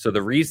 So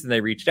the reason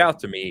they reached out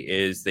to me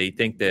is they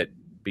think that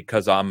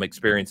because I'm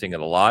experiencing it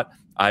a lot,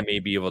 I may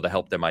be able to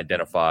help them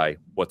identify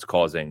what's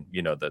causing,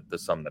 the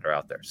some that are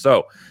out there.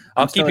 So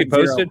I'll keep you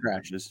posted.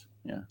 Crashes.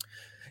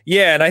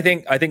 Yeah, and I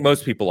think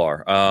most people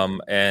are.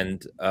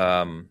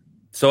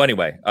 So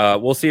anyway,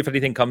 we'll see if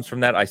anything comes from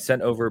that. I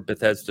sent over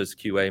Bethesda's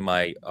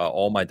QA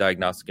all my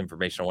diagnostic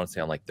information. I want to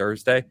say on like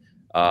Thursday,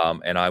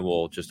 and I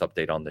will just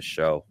update on the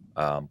show.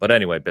 But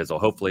anyway, Bizzle,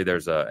 hopefully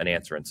there's an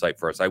answer in sight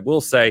for us. I will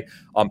say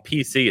on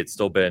PC, it's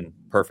still been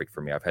perfect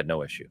for me. I've had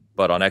no issue.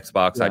 But on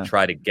Xbox, I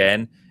tried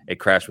again. It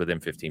crashed within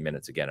 15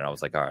 minutes again. And I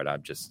was like, all right, I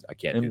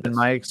can't do this. In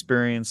my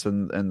experience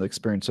and the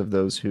experience of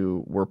those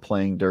who were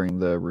playing during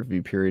the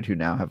review period who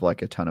now have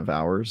like a ton of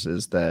hours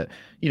is that,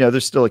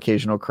 there's still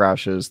occasional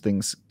crashes.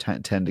 Things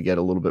tend to get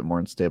a little bit more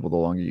unstable the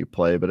longer you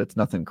play, but it's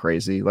nothing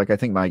crazy. Like I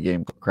think my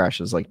game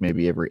crashes like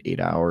maybe every 8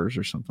 hours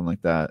or something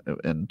like that.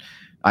 And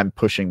I'm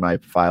pushing my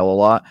file a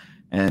lot.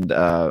 And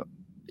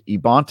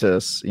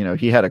Ebontis,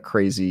 he had a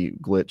crazy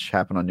glitch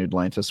happen on New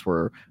Atlantis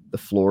where the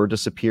floor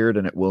disappeared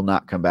and it will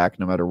not come back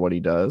no matter what he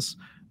does.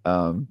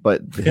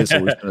 But his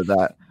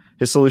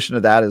solution to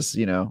that is,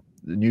 the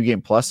New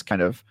Game Plus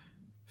kind of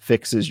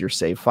fixes your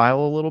save file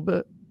a little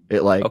bit.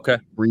 It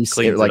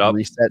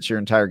resets your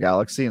entire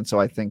galaxy. And so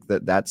I think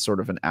that that's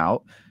sort of an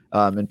out.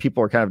 And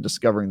people are kind of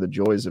discovering the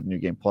joys of New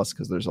Game Plus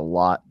because there's a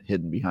lot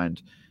hidden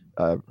behind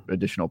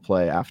additional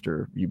play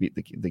after you beat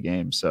the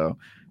game. So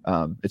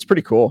it's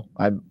pretty cool.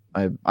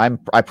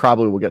 I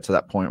probably will get to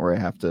that point where I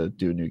have to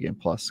do a New Game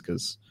Plus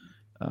because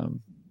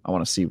I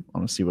want to see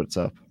what it's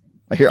up.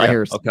 I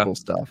hear some cool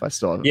stuff. I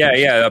still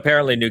have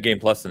apparently New Game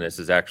Plus in this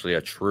is actually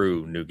a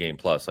true New Game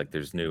Plus. Like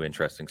there's new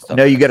interesting stuff.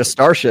 No, you get a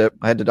starship.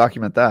 I had to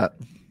document that.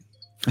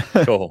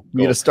 Cool.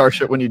 You get a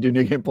starship when you do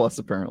New Game Plus,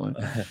 apparently.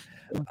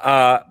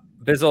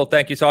 Bizzle,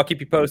 thank you. So I'll keep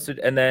you posted,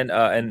 and then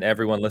and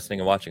everyone listening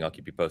and watching, I'll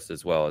keep you posted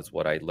as well as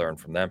what I learned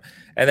from them.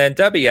 And then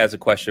Debbie has a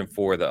question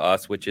for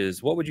us, which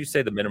is, what would you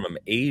say the minimum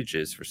age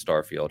is for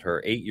Starfield?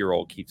 Her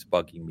 8-year-old keeps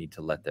bugging me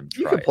to let them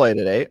try. You can play it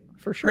at 8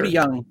 for sure. Pretty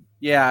young.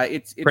 Yeah,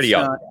 it's pretty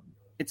young.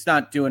 It's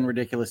not doing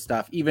ridiculous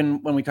stuff.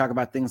 Even when we talk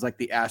about things like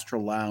the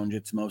Astral Lounge,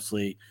 it's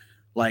mostly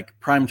like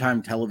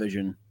primetime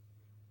television.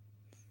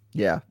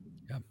 Yeah.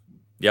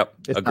 Yep.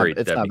 Agreed.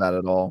 It's not bad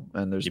at all,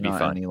 and there's You'd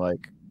not any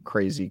like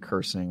crazy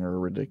cursing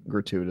or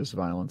gratuitous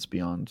violence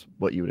beyond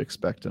what you would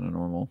expect in a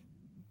normal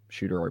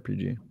shooter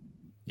RPG.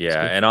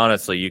 Yeah, and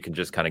honestly, you can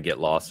just kind of get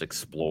lost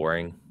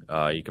exploring.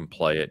 You can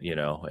play it,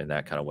 in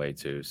that kind of way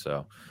too.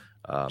 So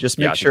just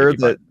make sure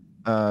that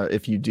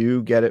if you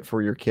do get it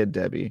for your kid,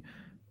 Debbie,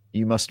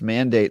 you must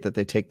mandate that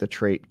they take the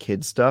trait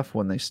kid stuff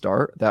when they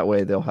start. That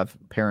way they'll have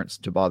parents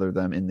to bother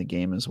them in the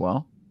game as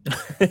well.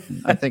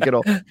 I think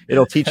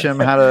it'll teach him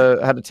how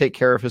to take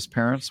care of his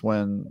parents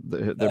when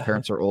their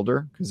parents are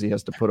older, because he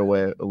has to put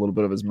away a little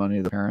bit of his money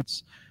to the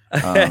parents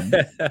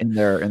in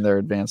their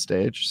advanced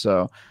age.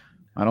 So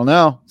I don't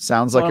know.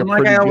 Sounds like a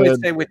pretty I always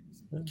good say with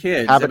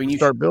kids, habit to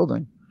start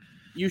building.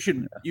 You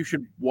should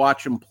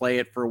watch them play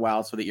it for a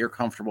while so that you're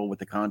comfortable with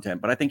the content.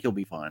 But I think you'll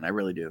be fine. I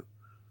really do.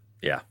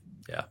 Yeah,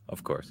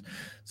 of course.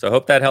 So I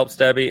hope that helps,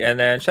 Debbie. And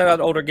then shout out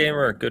Older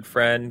Gamer, good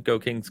friend, Go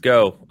Kings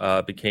Go,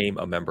 became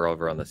a member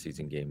over on the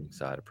Season Gaming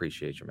side.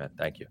 Appreciate you, man.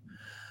 Thank you.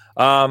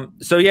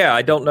 So yeah,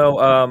 I don't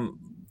know,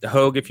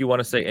 Hogue, if you want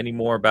to say any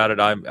more about it.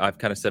 I've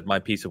kind of said my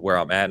piece of where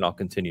I'm at, and I'll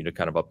continue to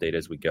kind of update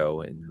as we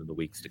go in the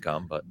weeks to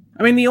come. But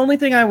I mean, the only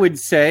thing I would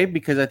say,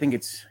 because I think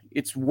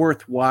it's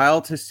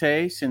worthwhile to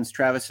say, since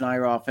Travis and I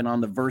are often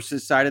on the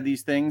versus side of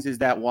these things, is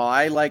that while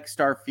I like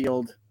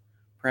Starfield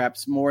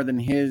perhaps more than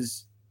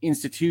his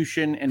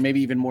institution and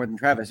maybe even more than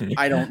Travis,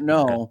 I don't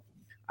know.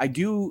 I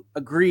do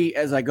agree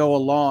as I go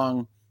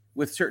along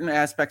with certain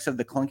aspects of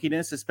the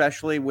clunkiness,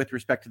 especially with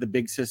respect to the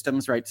big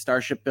systems, right?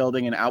 Starship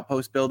building and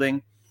outpost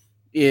building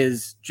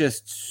is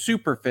just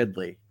super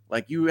fiddly.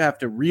 Like, you have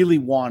to really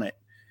want it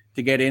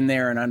to get in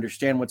there and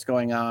understand what's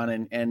going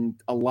on.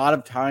 And a lot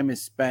of time is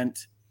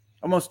spent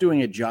almost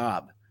doing a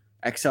job,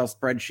 Excel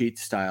spreadsheet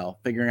style,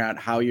 figuring out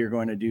how you're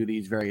going to do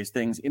these various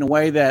things in a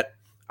way that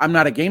I'm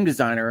not a game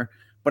designer,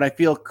 but I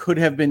feel could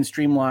have been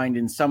streamlined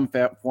in some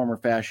form or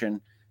fashion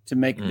to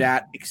make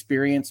that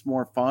experience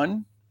more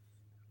fun.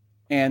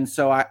 And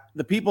so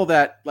the people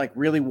that like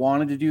really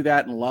wanted to do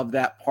that and love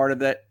that part of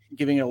that,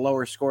 giving it a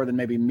lower score than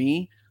maybe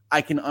me,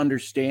 I can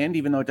understand,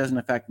 even though it doesn't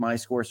affect my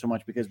score so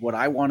much, because what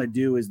I want to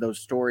do is those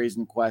stories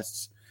and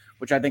quests,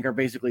 which I think are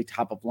basically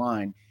top of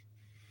line,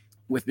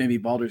 with maybe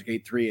Baldur's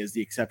Gate 3 as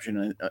the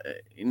exception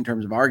in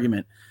terms of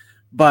argument.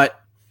 But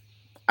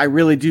I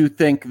really do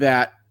think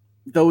that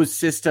those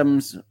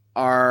systems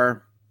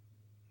are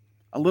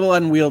a little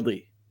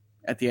unwieldy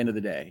at the end of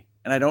the day.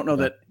 And I don't know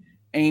that,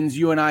 Ains,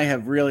 you and I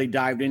have really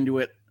dived into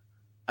it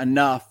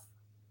enough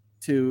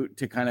to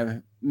kind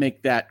of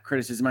make that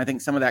criticism. I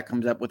think some of that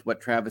comes up with what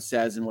Travis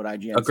says and what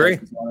IGN Agree.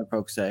 says and other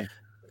folks say.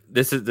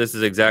 This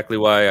is exactly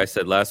why I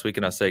said last week,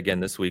 and I'll say again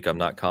this week, I'm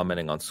not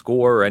commenting on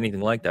score or anything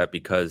like that,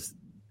 because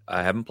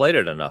I haven't played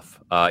it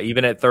enough.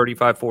 Even at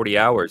 35, 40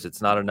 hours,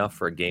 it's not enough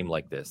for a game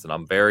like this. And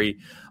I'm very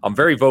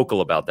vocal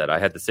about that. I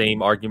had the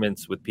same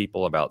arguments with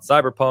people about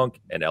Cyberpunk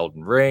and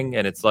Elden Ring.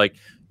 And it's like,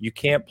 you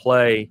can't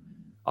play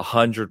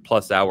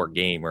 100+ hour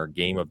game or a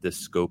game of this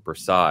scope or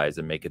size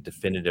and make a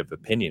definitive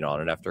opinion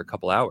on it after a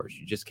couple hours.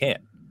 You just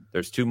can't.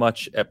 There's too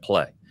much at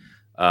play.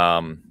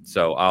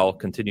 So I'll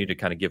continue to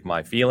kind of give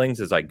my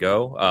feelings as I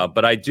go.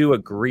 But I do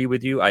agree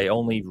with you. I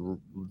only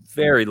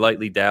very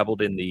lightly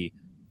dabbled in the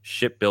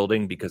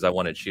shipbuilding because I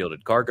wanted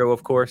shielded cargo,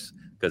 of course,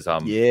 because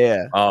I'm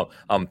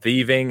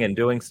thieving and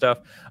doing stuff.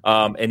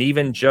 And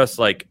even just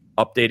like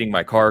updating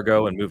my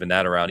cargo and moving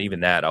that around,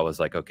 even that, I was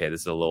like, okay,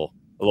 this is a little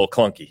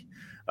clunky.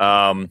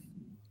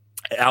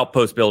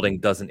 Outpost building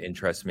doesn't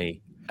interest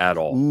me at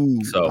all.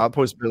 So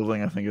outpost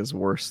building, I think, is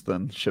worse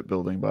than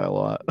shipbuilding by a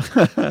lot.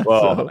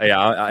 Well,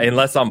 yeah,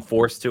 unless I'm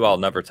forced to, I'll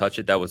never touch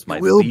it. That was my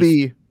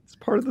It's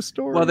part of the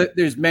story. Well,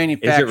 there's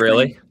manufacturing. Is it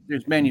really?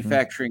 There's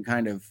manufacturing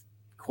kind of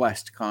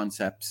quest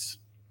concepts.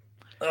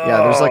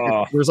 Yeah,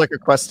 there's like a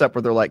quest step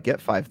where they're like,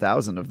 get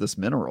 5,000 of this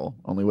mineral.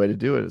 Only way to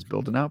do it is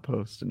build an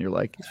outpost, and you're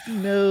like,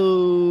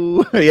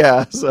 no.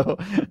 Yeah, so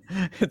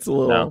it's a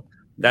little. No.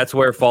 That's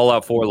where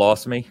Fallout 4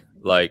 lost me.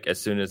 Like, as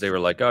soon as they were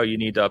like, oh, you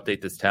need to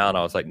update this town,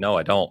 I was like, no,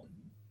 I don't.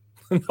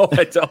 No,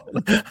 I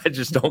don't. I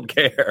just don't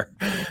care.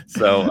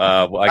 So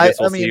I guess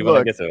we'll see when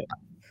I get to it.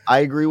 I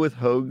agree with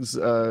Hogue's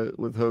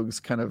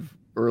kind of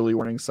early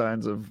warning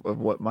signs of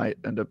what might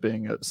end up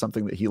being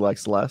something that he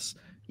likes less.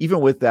 Even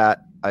with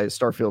that,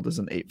 Starfield is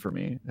an 8 for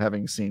me,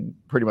 having seen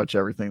pretty much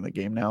everything in the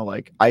game now.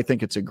 Like, I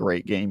think it's a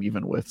great game,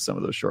 even with some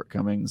of those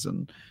shortcomings.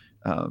 And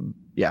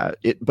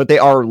but they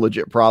are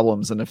legit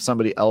problems. And if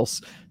somebody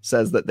else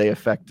says that they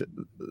affect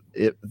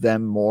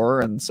them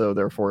more, and so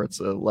therefore it's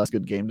a less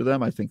good game to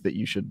them, I think that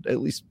you should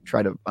at least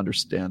try to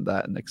understand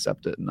that and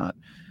accept it, and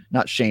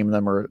not shame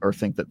them or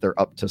think that they're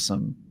up to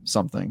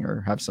something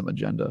or have some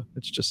agenda.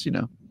 It's just,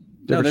 no,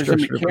 there's a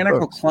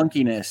mechanical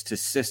clunkiness to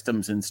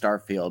systems in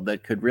Starfield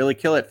that could really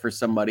kill it for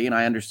somebody, and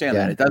I understand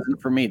that. It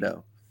doesn't for me,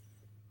 though.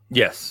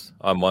 Yes,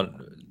 I'm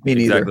one. Me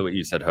exactly neither. What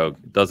you said, Hogue.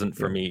 It doesn't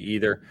for me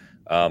either,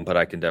 but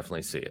I can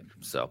definitely see it.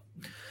 So,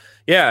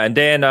 yeah, and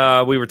Dan,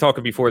 we were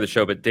talking before the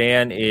show, but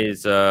Dan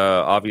is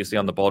obviously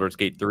on the Baldur's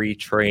Gate 3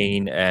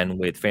 train, and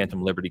with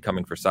Phantom Liberty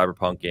coming for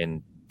Cyberpunk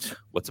in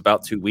what's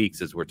about 2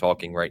 weeks as we're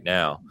talking right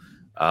now.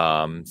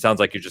 Sounds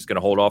like you're just going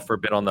to hold off for a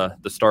bit on the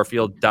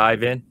Starfield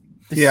dive in.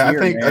 I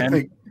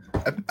think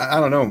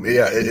I don't know.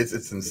 Yeah,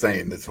 it's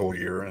insane this whole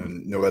year,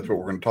 and that's what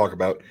we're going to talk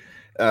about.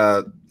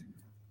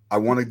 I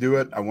want to do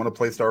it. I want to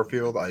play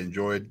Starfield.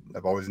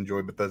 I've always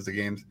enjoyed Bethesda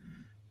games.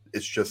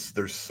 It's just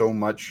there's so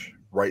much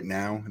right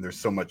now, and there's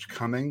so much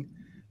coming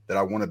that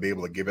I want to be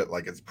able to give it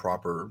like its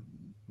proper,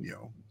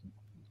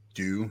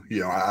 due.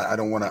 I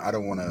don't want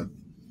to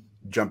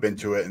jump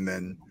into it and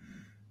then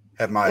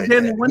have my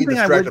be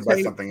distracted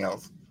by something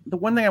else. The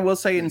one thing I will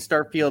say in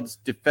Starfield's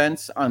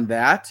defense on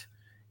that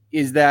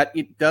is that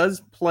it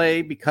does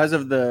play because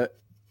of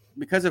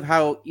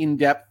how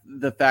in-depth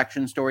the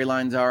faction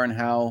storylines are and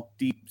how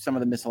deep some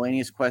of the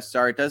miscellaneous quests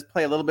are. It does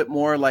play a little bit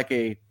more like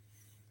a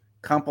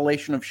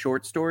compilation of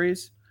short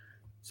stories,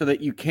 so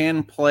that you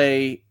can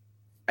play,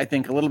 I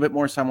think, a little bit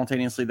more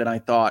simultaneously than I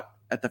thought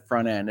at the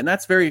front end. And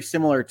that's very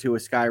similar to a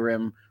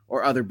Skyrim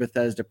or other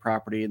Bethesda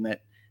property, in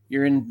that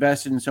you're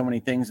invested in so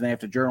many things and they have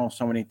to journal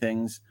so many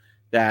things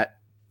that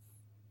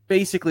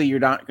basically you're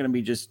not going to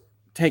be just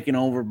taken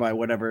over by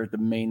whatever the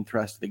main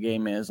thrust of the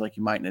game is, like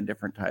you might in a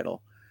different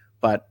title.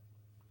 But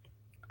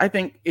I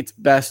think it's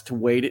best to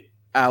wait it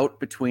out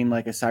between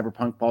like a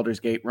Cyberpunk Baldur's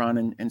Gate run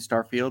and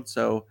Starfield.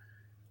 So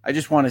I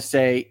just want to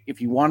say,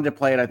 if you wanted to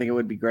play it, I think it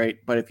would be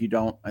great. But if you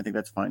don't, I think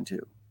that's fine too.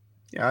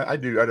 Yeah, I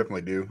do. I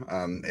definitely do.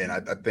 And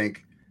I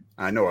think,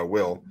 I know I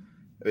will.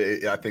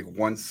 I think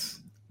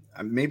once,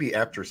 maybe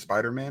after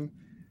Spider-Man,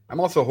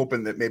 I'm also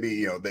hoping that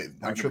maybe,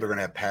 I'm sure they're going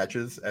to have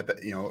patches at the,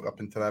 up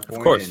until that point.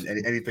 Of course.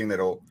 And anything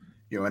that'll,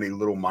 any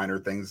little minor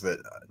things that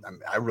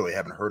I really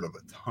haven't heard of a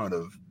ton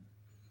of.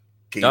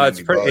 No,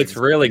 it's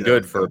really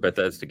good for a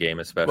Bethesda game,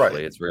 especially.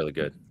 Right. It's really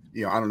good.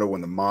 I don't know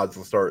when the mods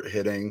will start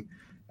hitting,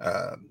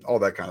 all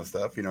that kind of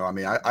stuff.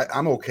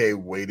 I'm okay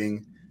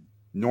waiting.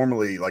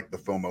 Normally, like the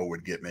FOMO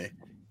would get me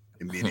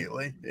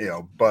immediately,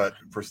 but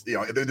for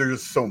there's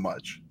just so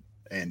much,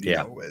 and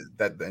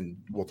and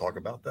we'll talk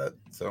about that.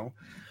 So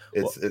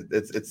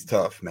it's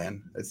tough,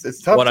 man.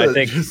 It's tough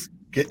to just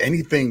get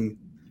anything.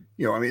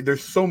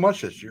 There's so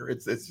much this year.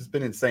 It's just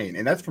been insane,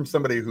 and that's from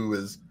somebody who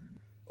is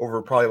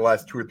over probably the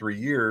last 2 or 3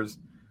 years.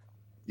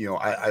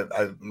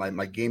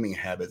 My gaming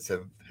habits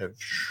have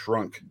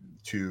shrunk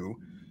to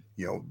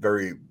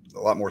a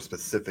lot more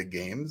specific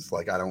games.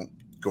 Like I don't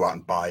go out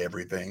and buy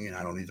everything, and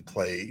I don't need to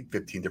play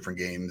 15 different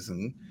games.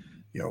 And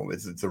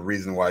it's a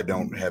reason why I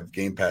don't have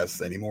Game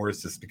Pass anymore.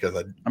 It's just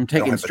because I'm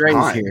taking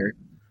strays here.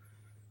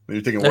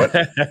 You're taking what?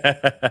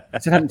 I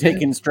said I'm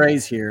taking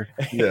strays here.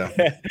 Yeah.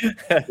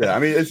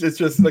 It's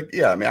just like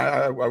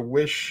I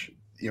wish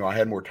I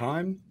had more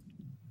time.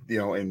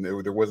 And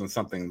there wasn't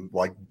something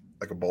like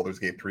a Baldur's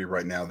Gate 3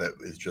 right now that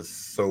is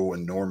just so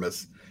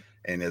enormous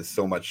and has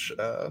so much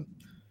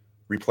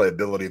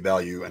replayability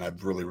value, and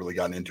I've really, really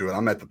gotten into it.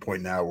 I'm at the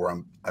point now where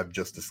I've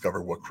just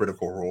discovered what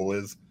Critical Role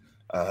is.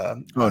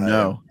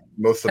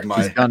 Most of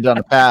my He's gone down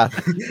a path.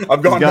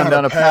 I've gone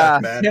down a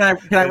path, man. Can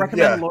I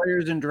recommend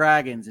Lawyers and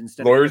Dragons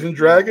instead? Lawyers and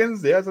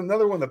Dragons, yeah, it's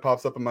another one that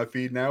pops up in my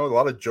feed now. A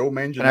lot of Joe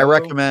Manganiello. And I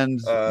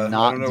recommend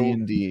not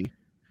D&D.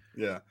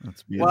 Yeah.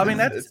 Well,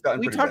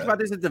 we talked about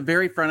this at the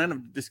very front end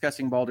of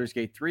discussing Baldur's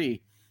Gate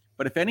 3,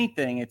 but if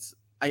anything,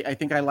 I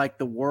think I like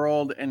the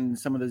world and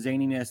some of the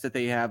zaniness that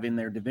they have in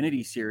their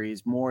Divinity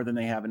series more than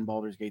they have in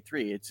Baldur's Gate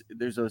 3.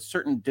 There's a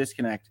certain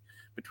disconnect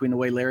between the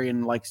way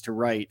Larian likes to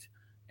write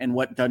and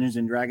what Dungeons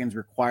and Dragons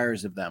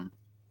requires of them.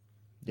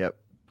 Yep.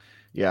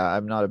 Yeah,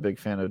 I'm not a big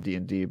fan of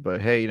D&D,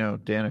 but hey,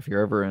 Dan, if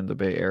you're ever in the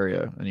Bay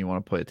Area and you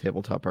want to play a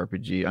tabletop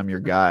RPG, I'm your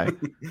guy.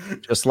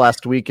 Just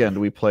last weekend,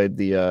 we played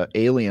the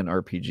Alien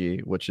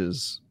RPG, which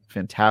is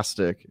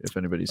fantastic. If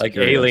anybody's like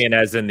curious. Alien,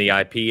 as in the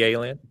IP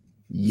Alien.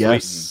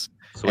 Yes.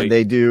 Sweet. And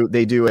they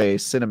do a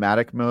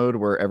cinematic mode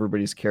where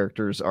everybody's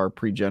characters are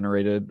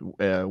pre-generated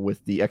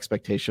with the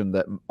expectation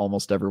that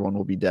almost everyone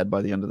will be dead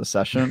by the end of the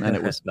session, and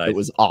it was nice. It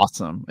was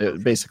awesome.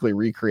 It basically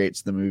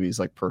recreates the movies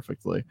like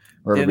perfectly.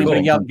 Did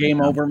anybody yell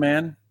 "Game over,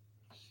 man"?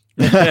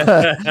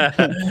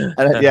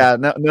 Yeah,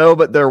 no,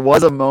 but there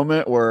was a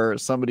moment where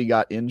somebody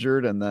got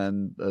injured, and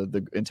then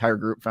the entire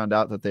group found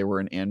out that they were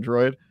an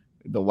android.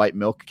 The white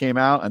milk came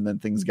out, and then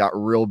things got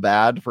real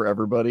bad for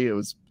everybody. It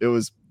was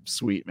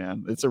sweet,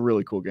 man. It's a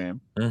really cool game.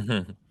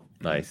 Mm-hmm.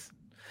 Nice.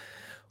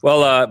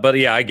 Well, but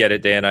yeah, I get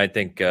it, Dan. I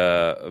think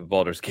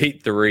Baldur's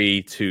Gate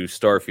 3 to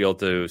Starfield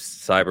to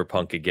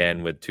Cyberpunk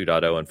again with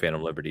 2.0 and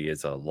Phantom Liberty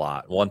is a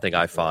lot. One thing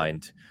I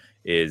find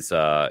is,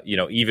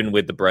 even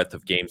with the breadth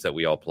of games that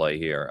we all play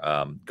here,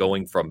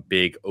 going from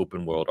big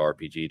open world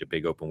RPG to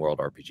big open world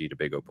RPG to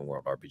big open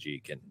world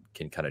RPG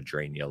can kind of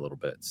drain you a little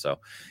bit. So,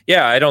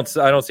 yeah, I don't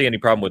see any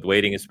problem with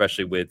waiting,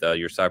 especially with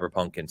your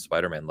Cyberpunk and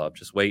Spider-Man love.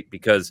 Just wait,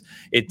 because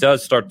it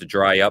does start to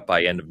dry up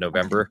by end of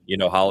November.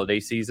 Holiday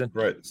season.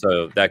 Right.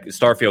 So that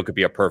Starfield could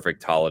be a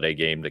perfect holiday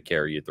game to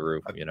carry you through.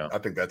 I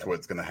think that's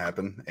what's going to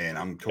happen, and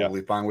I'm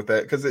totally fine with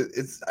that, because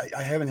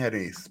I haven't had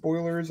any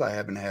spoilers. I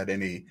haven't had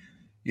any,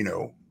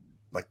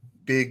 like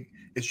big.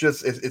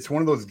 It's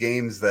one of those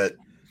games that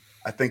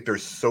I think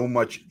there's so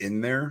much in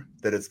there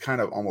that it's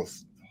kind of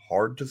almost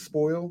hard to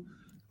spoil.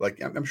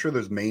 Like I'm sure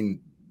there's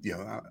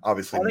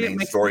obviously main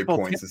story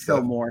points and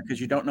stuff more,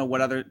 because you don't know what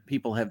other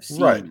people have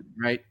seen.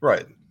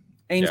 Right.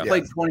 Ames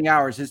played 20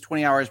 hours. His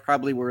 20 hours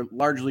probably were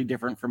largely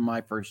different from my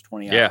first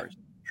 20 hours.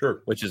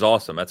 Sure. Which is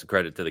awesome. That's a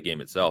credit to the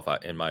game itself,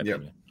 in my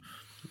opinion.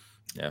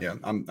 Yeah.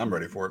 I'm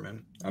ready for it,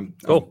 man. I'm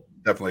cool.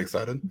 I'm definitely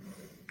excited.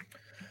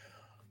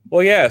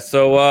 Well, yeah,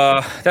 so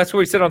that's where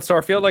we sit on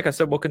Starfield. Like I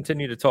said, we'll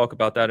continue to talk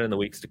about that in the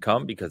weeks to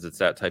come because it's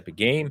that type of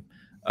game.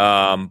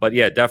 But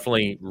yeah,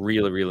 definitely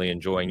really, really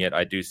enjoying it.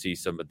 I do see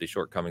some of the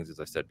shortcomings, as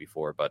I said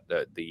before, but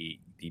the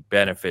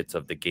benefits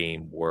of the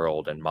game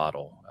world and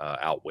model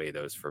outweigh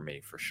those for me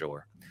for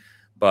sure.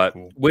 But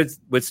with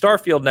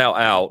Starfield now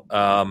out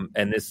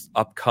and this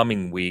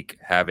upcoming week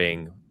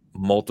having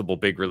multiple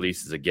big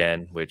releases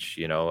again, which,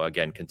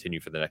 again, continue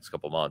for the next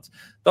couple months,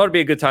 thought it'd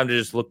be a good time to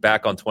just look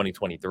back on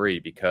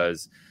 2023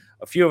 because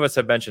a few of us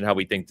have mentioned how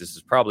we think this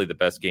is probably the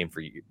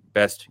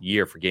best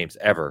year for games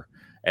ever.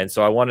 And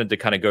so I wanted to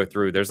kind of go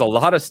through. There's a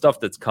lot of stuff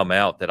that's come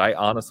out that I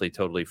honestly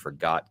totally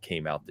forgot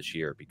came out this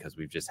year because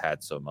we've just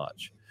had so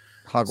much.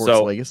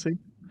 Hogwarts Legacy?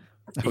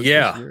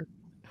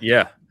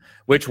 Yeah.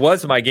 Which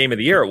was my game of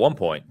the year at one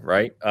point,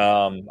 right?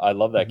 I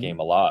love that game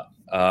a lot.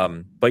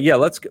 But yeah,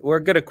 we're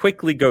going to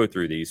quickly go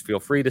through these. Feel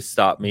free to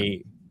stop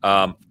me.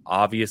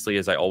 Obviously,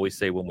 as I always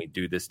say, when we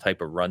do this type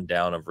of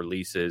rundown of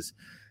releases,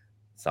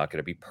 it's not going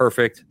to be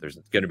perfect. There's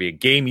going to be a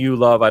game you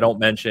love I don't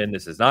mention.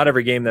 This is not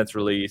every game that's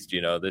released.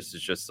 This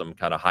is just some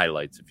kind of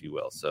highlights, if you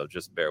will. So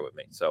just bear with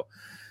me. So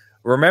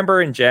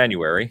remember in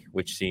January,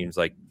 which seems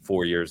like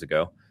 4 years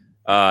ago,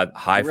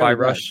 Hi-Fi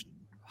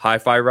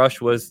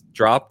Rush was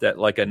dropped at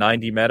like a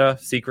 90 meta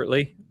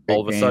secretly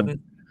all of a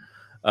sudden.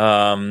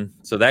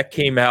 So that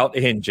came out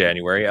in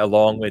January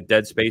along with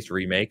Dead Space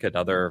Remake,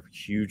 another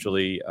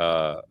hugely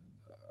a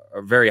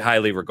very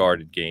highly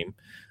regarded game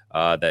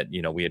that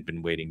we had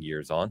been waiting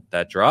years on.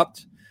 That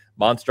dropped.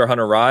 Monster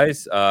Hunter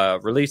Rise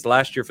released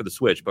last year for the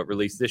Switch, but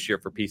released this year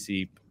for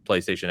PC,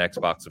 PlayStation,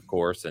 Xbox, of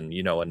course, and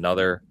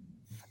another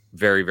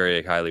very,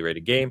 very highly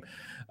rated game.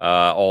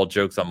 All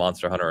jokes on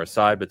Monster Hunter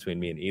aside, between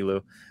me and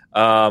Elu.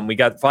 We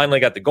finally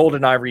got the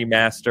GoldenEye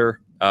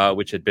remaster,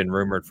 which had been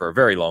rumored for a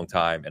very long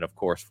time, and of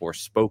course,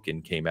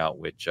 Forspoken came out,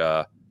 which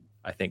I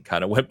think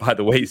kind of went by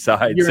the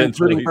wayside. You're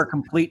including for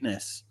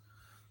completeness.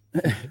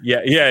 Yeah,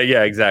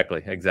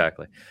 exactly.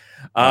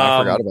 I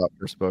forgot about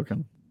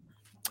Forspoken.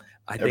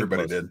 I think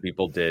everybody did.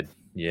 People did.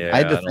 Yeah, I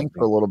had to think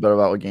for a little bit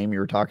about what game you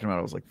were talking about.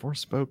 I was like,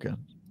 Forspoken.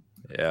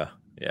 Yeah.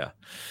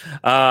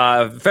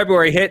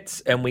 February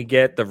hits, and we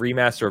get the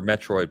remaster of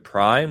Metroid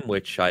Prime,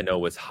 which I know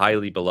was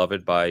highly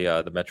beloved by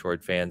the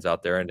Metroid fans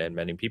out there and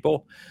many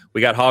people.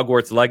 We got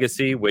Hogwarts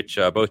Legacy, which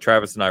both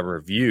Travis and I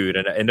reviewed,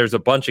 and there's a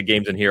bunch of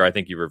games in here I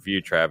think you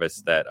reviewed,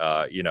 Travis, that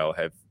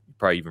have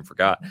probably even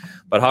forgot.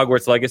 But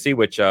Hogwarts Legacy,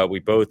 which we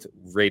both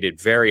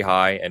rated very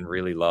high and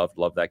really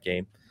loved that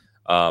game.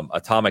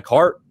 Atomic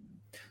Heart.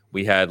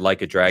 We had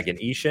Like a Dragon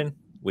Ishin.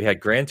 We had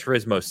Gran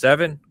Turismo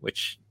 7,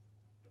 which...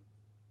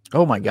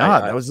 Oh my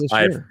God, that was this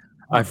year.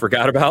 I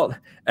forgot about.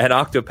 And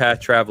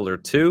Octopath Traveler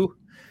 2.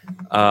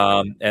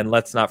 And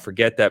let's not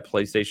forget that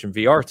PlayStation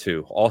VR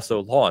 2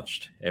 also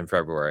launched in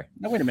February.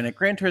 No, wait a minute.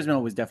 Gran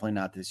Turismo was definitely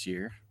not this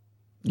year.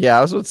 Yeah,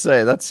 I was about to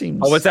say, that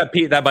seems... Oh, was that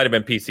that might have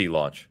been PC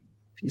launch.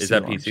 Is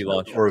that launch. PC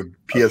launch? Or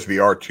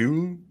PSVR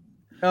 2?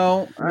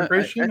 No.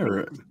 Let's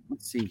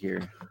see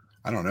here.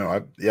 I don't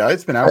know.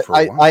 It's been out for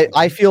a while.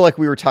 I feel like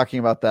we were talking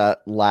about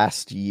that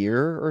last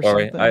year or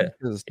something.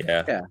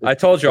 I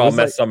told you I'll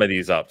mess some of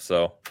these up.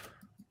 So,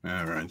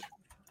 all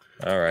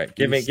right.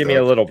 Give me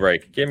a little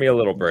break. Give me a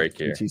little break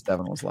here.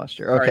 T7 was last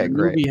year. Okay,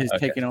 great. Ruby has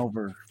taken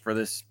over for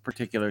this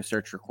particular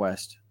search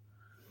request.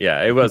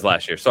 Yeah, it was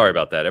last year. Sorry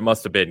about that. It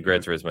must have been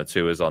Gran Turismo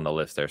 2 is on the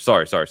list there.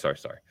 Sorry.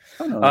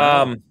 Oh,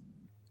 no.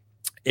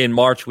 In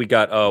March, we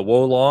got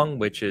Wolong,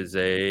 which is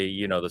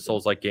the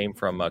Souls-like game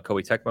from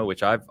Koei Tecmo,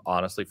 which I've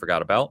honestly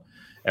forgot about.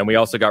 And we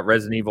also got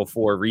Resident Evil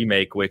 4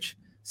 Remake, which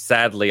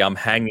sadly I'm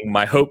hanging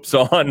my hopes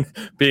on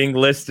being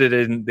listed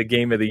in the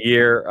Game of the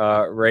Year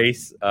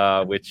race,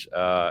 which,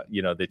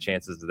 the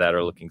chances of that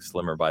are looking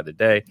slimmer by the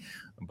day.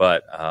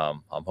 But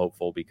I'm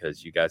hopeful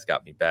because you guys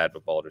got me bad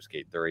with Baldur's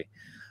Gate 3.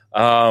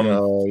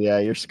 Oh yeah,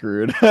 you're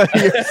screwed.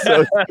 You're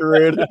so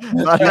screwed.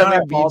 Not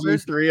having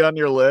BG3 on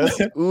your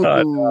list. Ooh,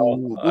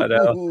 I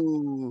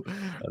know.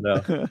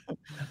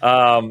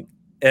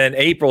 And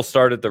April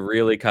started the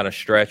really kind of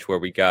stretch where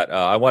we got.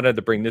 I wanted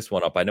to bring this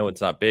one up. I know it's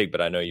not big,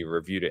 but I know you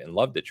reviewed it and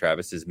loved it.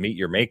 Travis, is Meet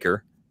Your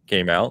Maker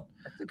came out.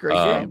 That's a great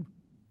game.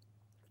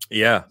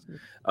 Yeah,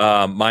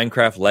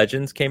 Minecraft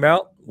Legends came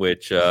out,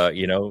 which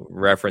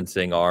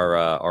referencing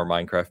our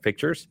Minecraft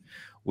pictures.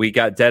 We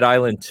got Dead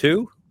Island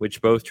 2. Which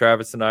both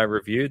Travis and I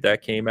reviewed.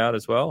 That came out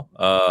as well.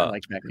 I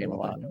like that game a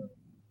lot.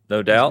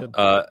 No doubt.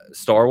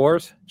 Star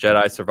Wars,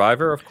 Jedi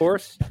Survivor, of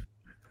course.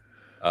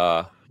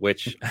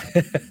 Which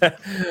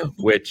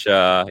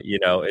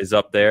is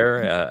up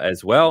there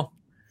as well.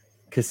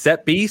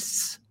 Cassette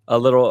Beasts, a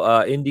little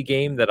indie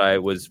game that I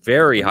was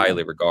very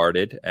highly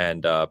regarded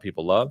and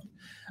people loved.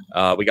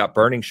 We got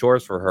Burning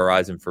Shores for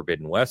Horizon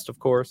Forbidden West, of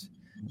course.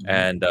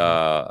 And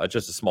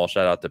just a small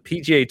shout out to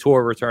PGA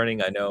Tour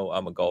returning. I know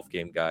I'm a golf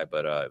game guy,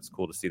 but it was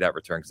cool to see that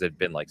return because it had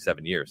been like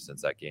 7 years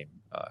since that game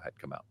had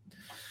come out.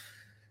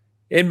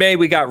 In May,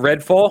 we got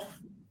Redfall.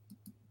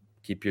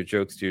 Keep your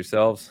jokes to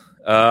yourselves.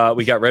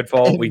 We got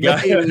Redfall. We got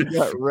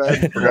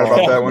Redfall. Forgot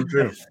about that one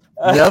too.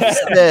 Enough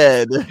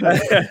said.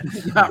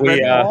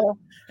 Redfall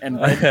and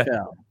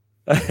Redfall.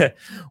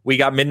 We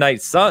got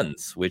Midnight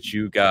Suns, which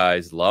you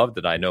guys loved,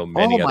 and I know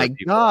many other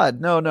people. Oh my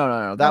God.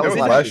 No. That was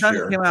last last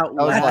year. Came out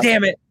God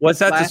damn it. Was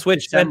that the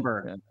Switch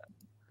December? then?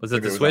 Was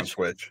it the on Switch?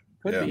 Switch.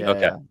 Could be.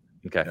 Okay.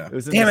 Okay. Yeah. It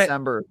was in Damn it.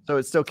 December, so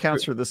it still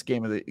counts for this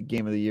game of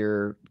the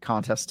year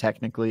contest.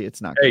 Technically, it's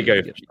not. There you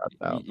gonna go. get shouted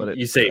out, but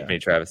You saved me,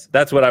 Travis.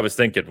 That's what I was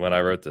thinking when I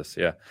wrote this.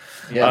 Yeah.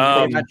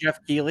 Yeah. Got Jeff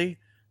Keighley.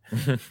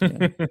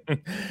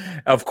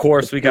 Of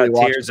course, we got He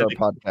Tears watches of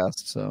our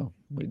podcast, so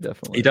we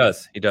definitely. He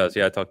does.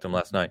 Yeah, I talked to him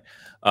last night.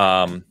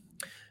 Never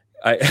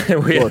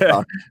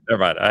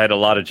mind. I had a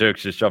lot of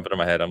jokes just jumping in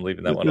my head. I'm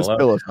leaving that one alone.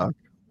 Pillow talk.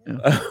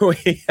 Yeah.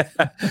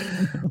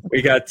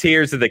 We got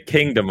Tears of the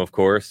Kingdom, of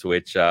course,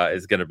 which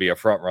is going to be a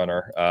front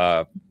runner,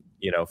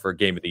 for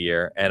Game of the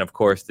Year. And of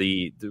course,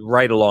 the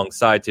right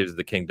alongside Tears of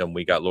the Kingdom,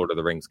 we got Lord of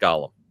the Rings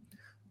Gollum.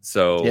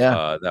 So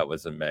that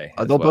was in May.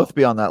 They'll both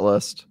be on that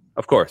list.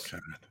 Of course.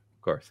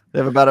 Of course. They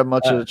have about as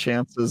much of a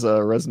chance as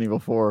Resident Evil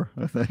 4,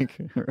 I think.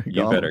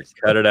 You better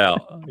cut it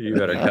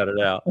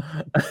out.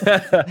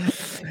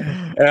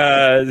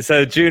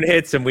 So June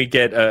hits and we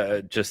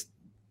get just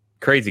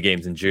crazy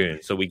games in June.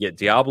 So we get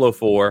Diablo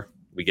 4,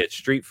 we get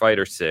Street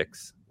Fighter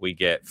 6, we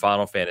get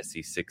Final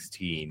Fantasy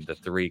 16, the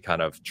three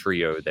kind of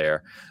trio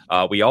there.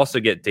 We also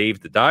get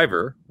Dave the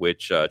Diver,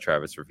 which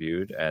Travis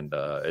reviewed and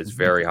is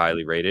very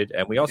highly rated.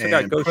 And we also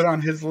got Ghost. Put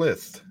on his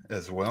list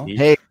as well.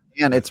 Hey,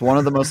 man, it's one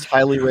of the most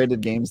highly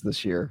rated games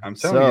this year. I'm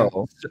telling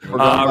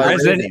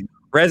you.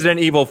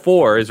 Resident Evil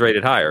 4 is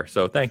rated higher,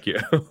 so thank you.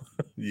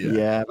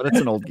 Yeah, but it's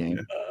an old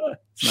game.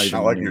 It's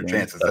not liking your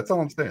chances. That's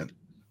all I'm saying.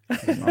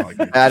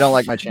 I don't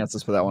like my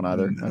chances for that one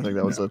either. I think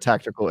that was a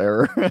tactical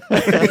error.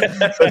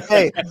 But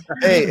hey,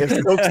 if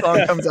Silk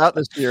Song comes out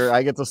this year,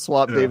 I get to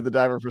swap Dave the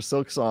Diver for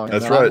Silk Song.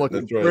 That's right. I'm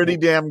looking pretty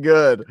damn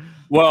good.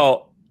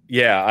 Well,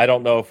 yeah, I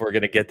don't know if we're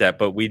going to get that,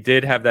 but we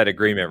did have that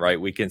agreement,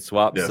 right? We can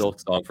swap Silk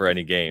Song for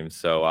any game.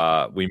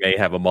 So we may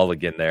have a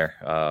mulligan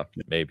there,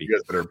 maybe. You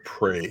guys better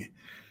pray.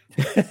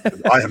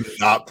 I am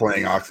not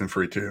playing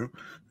Oxenfree 2.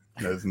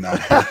 That's not.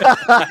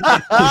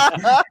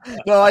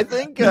 No, I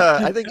think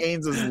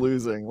Ains is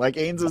losing. Like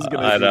Ains is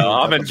gonna. I know.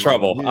 I'm in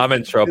trouble. His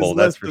That's for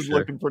list is sure.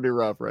 looking pretty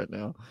rough right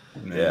now.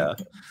 Yeah.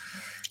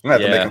 I'm gonna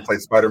have to make him play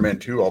Spider-Man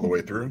 2 all the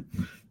way through.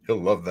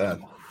 He'll love that.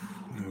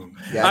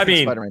 Yeah, I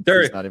mean, Spider-Man 2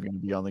 is not even going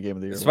to be on the Game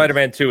of the Year.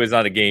 Spider-Man 2 is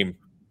not a game,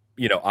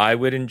 I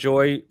would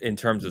enjoy in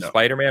terms of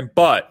Spider-Man,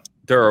 but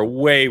there are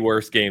way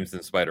worse games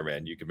than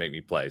Spider-Man you could make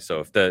me play. So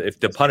if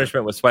the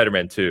punishment was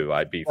Spider-Man 2,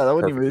 I'd be. That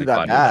wouldn't even be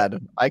that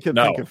bad. I could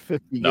think of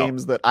 50 No.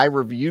 games that I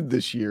reviewed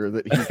this year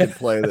that he could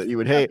play that you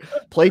would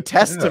play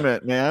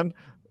Testament, man.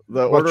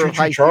 The Order of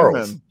High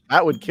Human.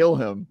 That would kill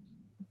him.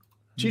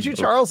 Choo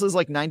Charles is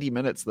like 90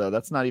 minutes though.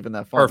 That's not even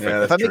that fun.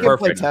 Perfect. If I make him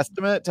play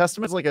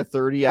Testament's like a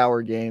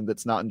 30-hour game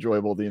that's not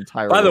enjoyable the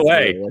entire. By the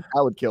way, like,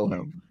 I would kill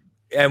him.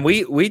 And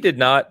we did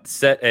not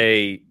set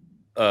a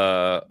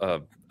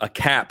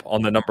cap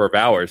on the number of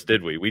hours,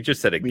 did we? We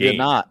just set a game. We did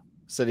not.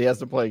 Said he has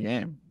to play a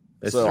game.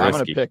 So I'm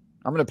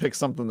gonna pick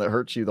something that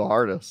hurts you the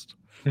hardest.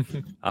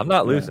 I'm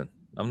not losing.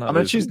 I'm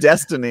gonna choose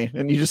Destiny,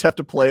 and you just have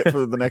to play it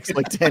for the next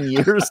 10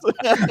 years.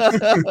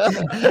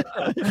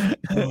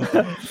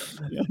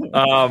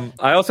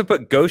 I also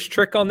put Ghost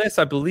Trick on this.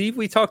 I believe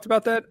we talked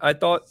about that. I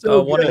thought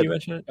one of you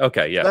mentioned it.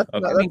 Okay, yeah. I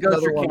mean,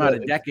 Ghost Trick came out a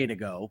decade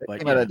ago.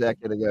 Came out a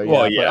decade ago.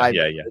 Well,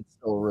 It's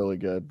still a really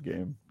good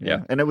game.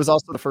 Yeah, and it was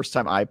also the first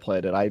time I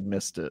played it. I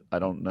missed it. I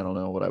don't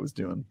know what I was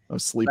doing. I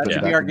was sleeping. That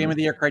should be our Game of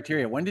the Year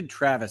criteria. When did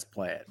Travis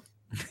play it?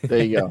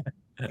 There you go.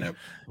 Yep.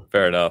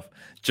 Fair enough.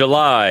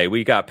 July,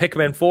 we got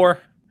Pikmin 4.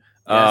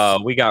 Yes.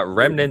 We got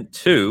Remnant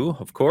 2,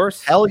 of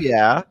course. Hell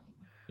yeah.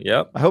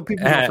 Yep. I hope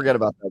people don't forget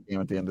about that game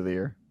at the end of the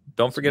year.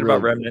 Don't forget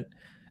about Remnant.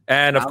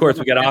 And of course,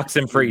 we got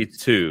Oxenfree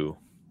 2,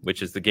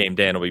 which is the game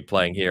Dan will be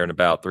playing here in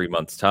about 3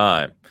 months'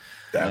 time.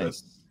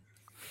 Nice.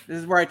 This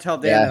is where I tell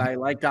Dan that I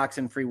liked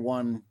Oxenfree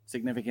 1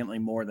 significantly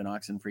more than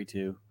Oxenfree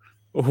 2.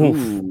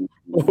 Ooh.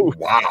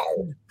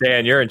 Wow,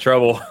 Dan, you're in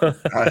trouble.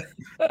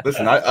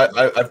 Listen,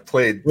 I've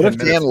played. What if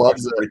Dan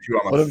loves it?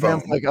 What if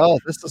Dan's like, oh,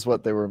 this is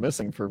what they were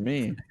missing for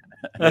me?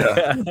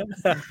 Yeah.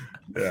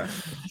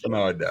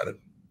 Somehow I doubt it.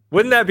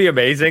 Wouldn't that be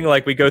amazing?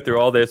 Like we go through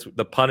all this,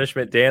 the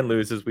punishment Dan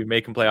loses, we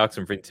make him play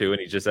Oxenfree 2, and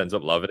he just ends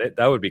up loving it.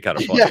 That would be kind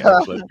of fun.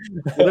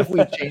 What if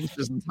we changed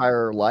his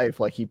entire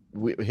life? Like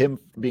him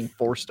being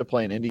forced to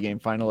play an indie game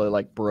finally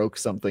like broke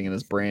something in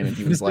his brain, and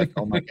he was like,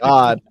 "Oh my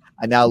god,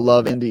 I now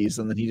love indies."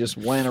 And then he just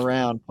went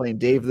around playing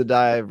Dave the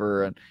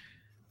Diver and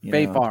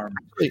Bay Farm.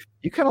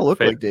 You kind of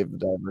look like Dave the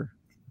Diver.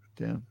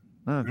 Damn.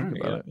 I think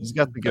about it. He's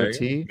got the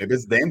goatee. Maybe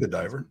it's Dan the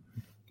Diver.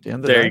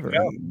 Dan the there Diver.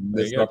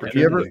 You go. Have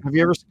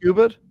you ever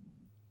scuba'd?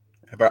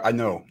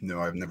 No,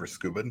 I've never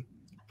scuba'd.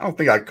 I don't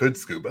think I could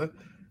scuba.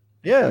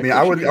 Yeah, I mean,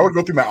 I would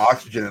go through my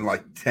oxygen in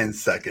like 10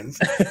 seconds.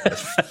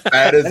 As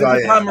fat as I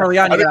am.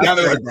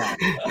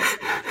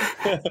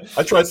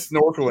 I tried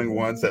snorkeling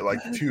once at like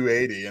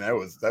 280, and that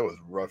was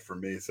rough for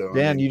me. So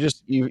Dan, you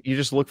just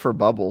look for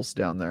bubbles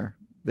down there.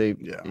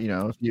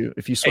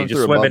 If you swim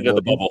through swim into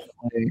the bubble,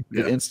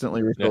 it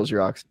instantly refills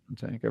your oxygen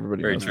tank.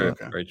 Everybody knows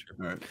that. All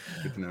right,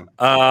 good to know.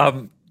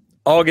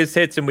 August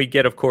hits and we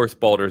get, of course,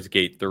 Baldur's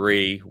Gate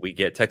 3. We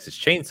get Texas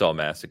Chainsaw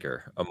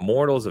Massacre,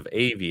 Immortals of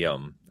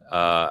Avium,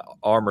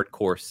 Armored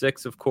Core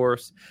 6, of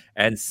course,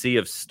 and Sea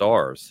of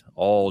Stars,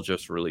 all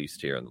just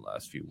released here in the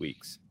last few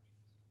weeks.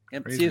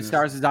 Yep, Sea of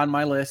Stars is on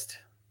my list.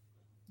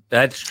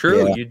 That's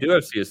true. Yeah. You do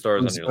have Sea of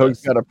Stars on your Hoag's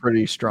list. got a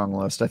pretty strong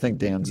list. I think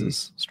Dan's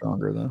is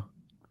stronger, though.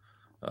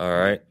 All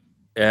right.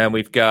 And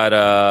we've got,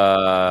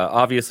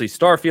 obviously,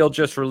 Starfield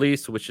just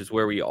released, which is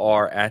where we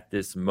are at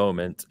this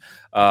moment.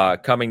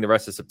 Coming the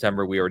rest of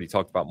September, we already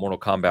talked about Mortal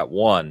Kombat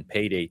 1,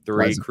 Payday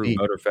 3, Crew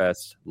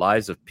Motorfest,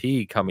 Lies of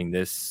P coming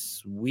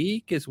this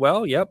week as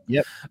well. Yep.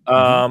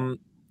 And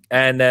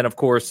then, of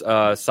course,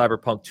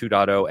 Cyberpunk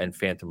 2.0 and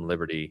Phantom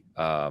Liberty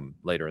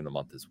later in the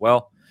month as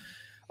well.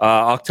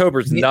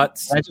 October's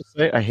nuts. Can I just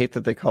say, I hate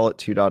that they call it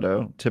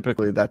 2.0.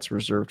 Typically, that's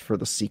reserved for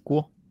the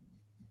sequel.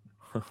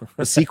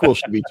 The sequel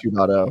should be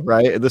 2.0,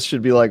 right? This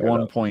should be like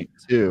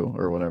 1.2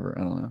 or whatever.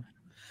 I don't know.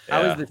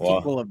 How is the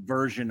sequel a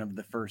version of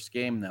the first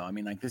game, though? I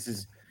mean, like, this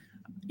is,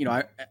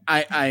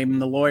 I'm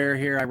the lawyer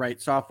here. I write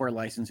software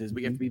licenses,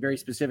 but you have to be very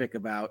specific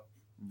about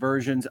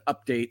versions,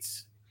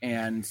 updates,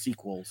 and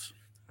sequels.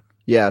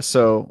 Yeah,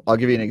 so I'll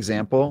give you an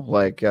example.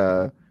 Like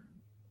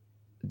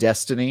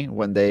Destiny,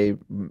 when they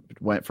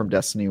went from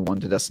Destiny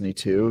 1 to Destiny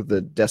 2, the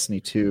Destiny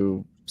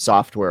 2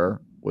 software,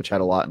 which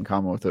had a lot in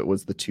common with it,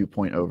 was the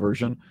 2.0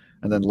 version.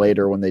 And then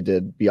later when they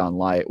did Beyond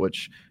Light,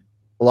 which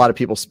a lot of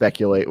people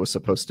speculate was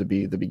supposed to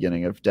be the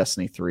beginning of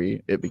Destiny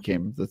 3, it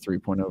became the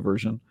 3.0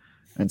 version.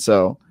 And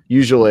so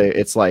usually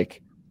it's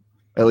like,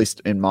 at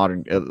least in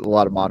a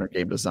lot of modern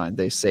game design,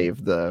 they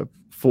save the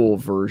full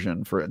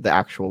version for the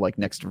actual like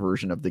next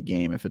version of the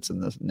game if it's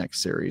in the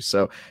next series.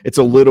 So it's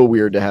a little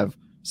weird to have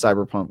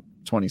Cyberpunk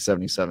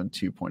 2077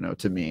 2.0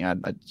 to me. I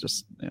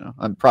just,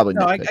 I'm probably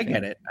I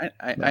get it.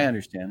 I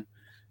understand.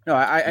 No,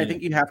 I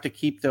think you have to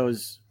keep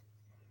those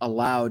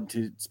allowed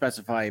to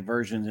specify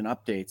versions and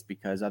updates,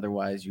 because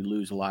otherwise you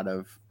lose a lot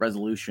of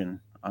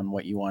resolution on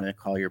what you want to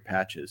call your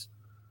patches.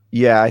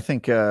 Yeah, I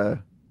think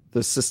the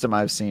system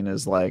I've seen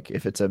is like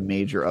if it's a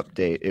major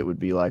update, it would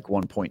be like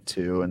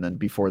 1.2, and then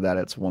before that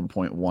it's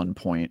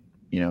 1.1.03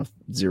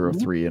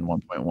 and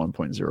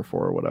 1.1.04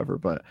 or whatever.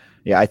 But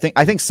yeah, I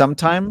think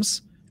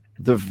sometimes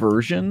the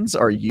versions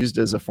are used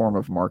as a form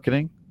of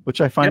marketing, which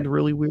I find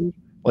really weird.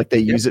 Like they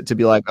use it to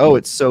be like, oh,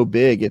 it's so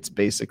big, it's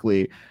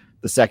basically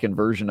the second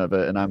version of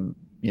it, and I'm,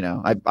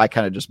 I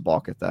kind of just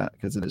balk at that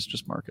because it is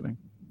just marketing.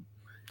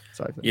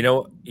 So I think. You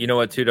know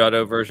what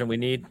 2.0 version we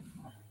need?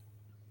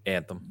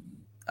 Anthem.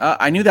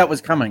 I knew that was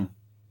coming.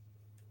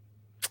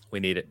 We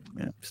need it.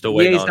 Yeah. Still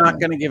waiting. EA's not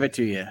going to give it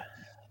to you.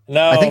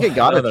 No, I think it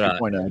got a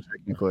 2.0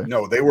 technically.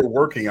 No, they were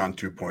working on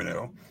 2.0.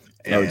 Oh,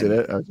 did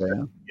it? Okay.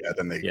 Yeah,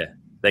 then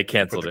they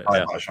canceled it.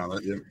 Kibosh on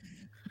it.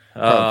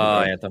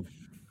 Anthem.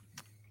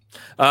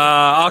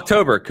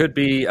 October could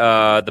be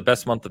the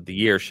best month of the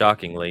year,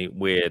 shockingly,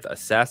 with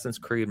Assassin's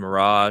Creed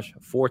Mirage,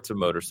 Forza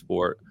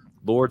Motorsport,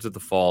 Lords of the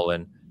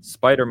Fallen,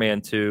 Spider-Man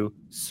 2,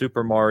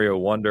 Super Mario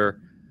Wonder,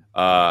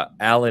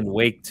 Alan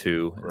Wake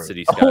 2, and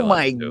City Skylines. Oh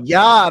my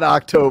God,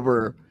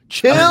 October.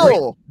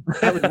 Chill.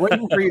 I was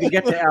waiting for you to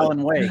get to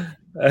Alan Wake.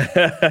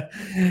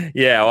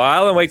 Yeah, well,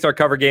 Alan Wake's our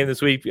cover game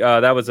this week.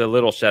 That was a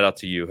little shout out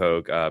to you,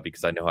 Hoag,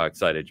 because I know how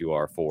excited you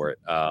are for it.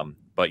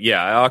 But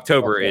yeah,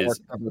 October is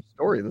our cover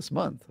story this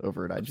month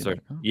over at IGN.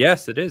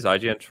 Yes, it is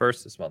IGN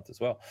first this month as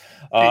well.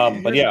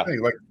 But yeah,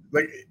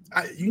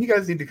 you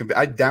guys need to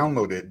I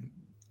downloaded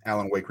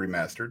Alan Wake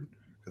Remastered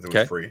because it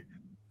was free,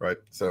 right?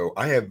 So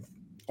I have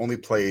only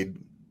played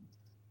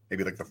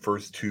maybe like the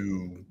first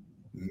 2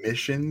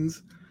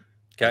 missions.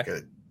 Okay.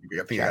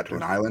 I think I got to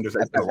an island or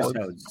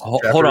something.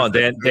 Hold on,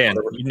 Dan.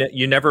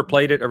 You never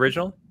played it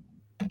original?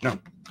 No.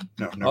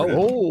 Never did.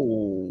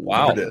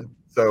 Wow. Never did.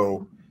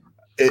 So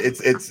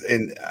it's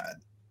in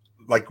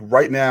like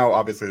right now.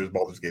 Obviously, there's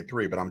Baldur's Gate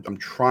 3, but I'm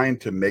trying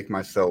to make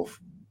myself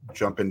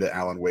jump into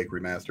Alan Wake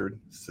Remastered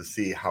to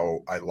see how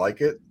I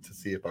like it, to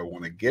see if I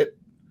want to get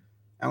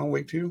Alan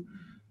Wake 2.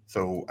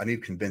 So I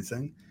need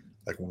convincing.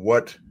 Like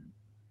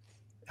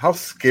how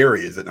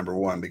scary is it? Number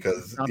one,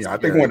 because I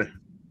think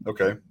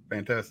okay,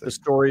 fantastic. The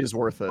story is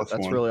worth it.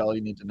 That's really all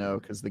you need to know,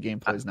 because the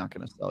gameplay is not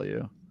going to sell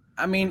you.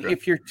 I mean,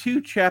 if you're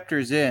 2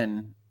 chapters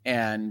in,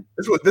 and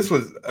this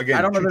was again,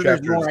 I don't know if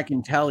there's more I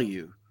can tell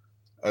you.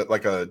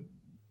 Like a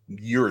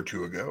year or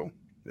 2 ago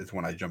is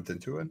when I jumped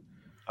into it.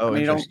 Oh,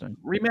 interesting.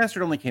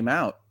 Remastered only came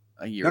out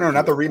a year. No,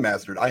 not the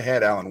remastered. I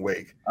had Alan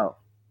Wake. Oh,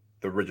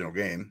 the original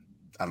game.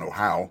 I don't know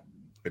how.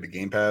 Maybe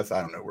Game Pass. I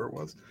don't know where it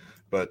was,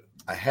 but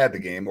I had the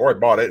game, or I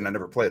bought it and I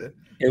never played it.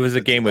 It was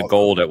a game with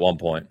gold at one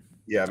point.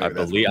 Yeah,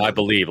 I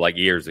believe like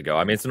years ago.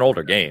 I mean, it's an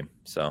older game,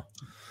 so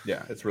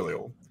yeah, it's really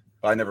old.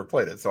 But I never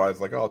played it, so I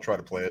was like, I'll try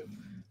to play it.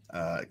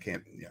 I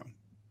can't,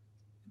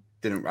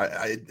 didn't.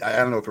 I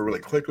don't know if it really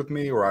clicked with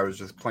me or I was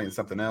just playing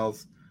something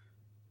else.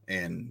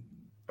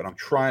 But I'm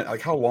trying.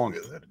 Like, how long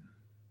is it?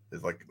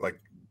 Is like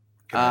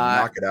can I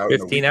knock it out?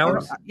 15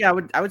 hours? Yeah,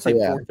 I would say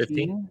 14.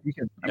 15. You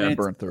can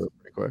burn through it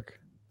pretty quick.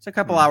 It's a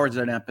couple hours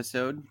an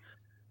episode.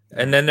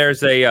 And then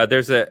there's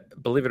a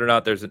believe it or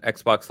not, there's an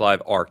Xbox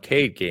Live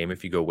arcade game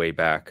if you go way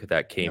back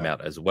that came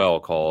out as well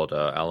called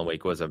Alan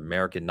Wake was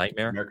American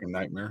Nightmare. American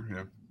Nightmare,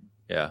 yeah.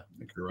 Yeah, I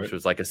think you're right. Which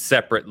was like a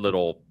separate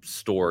little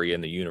story in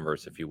the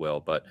universe, if you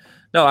will. But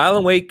no,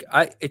 Alan Wake,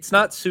 it's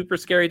not super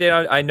scary,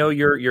 Dan. I know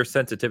your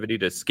sensitivity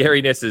to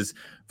scariness is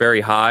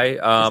very high.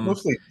 It's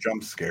mostly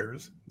jump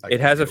scares. It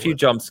has a few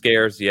jump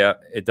scares. Yeah,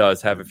 it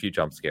does have a few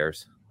jump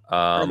scares.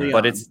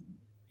 But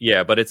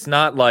it's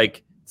not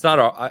like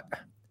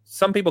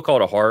some people call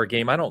it a horror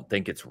game. I don't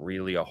think it's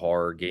really a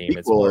horror game.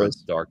 It's more a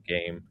dark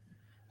game.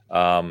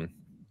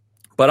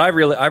 But I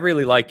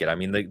really like it. I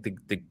mean,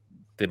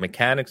 the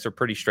mechanics are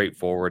pretty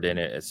straightforward in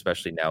it,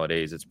 especially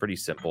nowadays. It's pretty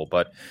simple.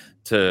 But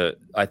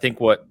I think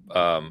what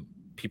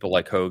people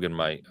like Hogue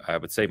and I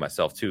would say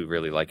myself too,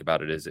 really like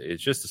about it is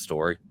it's just the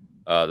story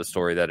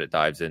that it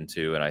dives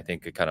into. And I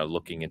think kind of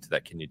looking into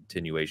that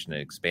continuation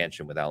and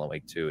expansion with Alan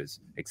Wake 2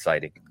 is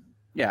exciting.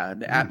 Yeah,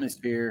 the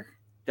atmosphere,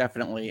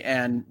 definitely.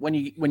 And when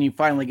you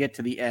finally get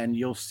to the end,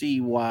 you'll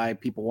see why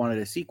people wanted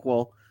a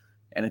sequel,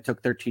 and it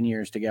took 13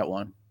 years to get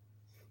one.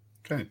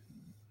 Okay.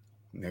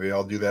 Maybe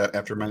I'll do that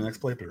after my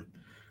next playthrough.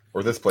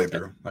 Or this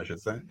playthrough, I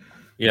should say.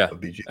 Yeah.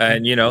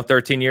 And,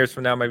 13 years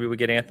from now, maybe we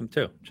get Anthem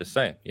too. Just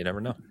saying. You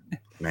never know.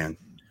 Man.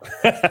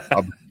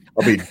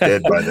 I'll be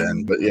dead by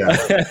then, but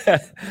yeah.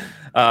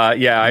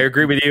 I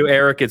agree with you,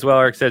 Eric, as well.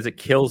 Eric says it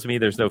kills me.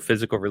 There's no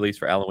physical release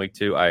for Alan Wake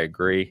 2. I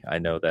agree. I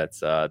know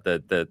that's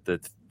the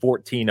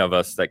 14 of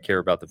us that care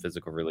about the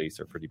physical release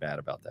are pretty mad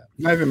about that.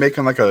 Not even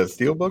making like a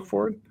steelbook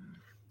for it?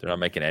 They're not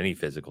making any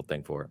physical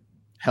thing for it.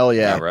 Hell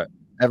yeah. Right.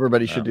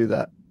 Everybody should do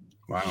that.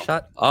 Wow.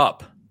 Shut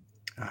up.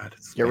 God,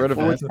 get rid of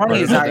it. What's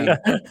funny is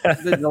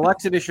the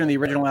deluxe edition of the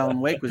original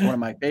Alan Wake was one of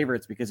my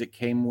favorites because it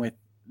came with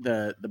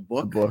the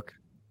book.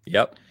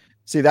 Yep.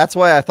 See, that's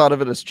why I thought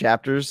of it as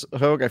chapters,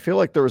 Hogue. I feel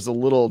like there was a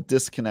little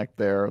disconnect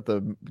there.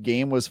 The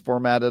game was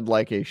formatted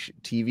like a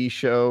TV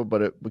show,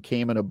 but it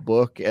became in a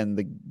book, and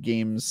the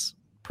game's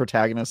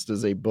protagonist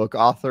is a book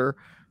author.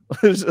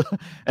 And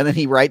then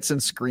he writes in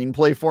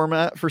screenplay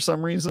format for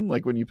some reason.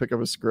 Like when you pick up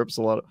his scripts,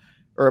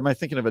 or am I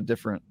thinking of a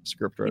different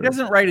script writer? He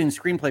doesn't write in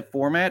screenplay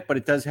format, but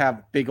it does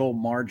have big old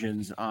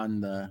margins on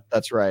the.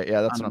 That's right.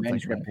 Yeah, that's what I'm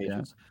thinking. Pages.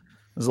 Yeah.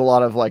 There's a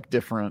lot of like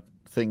different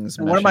things.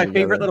 And one of my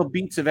favorite little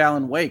beats of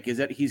Alan Wake is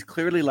that he's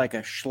clearly like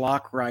a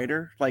schlock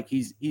writer. Like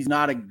he's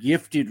not a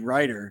gifted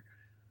writer,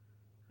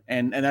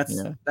 and that's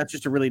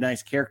just a really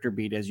nice character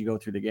beat as you go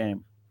through the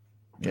game.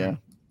 Yeah.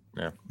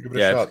 Give it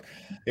a shot.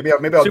 Maybe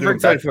I'll do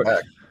it back to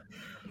back.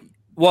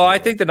 Well, I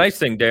think the nice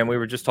thing, Dan, we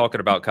were just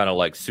talking about kind of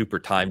like super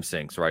time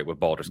sinks, right, with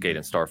Baldur's Gate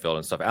and Starfield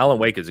and stuff. Alan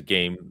Wake is a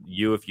game,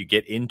 if you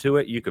get into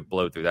it, you could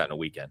blow through that in a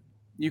weekend.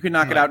 You can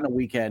knock it out in a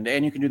weekend,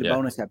 and you can do the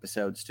bonus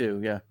episodes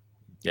too. Yeah.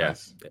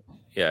 Yes.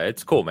 Yeah,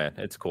 it's cool, man.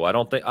 It's cool. I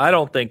don't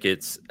think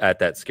it's at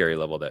that scary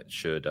level that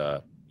should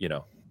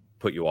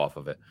put you off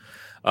of it.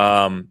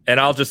 And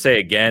I'll just say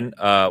again,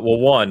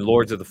 one,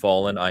 Lords of the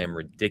Fallen, I am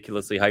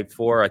ridiculously hyped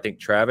for. I think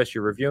Travis,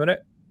 you're reviewing it.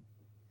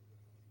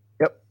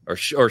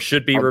 Or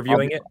should be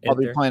reviewing it. I'll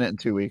be playing it in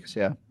 2 weeks.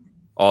 Yeah.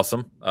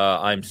 Awesome.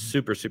 I'm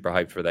super, super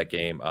hyped for that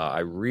game. I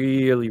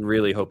really,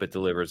 really hope it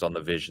delivers on the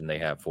vision they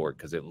have for it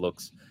because it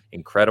looks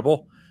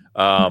incredible.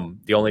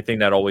 The only thing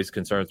that always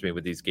concerns me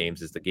with these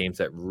games is the games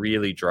that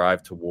really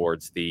drive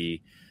towards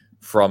the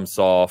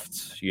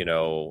FromSoft,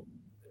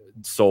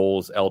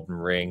 Souls, Elden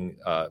Ring,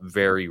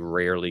 very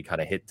rarely kind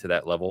of hit to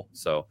that level.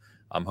 So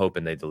I'm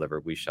hoping they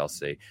deliver. We shall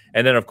see.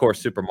 And then, of course,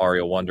 Super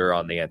Mario Wonder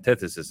on the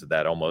antithesis of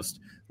that almost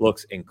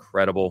looks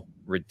incredible.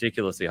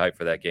 Ridiculously hyped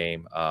for that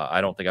game.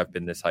 I don't think I've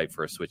been this hyped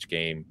for a Switch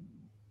game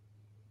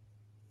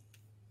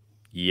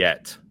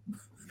yet.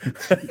 I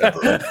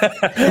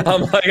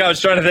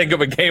was trying to think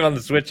of a game on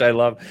the Switch I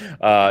love.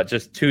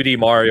 Just 2D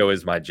Mario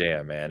is my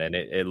jam, man, and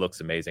it looks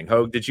amazing.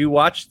 Hogue, did you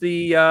watch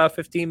the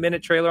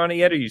 15-minute trailer on it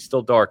yet, or are you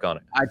still dark on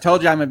it? I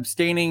told you I'm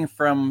abstaining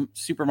from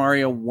Super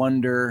Mario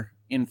Wonder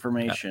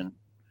information.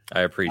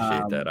 I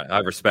appreciate that. I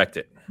respect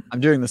it. I'm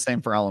doing the same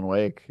for Alan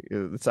Wake.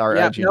 It's our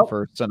IGN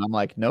first, and I'm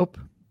like, nope,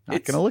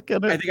 not going to look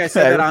at it. I think I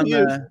said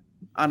that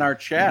on our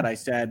chat. I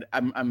said,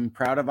 I'm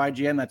proud of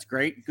IGN. That's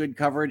great. Good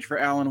coverage for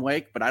Alan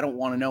Wake, but I don't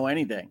want to know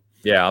anything.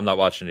 Yeah, I'm not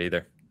watching it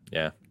either.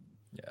 Yeah.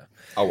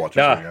 I'll watch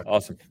it.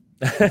 Awesome.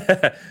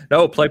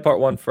 No, play part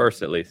 1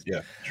 first, at least.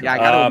 Yeah. Sure. Yeah, I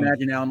got to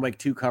imagine Alan Wake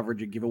 2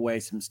 coverage would give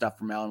away some stuff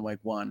from Alan Wake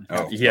 1.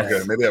 Oh, yeah.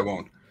 Okay. Maybe I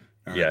won't.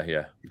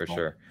 Yeah, for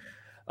sure.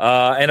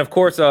 And of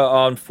course,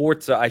 on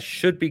Forza, I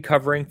should be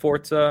covering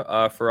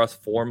Forza for us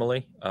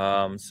formally.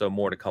 So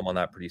more to come on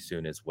that pretty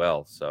soon as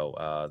well.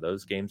 So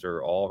those games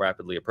are all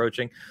rapidly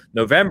approaching.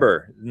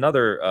 November,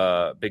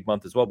 another big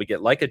month as well. We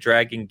get Like a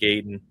Dragon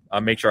Gaiden.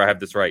 I'll make sure I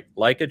have this right.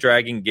 Like a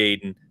Dragon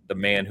Gaiden, the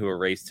man who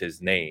erased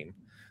his name,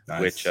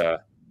 which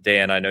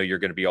Dan, I know you're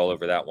going to be all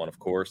over that one, of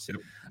course.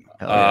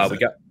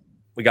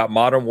 We got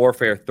Modern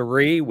Warfare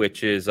 3,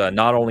 which is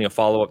not only a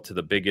follow-up to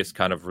the biggest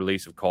kind of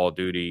release of Call of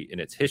Duty in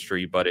its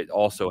history, but it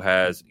also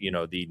has,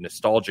 the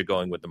nostalgia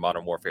going with the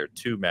Modern Warfare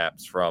 2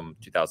 maps from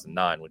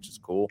 2009, which is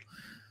cool.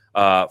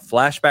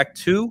 Flashback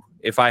 2,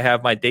 if I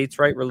have my dates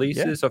right,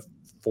 releases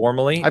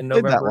formally in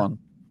November. That one.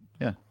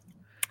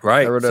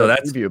 Right. I wrote so a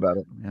that's preview about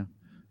it. Yeah.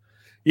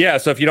 Yeah,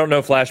 so if you don't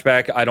know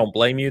Flashback, I don't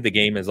blame you. The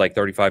game is like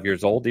 35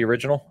 years old, the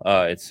original.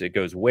 It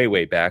goes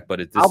way back, but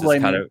this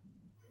is kind of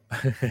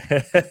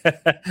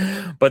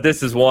but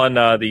this is one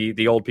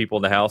the old people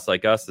in the house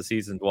like us, the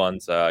seasoned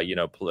ones,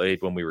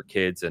 played when we were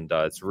kids, and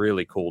it's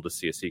really cool to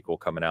see a sequel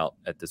coming out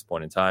at this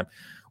point in time.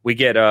 We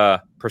get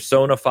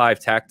Persona 5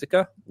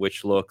 Tactica,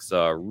 which looks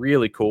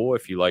really cool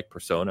if you like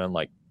Persona and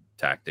like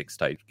tactics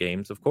type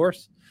games, of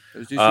course.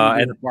 Those do some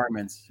good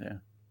requirements, yeah.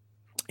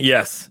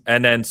 Yes,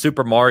 and then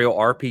Super Mario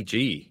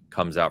RPG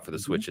comes out for the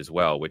Switch as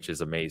well, which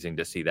is amazing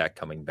to see that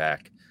coming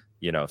back,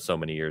 so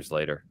many years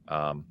later.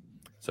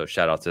 So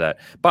shout out to that.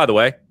 By the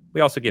way,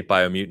 we also get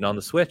Biomutant on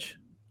the Switch.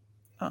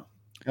 Oh,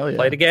 hell yeah.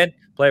 Play it again.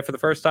 Play it for the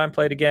first time.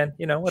 Play it again.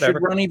 Whatever.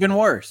 Should run even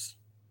worse.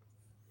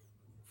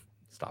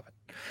 Stop it.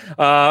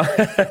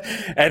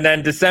 And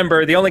then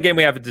December, the only game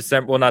we have in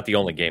December, well, not the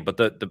only game, but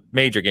the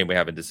major game we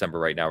have in December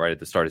right now, right at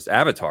the start, is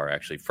Avatar,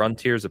 actually.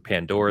 Frontiers of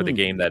Pandora, the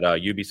game that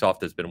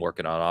Ubisoft has been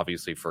working on,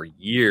 obviously, for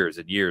years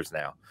and years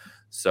now.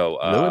 So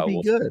will it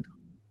be good?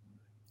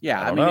 Yeah,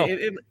 I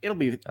mean, it'll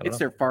be. It's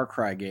their Far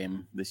Cry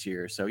game this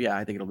year, so yeah,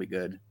 I think it'll be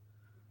good.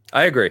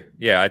 I agree.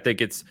 Yeah, I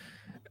think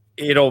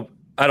it'll.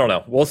 I don't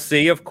know. We'll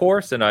see, of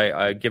course, and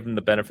I give them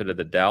the benefit of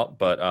the doubt.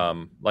 But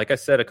like I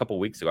said a couple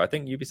weeks ago, I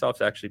think Ubisoft's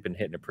actually been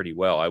hitting it pretty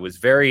well. I was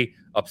very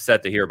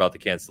upset to hear about the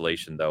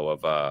cancellation, though,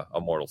 of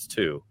Immortals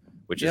 2,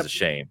 which is a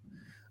shame.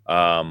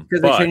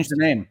 Because they changed the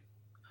name.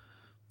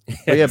 Oh,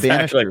 yeah,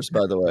 exactly. Banishers,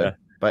 by the way.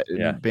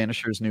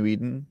 Banishers New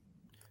Eden.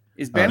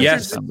 Is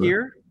Banishers this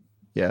year?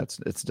 Yeah,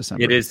 it's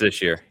December. It is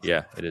this year.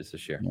 Yeah, it is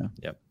this year. Yeah.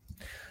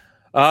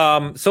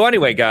 Yep. So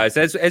anyway, guys,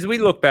 as we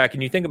look back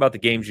and you think about the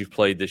games you've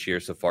played this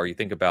year so far, you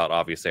think about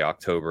obviously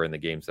October and the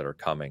games that are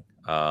coming.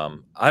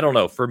 I don't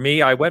know. For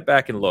me, I went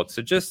back and looked.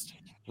 So just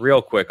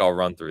real quick, I'll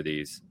run through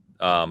these.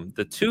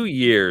 The 2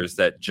 years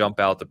that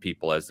jump out to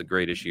people as the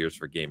greatest years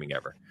for gaming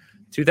ever.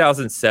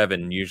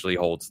 2007 usually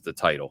holds the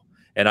title.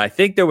 And I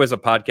think there was a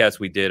podcast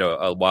we did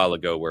a while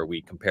ago where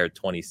we compared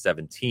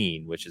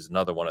 2017, which is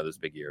another one of those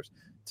big years,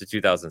 to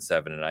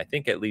 2007. And I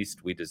think at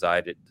least we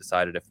decided,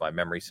 if my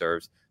memory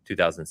serves,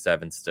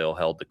 2007 still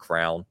held the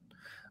crown.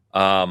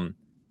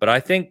 But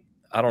I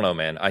don't know,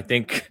 man. I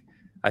think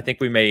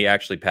we may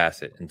actually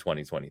pass it in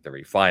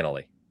 2023,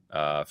 finally,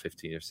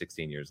 15 or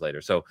 16 years later.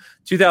 So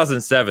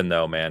 2007,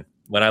 though, man,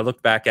 when I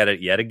looked back at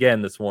it yet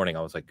again this morning,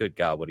 I was like, good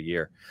God, what a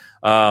year.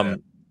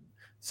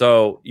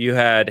 So you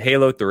had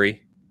Halo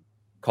 3,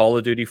 Call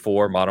of Duty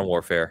 4, Modern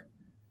Warfare,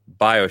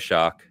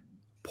 BioShock,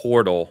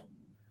 Portal,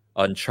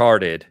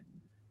 Uncharted,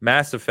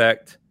 Mass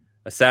Effect,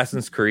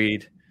 Assassin's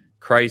Creed,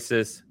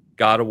 Crysis,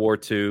 God of War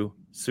 2,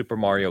 Super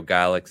Mario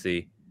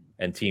Galaxy,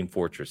 and Team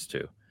Fortress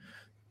 2,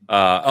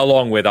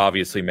 along with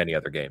obviously many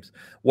other games.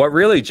 What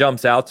really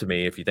jumps out to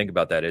me, if you think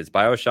about that, is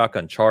BioShock,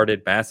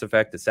 Uncharted, Mass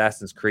Effect,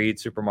 Assassin's Creed,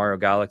 Super Mario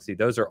Galaxy.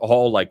 Those are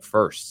all like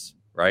firsts,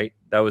 right?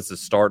 That was the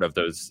start of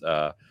those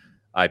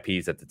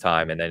IPs at the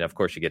time. And then, of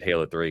course, you get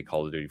Halo 3,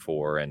 Call of Duty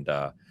 4, and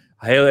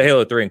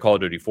Halo 3 and Call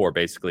of Duty 4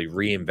 basically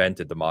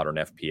reinvented the modern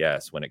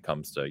FPS when it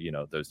comes to,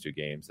 those two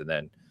games. And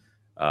then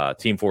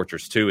Team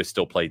Fortress 2 is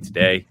still played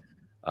today.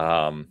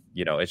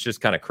 It's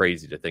just kind of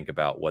crazy to think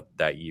about what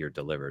that year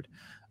delivered.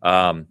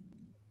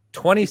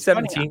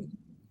 2017.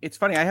 It's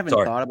funny. I haven't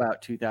thought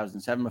about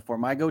 2007 before.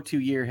 My go-to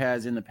year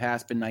has in the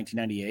past been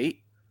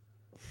 1998.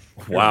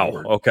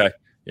 Wow. Okay.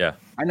 Yeah.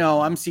 I know.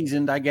 I'm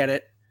seasoned. I get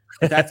it.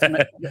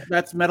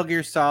 That's Metal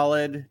Gear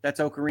Solid. That's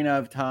Ocarina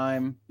of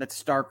Time.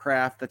 That's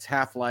StarCraft. That's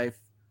Half-Life.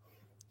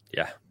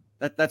 Yeah.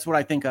 That's what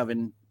I think of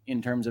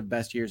in terms of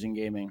best years in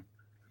gaming.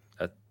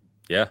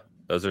 Yeah.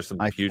 Those are some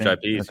huge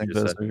IPs. I think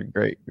those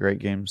are great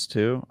games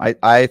too.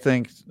 I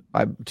think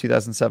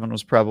 2007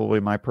 was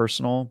probably my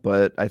personal,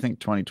 but I think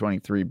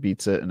 2023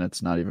 beats it, and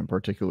it's not even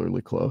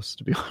particularly close,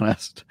 to be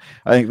honest.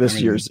 I think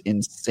this year's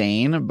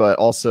insane, but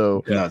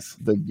also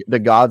the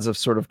gods have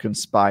sort of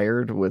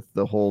conspired with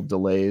the whole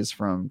delays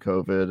from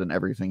COVID and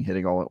everything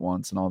hitting all at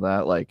once and all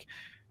that. Like,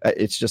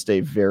 it's just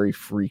a very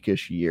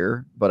freakish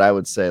year. But I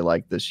would say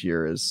like this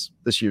year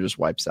just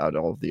wipes out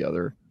all of the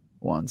other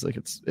ones. Like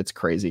it's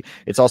crazy.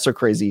 It's also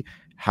crazy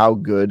how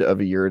good of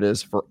a year it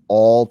is for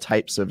all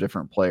types of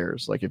different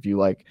players. Like if you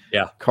like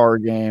car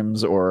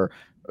games or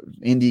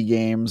indie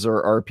games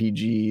or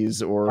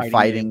RPGs or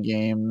fighting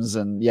games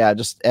and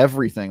just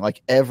everything,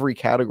 like every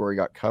category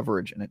got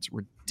coverage, and it's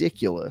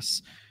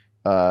ridiculous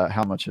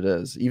how much it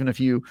is. Even if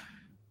you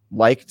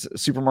liked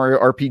Super Mario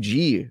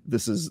RPG,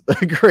 this is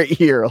a great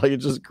year. Like,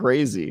 it's just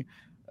crazy.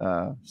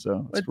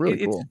 So it's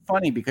really cool. It's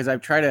funny because I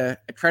try to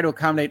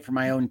accommodate for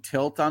my own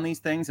tilt on these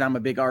things. I'm a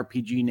big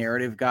RPG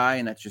narrative guy,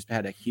 and that's just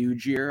had a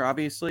huge year,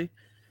 obviously.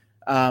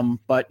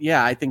 But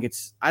yeah, I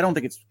don't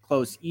think it's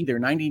close either.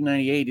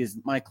 1998 is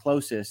my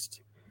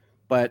closest,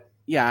 but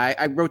yeah,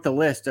 I wrote the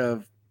list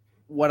of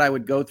what I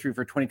would go through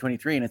for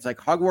 2023, and it's like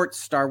Hogwarts,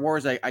 Star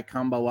Wars. I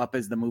combo up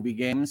as the movie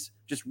games,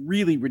 just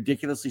really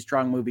ridiculously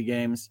strong movie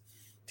games.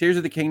 Tears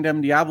of the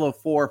Kingdom, Diablo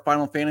 4,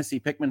 Final Fantasy,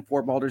 Pikmin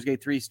 4, Baldur's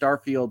Gate 3,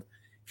 Starfield,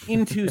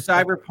 into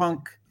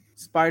Cyberpunk,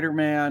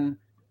 Spider-Man,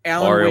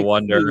 Alan Mario Wake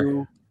Wonder.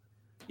 2.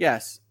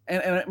 Yes,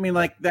 and I mean,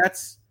 like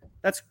that's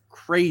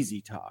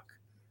crazy talk.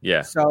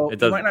 Yeah. So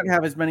you might not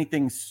have as many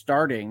things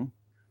starting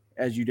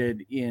as you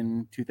did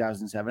in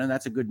 2007, and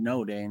that's a good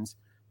no, Danes.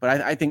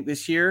 But I think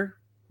this year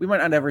we might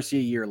not ever see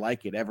a year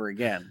like it ever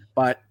again.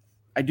 But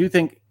I do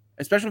think,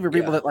 especially for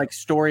people that like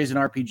stories and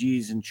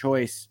RPGs and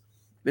choice,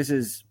 this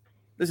is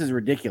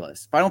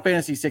ridiculous. Final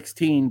Fantasy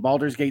 16,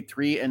 Baldur's Gate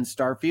 3, and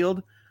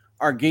Starfield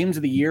are games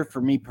of the year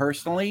for me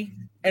personally.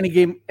 Any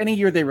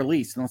year they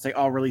release, unless they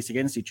all release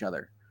against each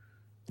other.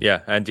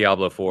 Yeah, and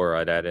Diablo 4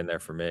 I'd add in there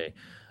for me.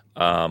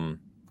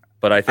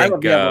 But I think I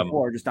love Diablo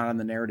 4, just not on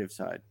the narrative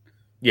side.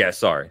 Yeah,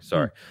 sorry.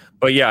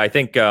 But yeah, I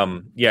think,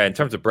 in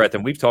terms of breadth,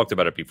 and we've talked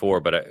about it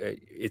before, but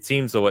it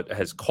seems though it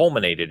has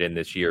culminated in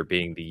this year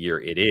being the year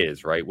it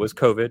is, right? Was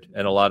COVID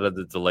and a lot of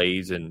the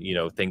delays and,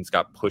 things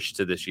got pushed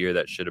to this year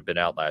that should have been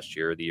out last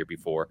year or the year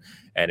before.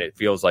 And it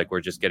feels like we're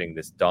just getting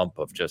this dump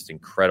of just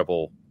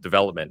incredible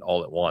development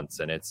all at once.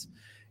 And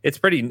it's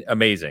pretty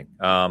amazing.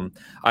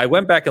 I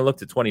went back and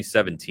looked at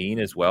 2017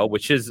 as well,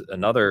 which is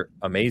another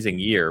amazing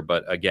year.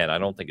 But again, I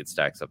don't think it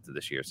stacks up to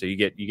this year. So you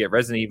get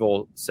Resident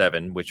Evil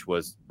 7, which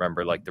was,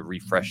 remember, like the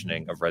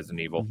refreshing of Resident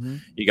Evil. Mm-hmm.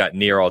 You got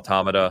Nier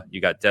Automata.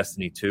 You got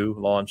Destiny 2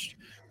 launched.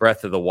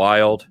 Breath of the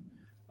Wild.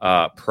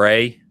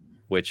 Prey,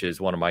 which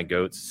is one of my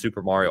goats.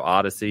 Super Mario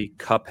Odyssey.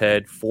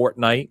 Cuphead.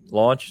 Fortnite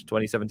launched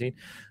 2017.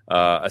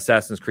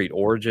 Assassin's Creed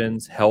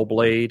Origins,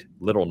 Hellblade,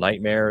 Little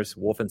Nightmares,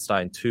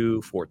 Wolfenstein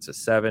 2, Forza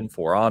 7,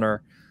 For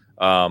Honor.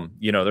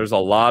 There's a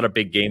lot of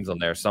big games on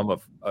there. Some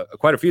of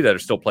quite a few that are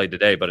still played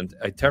today. But in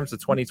terms of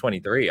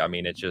 2023, I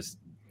mean,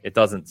 it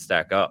doesn't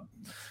stack up.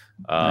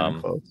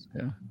 Close.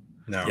 Yeah.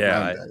 No.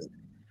 Yeah.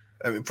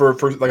 I mean, for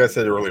like I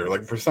said earlier,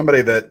 like for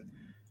somebody that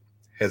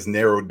has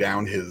narrowed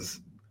down his,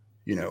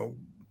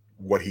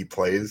 what he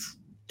plays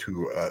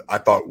to, I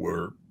thought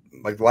were.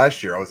 Like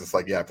last year, I was just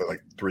like, I played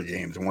like 3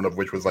 games, and one of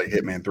which was like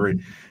Hitman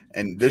 3.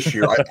 And this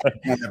year, I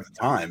don't have the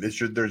time.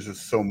 This year, there's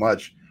just so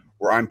much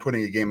where I'm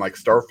putting a game like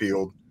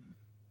Starfield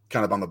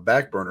kind of on the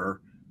back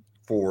burner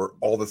for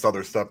all this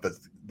other stuff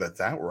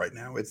that's out right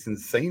now. It's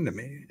insane to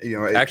me.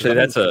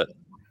 Actually,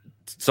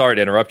 sorry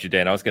to interrupt you,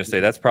 Dan. I was going to say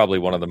that's probably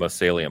one of the most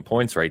salient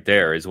points right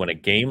there is when a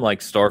game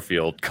like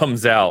Starfield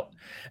comes out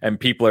and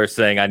people are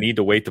saying, I need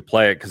to wait to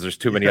play it because there's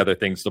too many other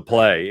things to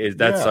play.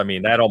 I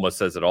mean, that almost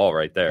says it all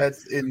right there.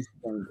 That's insane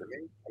to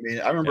me. I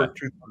mean, I remember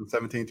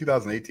 2017,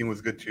 2018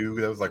 was good too.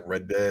 That was like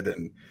Red Dead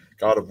and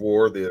God of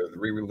War, the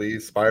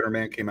re-release.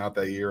 Spider-Man came out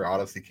that year.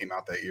 Odyssey came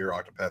out that year.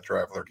 Octopath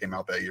Traveler came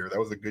out that year. That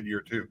was a good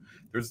year too.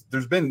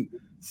 There's been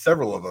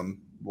several of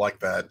them like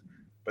that,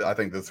 but I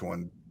think this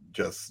one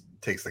just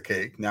takes the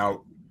cake.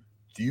 Now,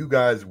 do you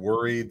guys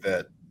worry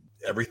that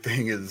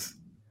everything is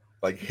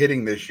like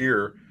hitting this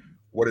year?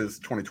 What is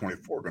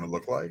 2024 going to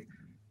look like?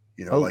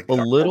 A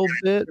little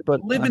bit,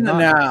 but live in the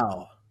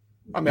now.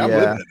 I mean, I'm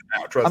living in it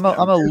now. Trust me.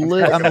 I'm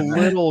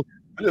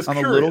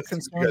a little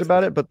concerned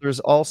about it, but there's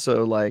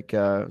also like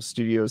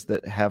studios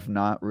that have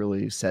not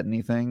really said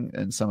anything,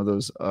 and some of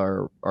those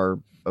are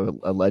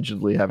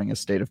allegedly having a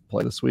state of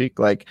play this week.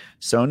 Like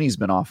Sony's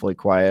been awfully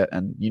quiet,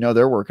 and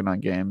they're working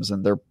on games,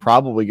 and they're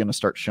probably going to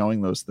start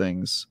showing those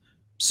things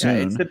soon.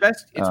 Yeah, it's the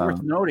best. It's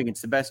worth noting.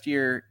 It's the best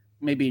year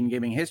maybe in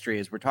gaming history,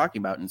 as we're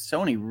talking about, and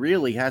Sony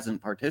really hasn't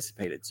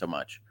participated so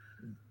much.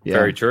 Yeah.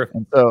 Very true.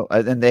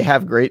 And they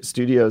have great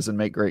studios and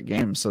make great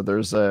games. So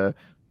there's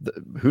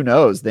who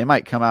knows? They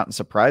might come out and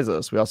surprise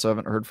us. We also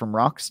haven't heard from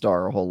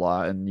Rockstar a whole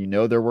lot, and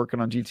they're working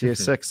on GTA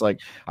 6.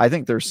 Like I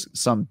think there's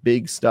some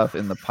big stuff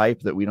in the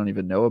pipe that we don't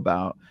even know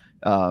about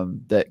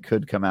that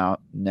could come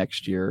out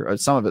next year.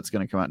 Some of it's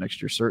going to come out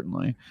next year,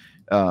 certainly.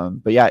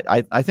 But yeah,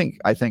 I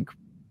think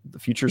the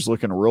future's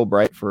looking real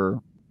bright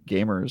for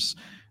gamers.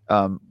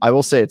 I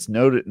will say it's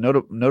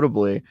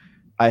notably,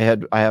 I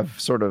have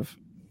sort of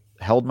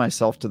held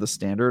myself to the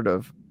standard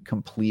of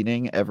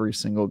completing every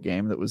single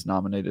game that was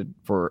nominated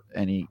for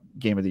any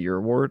Game of the Year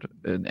award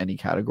in any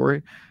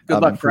category.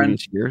 Good luck, in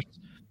previous years.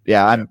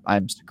 Yeah,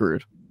 I'm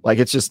screwed. Like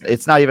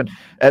it's not even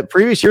at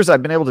previous years.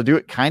 I've been able to do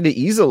it kind of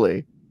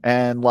easily,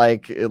 and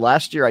like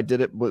last year I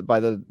did it by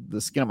the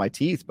skin of my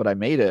teeth, but I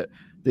made it.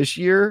 This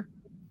year,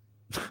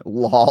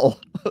 lol,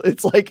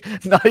 it's like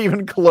not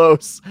even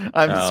close.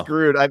 I'm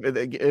screwed. I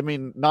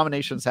mean,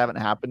 nominations haven't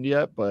happened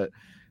yet, but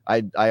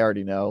I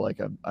already know,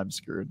 like I'm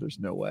screwed. There's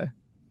no way.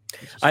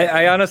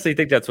 I honestly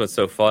think that's what's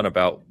so fun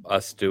about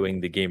us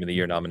doing the Game of the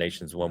Year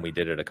nominations when we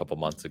did it a couple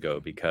months ago,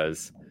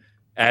 because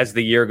as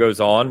the year goes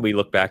on, we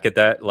look back at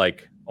that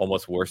like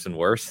almost worse and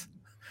worse.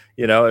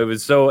 It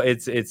was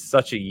it's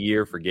such a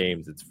year for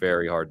games. It's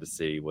very hard to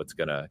see what's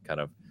gonna kind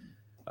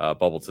of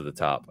bubble to the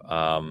top.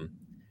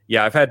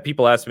 I've had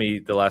people ask me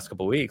the last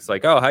couple of weeks,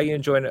 like, "Oh, how you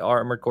enjoying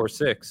Armored Core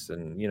 6?"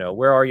 And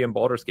where are you in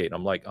Baldur's Gate? And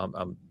I'm like,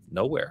 I'm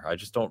nowhere. I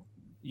just don't.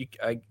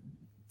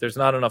 There's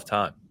not enough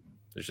time.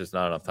 There's just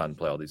not enough time to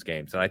play all these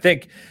games. And I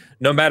think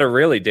no matter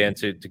really, Dan,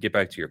 to get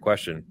back to your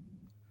question,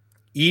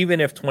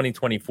 even if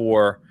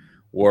 2024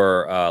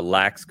 were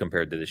lax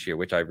compared to this year,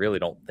 which I really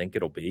don't think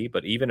it'll be,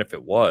 but even if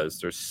it was,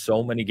 there's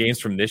so many games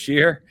from this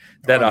year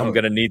that I'm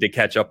going to need to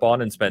catch up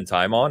on and spend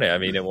time on it. I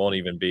mean, it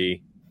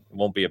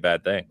won't be a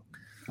bad thing.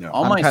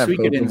 All my kind of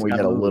hoping Suikoden's we got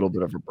get a moved. little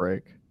bit of a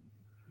break.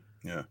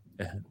 Yeah.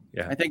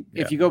 I think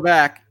if you go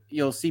back,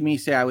 you'll see me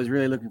say I was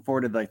really looking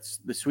forward to like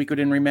the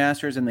Suikoden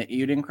remasters and the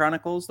Eiyuden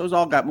Chronicles. Those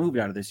all got moved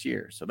out of this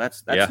year, so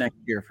that's next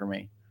year for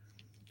me.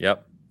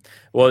 Yep.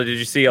 Well, did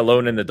you see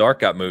Alone in the Dark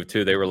got moved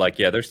too? They were like,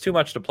 yeah, there's too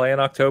much to play in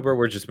October.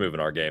 We're just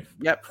moving our game.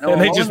 Yep. And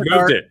they just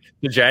moved it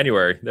to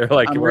January. They're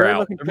like, we're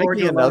out. They're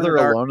making another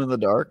Alone in the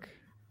Dark.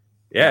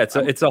 Yeah,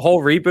 it's a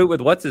whole reboot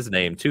with what's his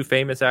name? Two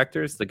famous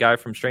actors, the guy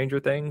from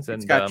Stranger Things, and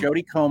it's got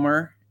Jodie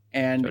Comer,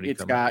 and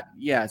it's got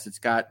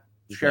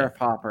Sheriff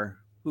Hopper.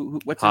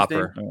 What's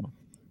Hopper? His name? Oh.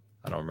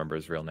 I don't remember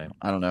his real name.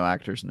 I don't know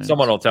actors' names.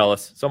 Someone will tell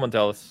us. Someone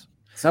tell us.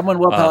 Someone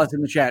will tell us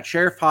in the chat.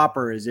 Sheriff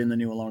Hopper is in the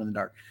new Alone in the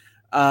Dark.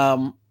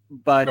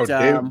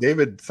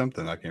 David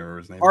something. I can't remember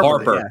his name.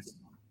 Harper. Yes.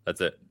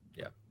 That's it.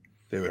 Yeah.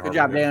 David Good Harper,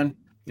 job, Dan.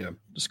 Yeah.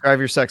 Describe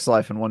your sex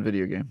life in one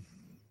video game.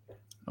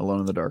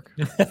 Alone in the Dark.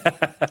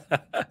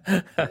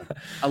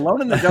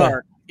 Alone in the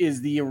Dark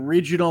is the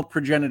original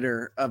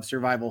progenitor of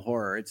survival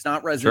horror. It's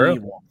not Resident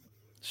Evil.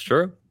 It's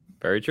true.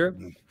 Very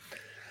true.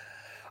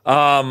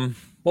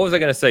 What was I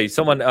going to say?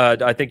 Someone,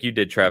 I think you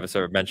did, Travis,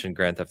 or mentioned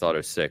Grand Theft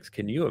Auto 6.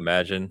 Can you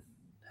imagine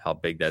how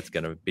big that's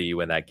going to be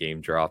when that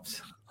game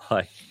drops?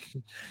 Like,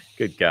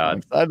 good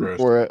God. I'm excited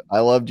for it.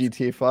 I love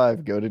GTA 5.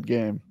 Goated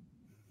game.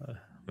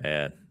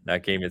 Man,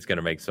 that game is going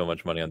to make so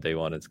much money on day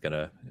one. It's going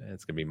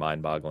to be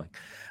mind-boggling.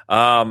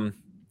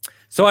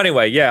 So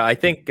anyway, yeah, I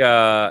think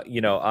I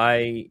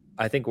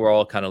think we're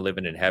all kind of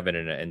living in heaven,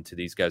 and to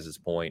these guys'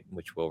 point,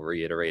 which we'll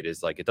reiterate,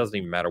 is like it doesn't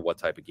even matter what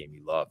type of game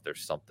you love.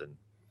 There's something,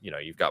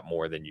 you've got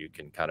more than you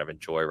can kind of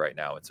enjoy right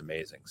now. It's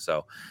amazing.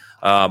 So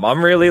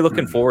I'm really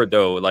looking forward,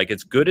 though. Like,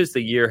 as good as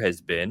the year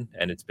has been,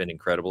 and it's been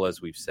incredible,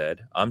 as we've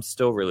said, I'm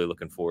still really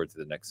looking forward to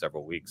the next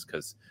several weeks,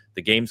 because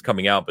the games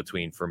coming out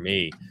for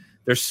me,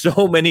 there's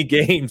so many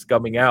games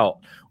coming out,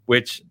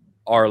 which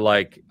are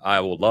like I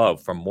will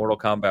love, from Mortal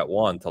Kombat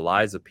 1 to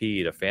Lies of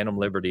P to Phantom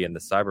Liberty and the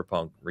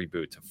Cyberpunk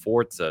reboot to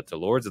Forza to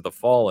Lords of the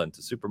Fallen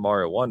to Super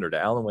Mario Wonder to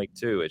Alan Wake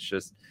 2.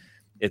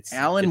 It's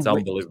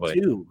unbelievable.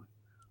 2.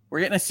 We're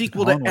getting a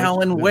sequel to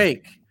Alan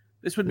Wake.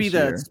 This would be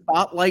the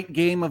spotlight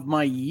game of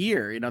my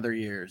year in other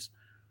years.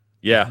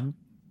 Yeah.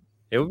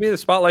 It would be the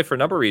spotlight for a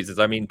number of reasons.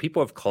 I mean,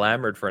 people have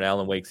clamored for an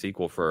Alan Wake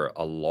sequel for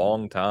a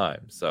long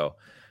time. So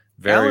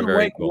Alan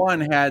Wake cool. 1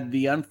 had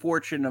the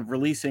unfortune of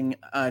releasing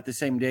at the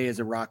same day as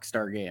a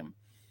Rockstar game.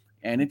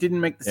 And it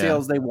didn't make the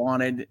sales they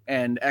wanted.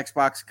 And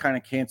Xbox kind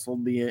of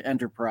canceled the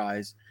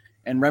enterprise.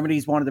 And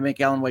Remedies wanted to make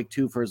Alan Wake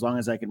 2 for as long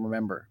as I can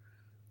remember.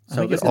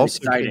 So this is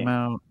exciting. Came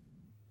out.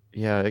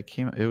 Yeah,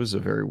 it was a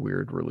very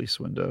weird release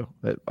window.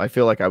 I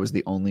feel like I was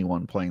the only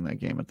one playing that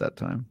game at that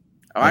time.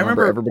 I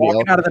remember everybody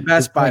walking out of the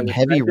Best Buy with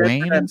Heavy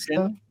Rain and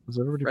stuff.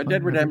 Red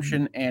Dead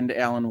Redemption and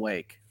Alan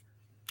Wake.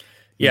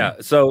 Yeah,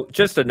 so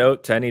just a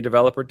note to any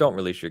developer, don't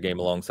release your game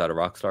alongside a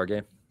Rockstar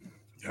game.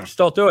 Yeah. Just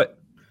don't do it.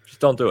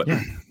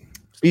 Yeah.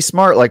 Be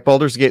smart like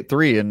Baldur's Gate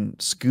 3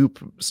 and scoop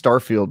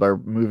Starfield by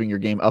moving your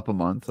game up a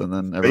month, and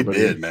then everybody...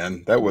 They did,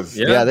 man. That was...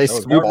 they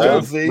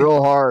scooped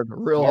real hard.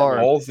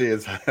 Ballsy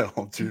as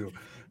hell, too.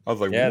 I was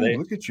like,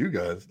 look at you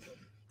guys.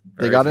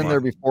 They got in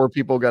there before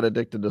people got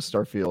addicted to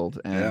Starfield,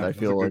 and I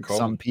feel like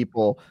some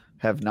people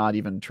have not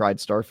even tried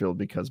Starfield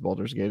because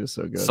Baldur's Gate is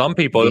so good. Some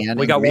people,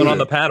 we got one on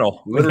the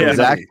panel.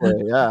 Exactly,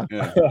 yeah.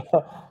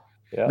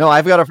 Yeah. No,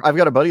 I've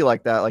got a buddy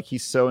like that. Like,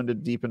 he's so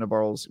deep into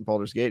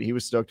Baldur's Gate. He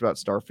was stoked about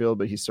Starfield,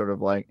 but he's sort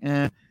of like,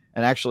 eh.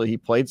 And actually, he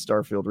played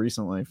Starfield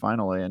recently,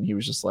 finally, and he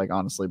was just like,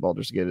 honestly,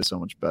 Baldur's Gate is so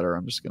much better.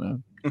 I'm just gonna.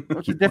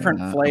 It's a different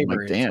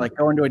flavor. It's like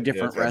going to a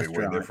different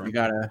restaurant.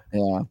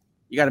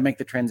 You gotta make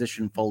the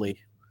transition fully.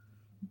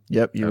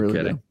 Yep, you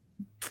really do.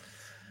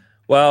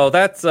 Well,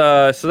 that's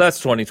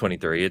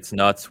 2023. It's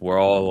nuts. We're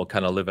all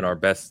kind of living our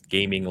best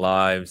gaming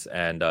lives,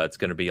 and it's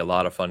going to be a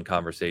lot of fun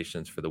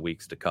conversations for the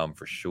weeks to come,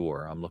 for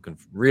sure. I'm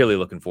really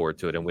looking forward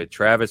to it. And with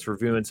Travis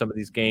reviewing some of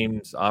these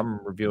games, I'm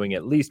reviewing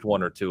at least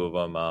one or two of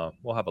them.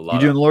 We'll have a lot.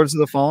 You doing Lords of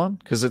the Fallen?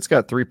 Because it's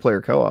got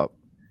 3-player co-op.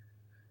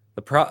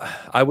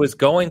 I was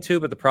going to,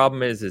 but the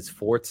problem is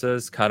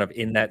Forza's kind of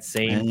in that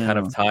same kind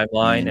of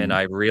timeline, and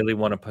I really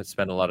want to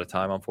spend a lot of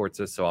time on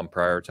Forza, so I'm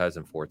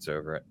prioritizing Forza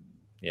over it.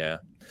 Yeah.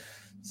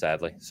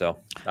 Sadly. So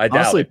I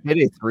honestly,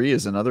 Payday 3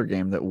 is another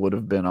game that would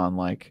have been on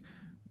like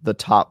the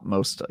top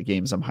most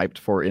games I'm hyped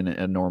for in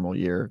a normal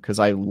year, because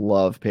I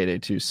love Payday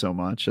 2 so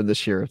much. And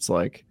this year it's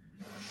like,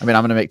 I mean,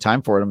 I'm going to make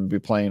time for it. I'm going to be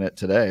playing it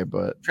today,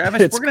 but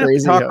Travis, we're going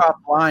to talk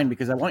offline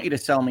because I want you to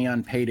sell me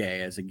on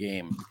Payday as a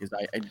game, because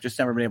I just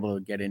never been able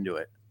to get into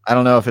it. I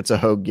don't know if it's a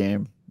Hogue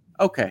game.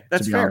 Okay.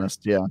 That's to be fair.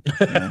 honest. Yeah.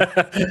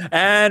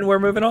 And we're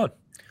moving on.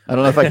 I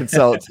don't know if I can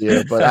sell it to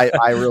you, but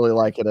I really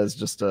like it as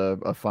just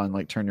a fun,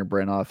 like, turn your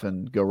brain off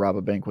and go rob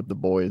a bank with the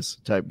boys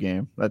type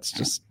game. That's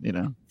just, who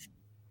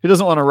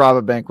doesn't want to rob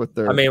a bank with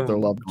their loved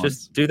ones?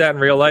 Just do that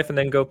in real life and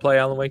then go play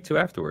Alan Wake 2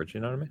 afterwards. You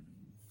know what I mean?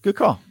 Good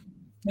call.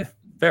 Yeah,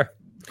 fair.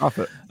 Off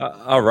it.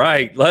 All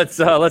right, let's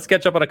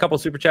catch up on a couple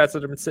super chats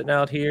that have been sitting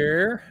out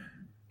here.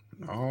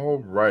 All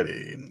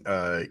righty.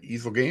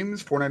 Easel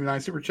Games,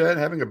 $4.99 super chat,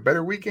 having a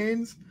better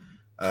weekends.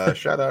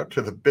 Shout out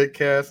to the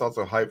Bitcast.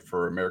 Also hyped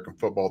for American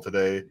football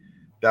today.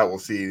 That will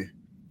see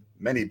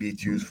many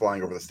B2s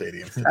flying over the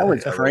stadiums today. That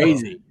was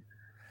crazy.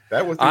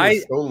 That was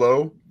so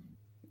low.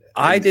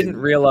 I didn't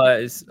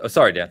realize. Oh,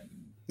 sorry, Dan.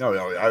 No,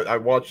 I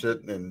watched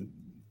it, and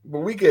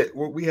we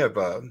have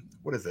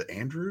what is it?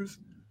 Andrews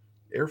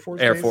Air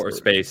Force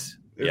Base.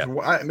 Yeah,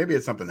 maybe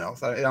it's something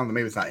else. I don't know.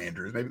 Maybe it's not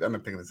Andrews. Maybe I'm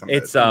thinking of something.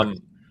 It's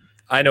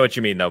I know what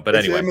you mean though. But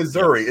anyway, in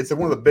Missouri. It's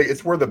one of the big.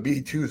 It's where the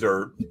B2s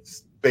are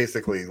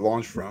basically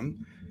launched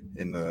from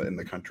in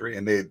the country,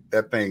 and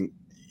that thing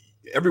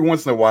every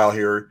once in a while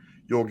here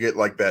you'll get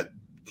like that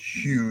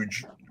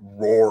huge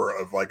roar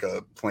of like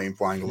a plane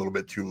flying a little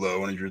bit too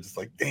low, and you're just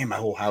like, damn, my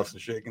whole house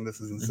is shaking. This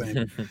is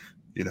insane.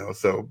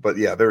 So but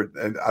yeah,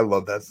 and I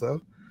love that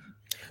stuff.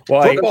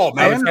 Well, football,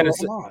 man.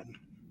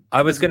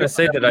 I was gonna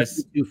say that I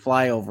do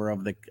flyover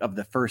of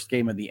the first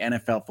game of the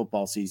NFL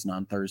football season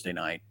on Thursday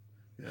night.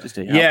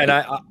 And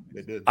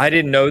I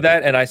didn't know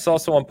that, and I saw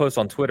someone post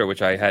on Twitter,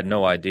 which I had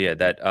no idea,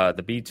 that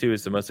the B-2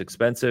 is the most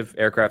expensive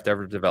aircraft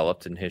ever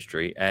developed in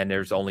history, and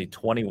there's only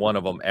 21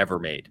 of them ever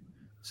made.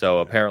 So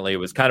apparently, it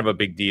was kind of a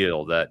big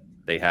deal that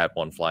they had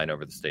one flying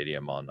over the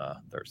stadium on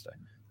Thursday.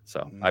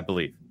 So I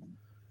believe.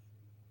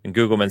 And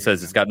Googleman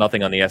says it's got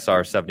nothing on the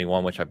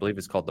SR-71, which I believe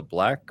is called the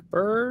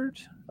Blackbird.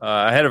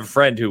 I had a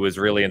friend who was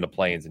really into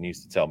planes and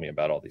used to tell me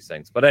about all these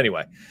things. But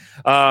anyway,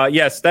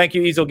 yes, thank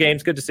you, Easel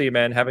Games. Good to see you,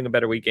 man. Having a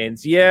better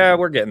weekend. Yeah,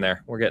 we're getting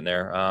there.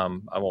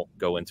 I won't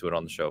go into it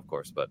on the show, of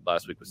course, but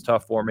last week was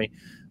tough for me.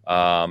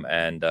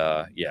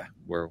 Yeah,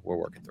 we're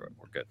working through it.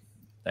 We're good.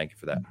 Thank you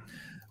for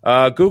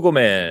that.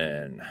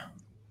 Googleman.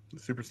 The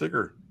super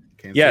sticker.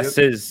 Yes,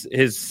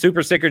 his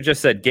super sticker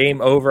just said game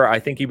over. I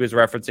think he was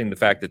referencing the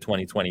fact that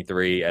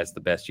 2023 as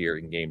the best year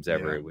in games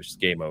ever, it was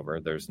game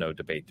over. There's no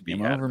debate to be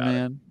had over, about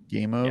man.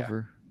 Game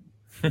over.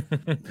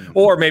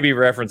 Or maybe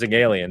referencing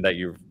Alien that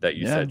you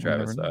said,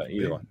 Travis.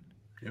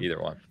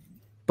 Either one.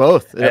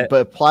 Both. It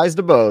applies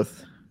to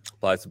both.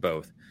 Applies to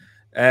both.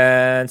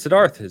 And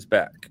Siddharth is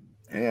back.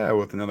 Yeah,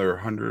 with another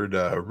 100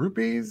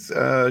 rupees.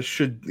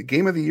 Should the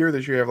game of the year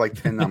this year have like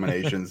 10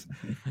 nominations?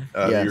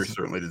 The year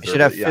certainly deserves should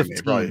have 15.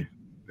 Yeah,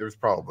 there's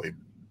probably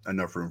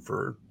enough room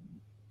for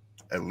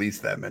at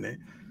least that many.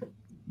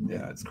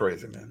 Yeah, it's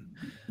crazy, man.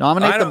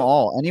 Nominate them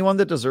all. Anyone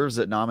that deserves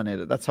it, nominate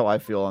it. That's how I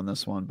feel on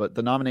this one. But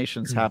the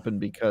nominations happen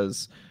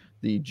because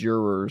the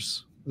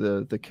jurors,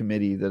 the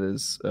committee that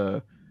is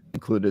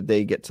included,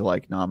 they get to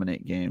like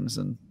nominate games.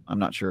 And I'm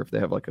not sure if they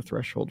have like a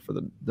threshold for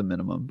the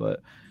minimum,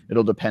 but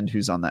it'll depend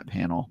who's on that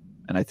panel.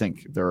 And I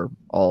think they're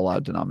all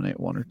allowed to nominate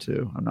one or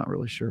two. I'm not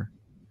really sure.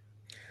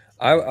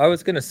 I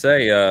was going to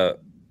say,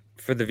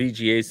 for the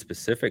VGA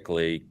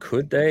specifically,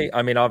 could they?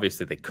 I mean,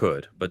 obviously they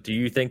could, but do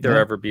you think there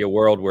ever be a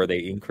world where they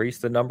increase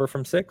the number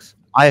from 6?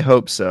 I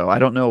hope so. I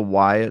don't know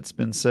why it's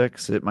been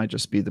 6. It might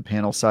just be the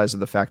panel size or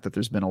the fact that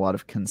there's been a lot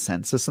of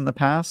consensus in the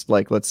past.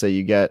 Like, let's say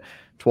you get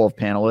 12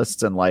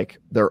 panelists and like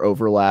their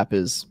overlap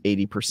is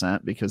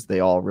 80% because they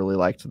all really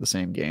liked the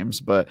same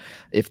games. But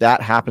if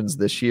that happens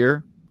this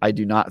year, I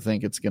do not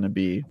think it's going to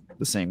be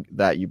the same,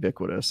 that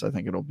ubiquitous. I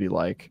think it'll be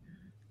like,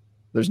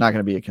 there's not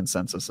going to be a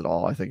consensus at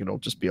all. I think it'll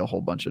just be a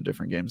whole bunch of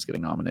different games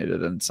getting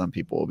nominated, and some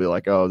people will be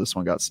like, "Oh, this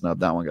one got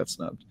snubbed, that one got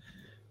snubbed,"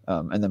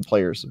 and then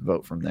players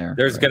vote from there.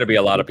 There's going to be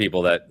a lot of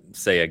people that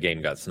say a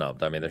game got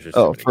snubbed. I mean, there's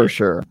just for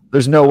sure.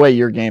 There's no way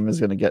your game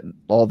is going to get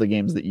all the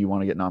games that you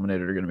want to get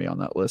nominated are going to be on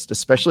that list.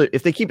 Especially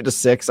if they keep it to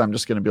 6, I'm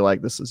just going to be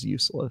like, "This is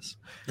useless."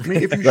 I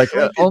mean, if you like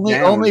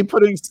only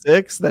putting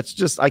 6, that's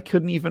just I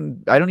don't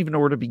even know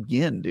where to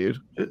begin, dude.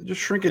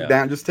 Just shrink it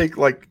down. Just take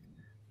like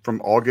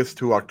from August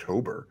to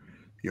October.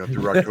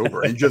 Through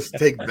October, and just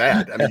take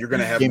that. I mean, you're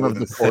going to have game more of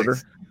than the quarter.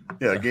 6.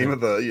 Yeah, game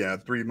of the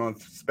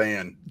 3-month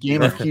span.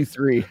 Game of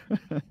Q3.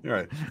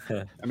 Right.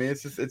 I mean,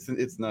 it's just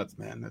it's nuts,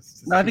 man.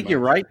 No, I think you're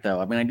right, though.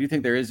 I mean, I do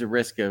think there is a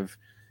risk of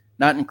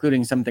not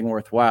including something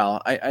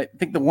worthwhile. I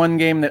think the one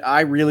game that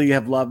I really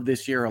have loved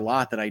this year a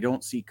lot that I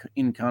don't see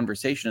in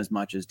conversation as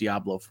much is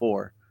Diablo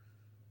 4.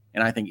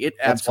 And I think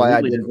that's why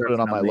I didn't put it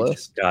on my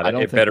list.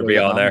 It better be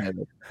on there.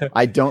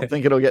 I don't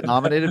think it'll get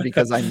nominated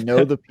because I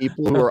know the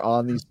people who are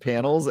on these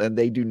panels and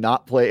they do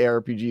not play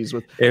ARPGs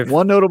with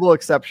one notable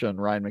exception,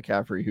 Ryan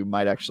McCaffrey, who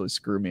might actually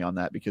screw me on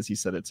that because he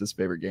said it's his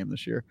favorite game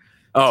this year.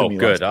 Oh,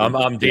 good. I'm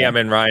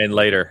DMing Ryan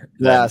later.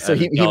 Yeah, so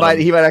he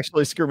might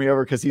actually screw me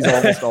over because he's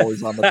almost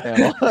always on the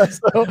panel.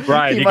 So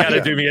Ryan, you got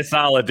to do me a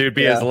solid, dude.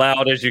 Be as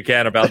loud as you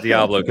can about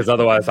Diablo because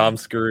otherwise I'm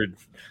screwed.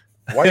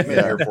 Whiteman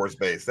Air Force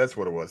Base. That's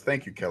what it was.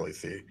 Thank you, Kelly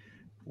C.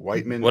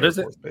 Whiteman. What Air is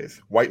it? Force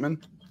Base. Whiteman.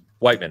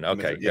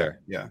 Okay.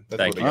 Yeah.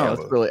 Thank you.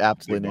 That's really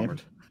aptly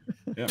named.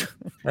 Yeah.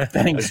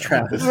 Thanks,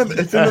 Travis.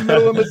 It's in the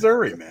middle of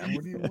Missouri, man.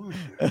 What do you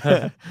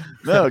want?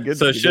 No, good.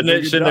 So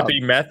shouldn't it be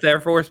Meth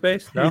Air Force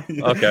Base? No.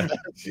 Okay.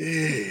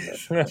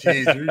 Jeez,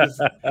 you're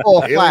just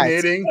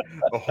alienating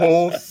a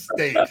whole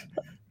state.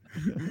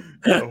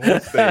 Oh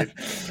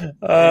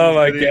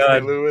my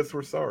God, Louis,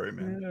 we're sorry,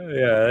 man.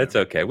 Yeah, it's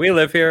okay. We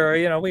live here.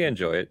 We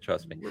enjoy it.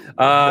 Trust me.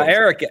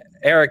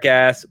 Eric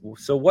asks,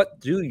 so what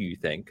do you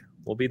think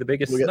will be the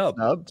biggest snub?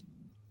 Snubbed?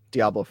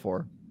 Diablo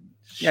 4.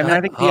 Yeah, I mean,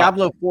 I think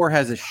Diablo 4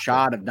 has a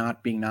shot of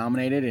not being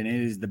nominated, and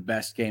it is the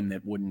best game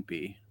that wouldn't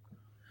be.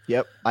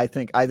 Yep, I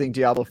think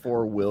Diablo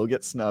 4 will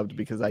get snubbed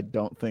because I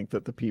don't think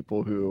that the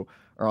people who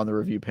are on the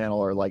review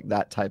panel are like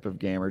that type of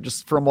gamer.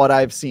 Just from what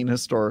I've seen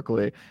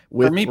historically,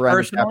 with me Brandon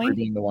personally, Capper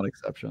being the one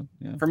exception.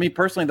 Yeah. For me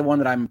personally, the one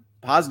that I'm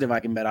positive I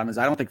can bet on is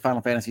I don't think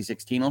Final Fantasy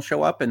 16 will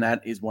show up, and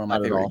that is one of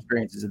my favorite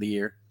experiences of the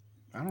year.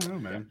 I don't know,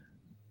 man.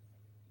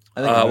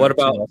 I think what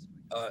about?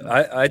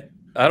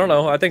 I don't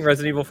know. I think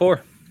Resident Evil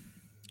 4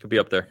 could be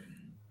up there.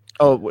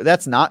 Oh,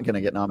 that's not going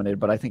to get nominated,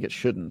 but I think it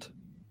shouldn't.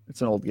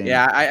 It's an old game.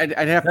 Yeah,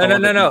 I'd have to.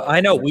 No. I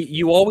know.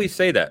 You always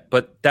say that,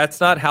 but that's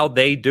not how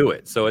they do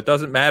it. So it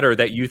doesn't matter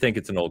that you think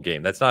it's an old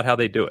game. That's not how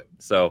they do it.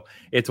 So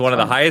it's one of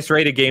the highest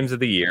rated games of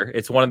the year.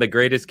 It's one of the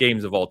greatest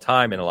games of all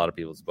time in a lot of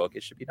people's book.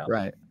 It should be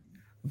nominated. Right.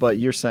 But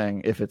you're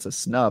saying if it's a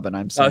snub, and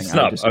I'm saying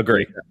snub.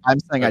 Agree. I'm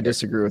saying I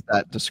disagree with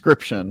that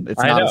description.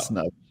 It's not a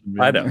snub.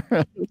 I know.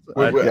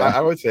 I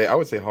would say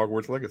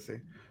Hogwarts Legacy.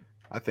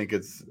 I think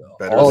it's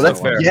better. Oh,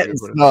 that's getting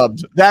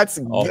snubbed. That's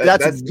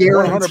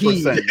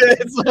guaranteed. 100%.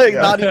 It's like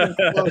not even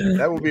close.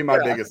 That would be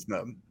my biggest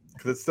snub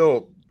because it's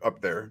still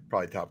up there,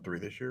 probably top 3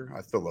 this year.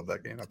 I still love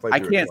that game. I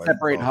can't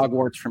separate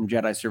Hogwarts from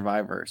Jedi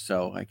Survivor,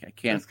 so I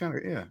can't. It's kind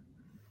of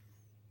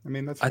I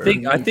mean, that's. I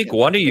think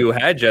one of you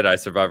had Jedi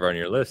Survivor on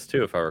your list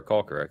too, if I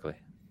recall correctly.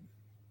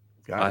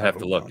 I have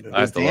to look. I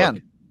have to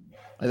look.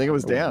 I think it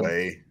was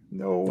Dan.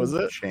 No, was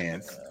it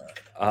chance?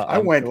 I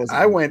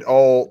went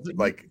all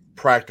like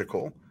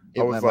practical.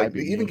 I was like,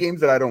 even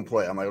games that I don't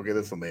play, I'm like, okay,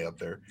 this will be up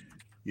there.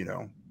 You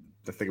know,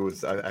 I think it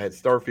was. I had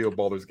Starfield,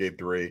 Baldur's Gate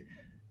 3,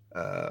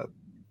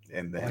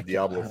 and then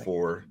Diablo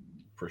 4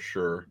 for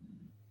sure.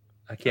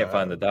 I can't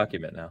find the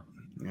document now.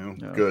 You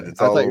know, good.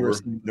 It's all over.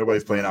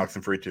 Nobody's playing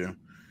Oxenfree 2.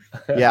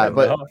 Yeah,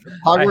 but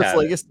Hogwarts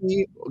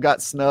Legacy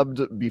got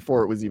snubbed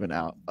before it was even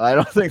out. I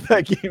don't think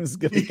that game's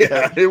gonna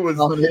get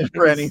nominated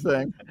for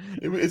anything.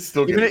 It's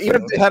still even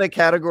if they had a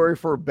category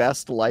for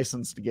best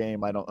licensed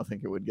game, I don't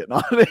think it would get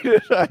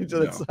nominated.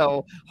 That's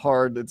how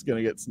hard it's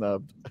gonna get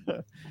snubbed.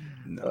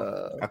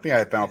 No. I think I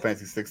had Final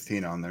Fantasy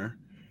 16 on there.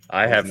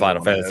 I have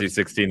Final Fantasy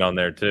 16 on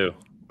there too.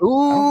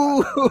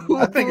 Ooh,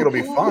 I think it'll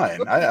be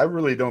fine. I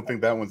really don't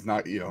think that one's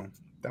not.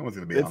 That one's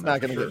gonna be. It's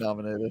not gonna get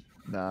nominated.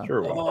 Nah.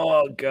 Sure.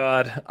 Oh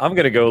God, I'm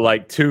gonna go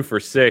like 2 for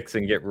 6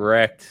 and get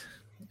wrecked.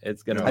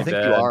 It's gonna. I think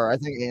bad. you are. I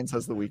think Ains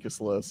has the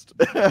weakest list.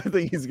 I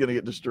think he's gonna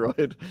get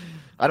destroyed.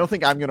 I don't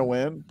think I'm gonna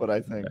win, but I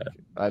think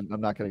I'm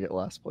not gonna get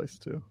last place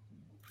too.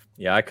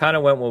 Yeah, I kind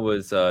of went what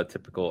was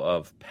typical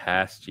of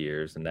past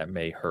years, and that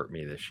may hurt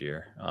me this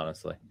year.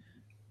 Honestly,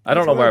 I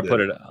don't know where I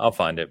put it. I'll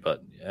find it,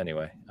 but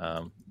anyway.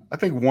 I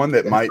think one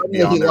that might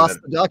be on he there.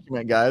 Lost the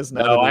document, guys.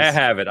 No, I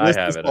have it. I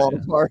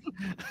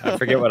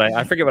forget what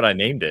I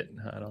named it.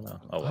 I don't know.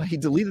 Oh, well. He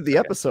deleted the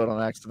episode on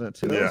accident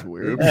too. That was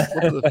weird.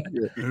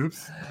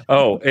 Oops.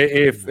 Oh,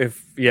 if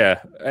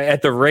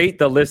at the rate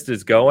the list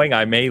is going,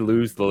 I may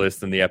lose the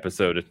list in the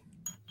episode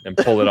and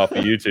pull it off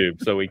of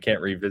YouTube, so we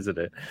can't revisit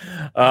it.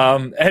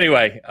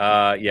 Anyway,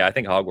 I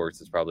think Hogwarts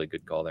is probably a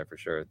good call there for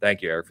sure.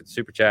 Thank you, Eric, for the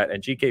super chat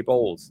and GK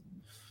Bowles.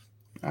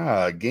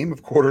 Game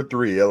of quarter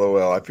 3,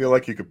 LOL. I feel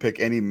like you could pick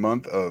any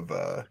month of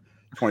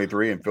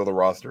 23 and fill the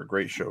roster.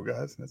 Great show,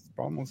 guys. That's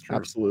almost true.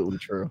 Absolutely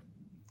true.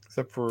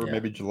 Except for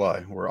maybe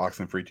July, where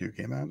Oxenfree 2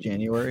 came out.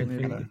 January,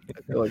 maybe.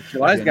 I feel like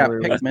July's got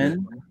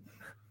Pikmin.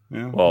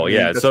 Yeah. Well,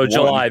 yeah. So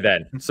July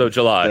then. So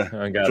July.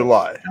 Yeah.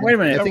 July. Wait a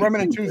minute. I think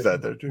Remnant 2's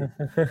out there too.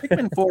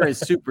 Pikmin 4 is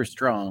super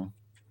strong.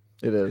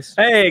 It is.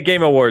 Hey,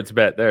 Game Awards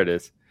bet. There it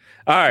is.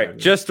 All right.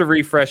 Just to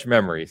refresh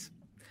memories,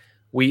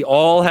 we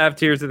all have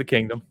Tears of the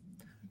Kingdom.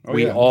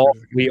 We all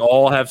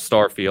have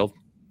Starfield.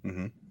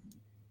 Mm-hmm.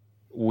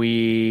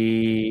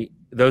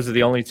 Those are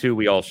the only 2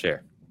 we all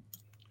share.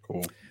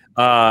 Cool.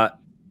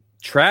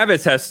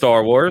 Travis has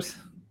Star Wars.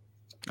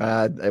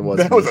 That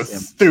was a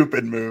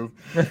stupid move.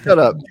 Shut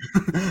up.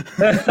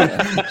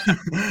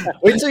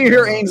 Wait till you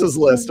hear Ains'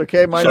 list,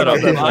 okay? Shut up.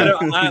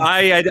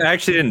 I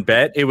actually didn't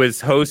bet. It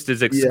was host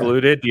is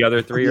excluded. The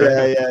other 3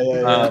 are.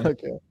 Yeah.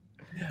 Okay.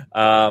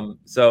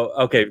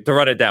 So to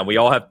run it down, we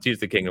all have Tears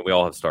of the Kingdom, we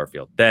all have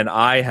Starfield. Then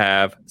I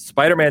have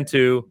Spider-Man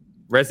 2,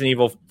 Resident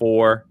Evil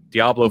 4,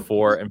 Diablo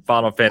 4, and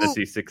Final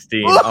Fantasy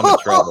 16. I'm in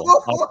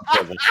trouble.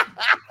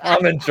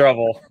 I'm in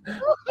trouble.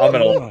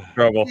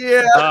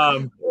 Yeah.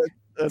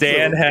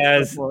 Dan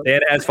has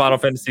Final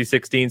Fantasy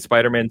 16,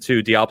 Spider-Man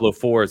 2, Diablo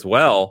 4 as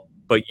well,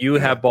 but you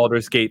have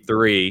Baldur's Gate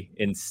 3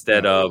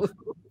 instead of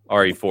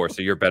RE4,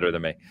 so you're better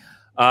than me.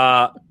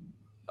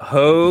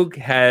 Hogue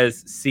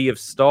has Sea of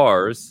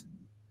Stars,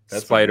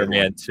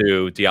 Spider-Man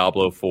 2,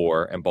 Diablo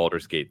 4, and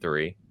Baldur's Gate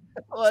 3.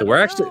 So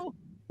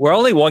we're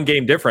only 1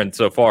 game different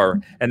so far.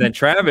 And then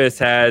Travis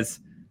has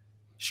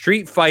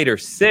Street Fighter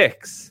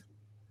 6,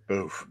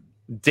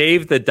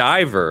 Dave the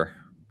Diver,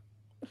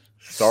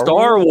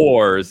 Star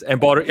Wars,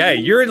 and Baldur's. Hey,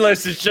 your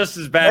list is just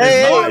as bad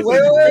as mine.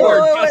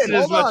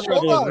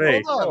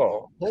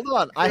 Hold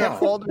on. I have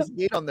Baldur's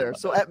Gate on there.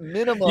 So at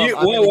minimum,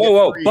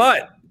 whoa.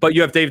 But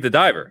you have Dave the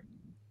Diver.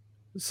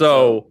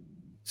 So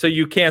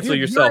you cancel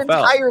yourself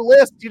out. Your entire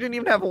list, you didn't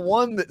even have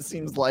one that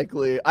seems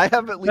likely. I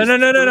have at least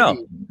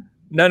no.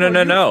 No,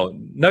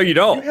 you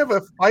don't. You have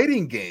a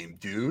fighting game,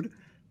 dude.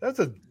 That's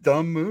a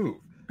dumb move.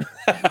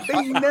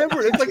 They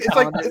never.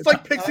 It's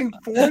like picking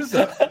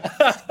Forza.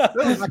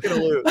 I'm not gonna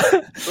lose.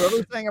 For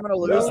everything I'm gonna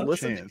lose, No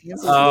listen chance. to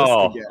Ian's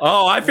list again.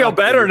 I feel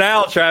better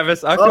now,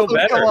 Travis. I feel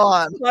better. Come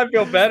on. I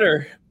feel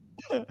better.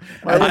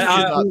 My list is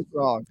not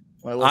strong.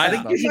 I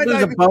think you You should might lose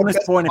not a be the bonus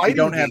best point if you fighting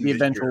don't have game the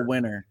this eventual year.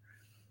 winner.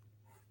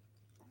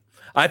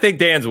 I think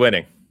Dan's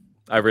winning.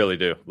 I really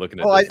do. Looking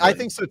at this I list.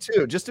 think so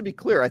too. Just to be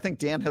clear, I think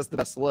Dan has the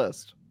best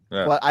list.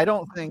 Yeah. But I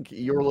don't think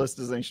your list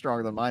is any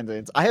stronger than mine.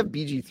 Dan. I have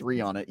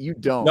BG3 on it. You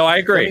don't. No, I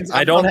agree. That means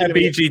I I'm don't not have gonna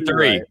get BG3,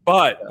 right.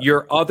 but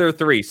your other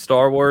three,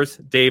 Star Wars,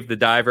 Dave the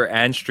Diver,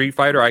 and Street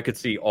Fighter, I could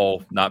see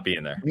all not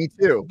being there. Me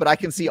too. But I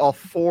can see all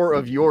 4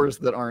 of yours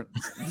that aren't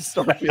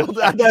Starfield.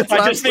 That's what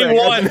I I'm just need saying.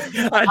 one.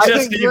 I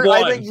just need one.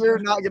 I think you're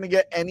not going to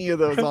get any of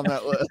those on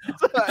that list.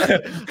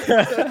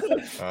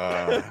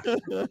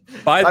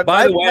 By the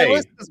my way,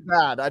 list is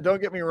bad.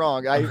 Don't get me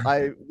wrong.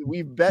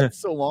 We bet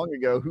so long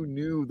ago. Who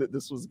knew that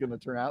this was going to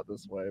turn out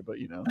this way? But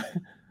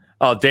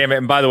oh damn it!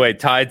 And by the way,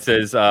 Tide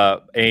says,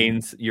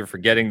 Ains, you're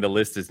forgetting the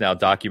list is now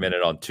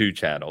documented on 2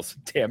 channels.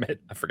 Damn it,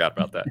 I forgot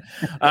about that.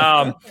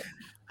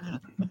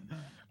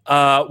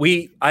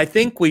 I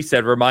think we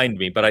said, remind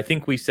me, but I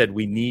think we said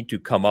we need to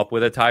come up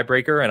with a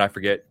tiebreaker, and I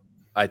forget.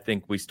 I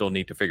think we still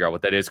need to figure out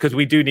what that is because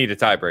we do need a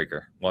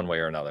tiebreaker one way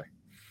or another.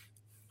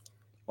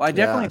 Well, I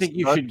definitely think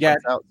you should get.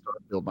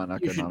 Starfield might not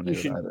get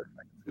nominated either.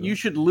 You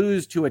should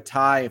lose to a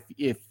tie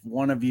if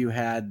one of you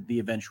had the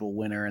eventual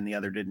winner and the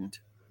other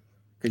didn't.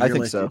 I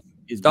think so.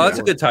 That's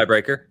a good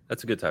tiebreaker.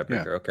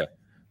 Yeah. Okay,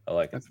 I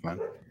like it. That's fine.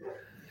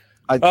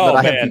 But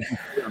I have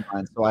BG3 on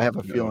mine, so I have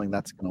a feeling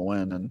that's going to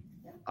win, and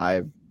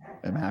I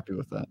am happy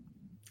with that.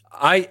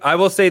 I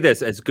will say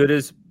this: as good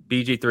as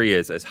BG3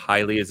 is, as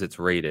highly as it's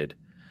rated,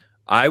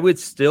 I would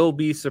still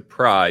be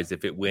surprised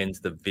if it wins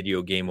the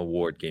Video Game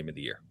Award Game of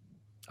the Year.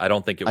 I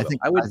don't think it will. I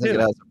think it has a pretty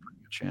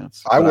good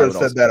chance. I would have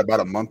said that about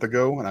a month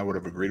ago, and I would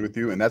have agreed with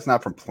you. And that's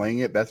not from playing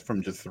it; that's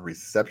from just the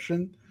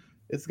reception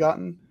it's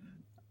gotten.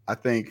 I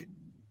think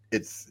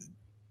it's,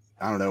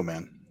 I don't know,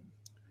 man.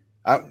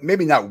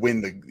 Maybe not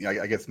win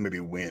I guess maybe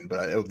win,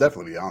 but it'll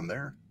definitely be on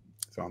there.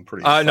 So I'm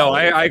pretty. No,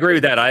 I agree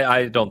with that.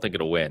 I don't think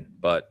it'll win,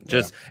 but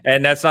just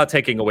and that's not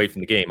taking away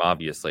from the game.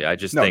 Obviously, I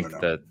just think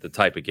the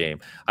type of game.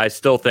 I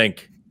still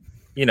think,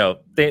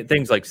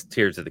 things like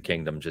Tears of the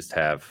Kingdom just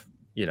have,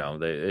 it's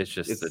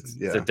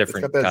a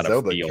different it's got that kind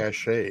Zelda of feel.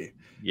 Cachet.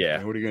 Yeah.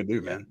 Man, what are you gonna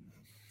do, man?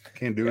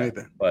 Can't do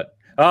anything. But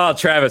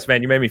Travis,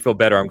 man, you made me feel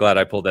better. I'm glad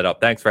I pulled that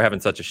up. Thanks for having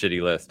such a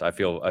shitty list. I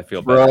feel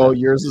better. Bro,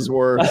 yours is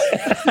worse.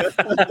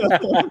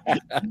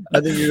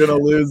 I think you're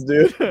gonna lose,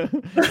 dude.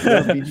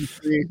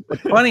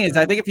 What's funny is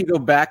I think if you go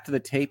back to the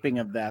taping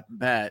of that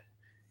bet,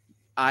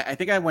 I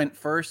think I went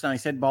first and I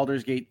said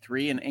Baldur's Gate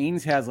 3, and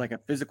Ains has like a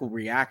physical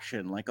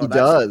reaction, like he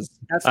does.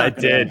 That's I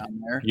did.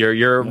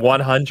 You're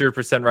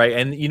 100% right,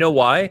 and you know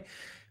why?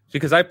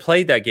 Because I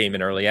played that game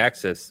in early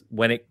access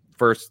when it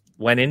first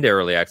went into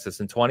early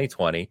access in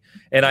 2020,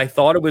 and I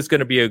thought it was going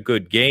to be a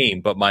good game,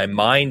 but my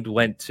mind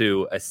went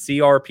to a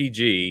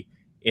CRPG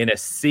in a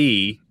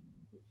SEA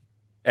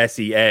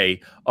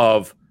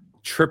of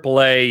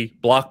AAA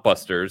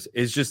blockbusters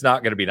is just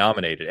not going to be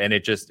nominated, and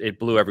it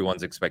blew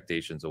everyone's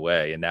expectations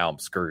away, and now I'm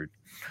screwed.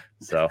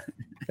 So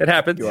it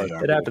happens.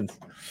 It happens.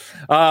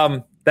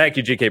 Thank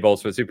you, GK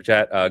Bowles, for the super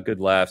chat.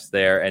 Good laughs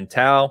there. And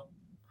Tao.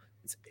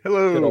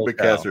 Hello,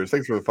 Bitcasters.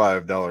 Thanks for the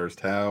 $5,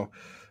 Tao.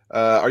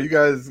 Are you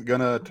guys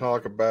gonna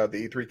talk about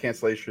the E3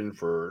 cancellation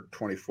for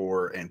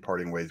 24 and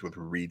parting ways with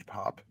Reed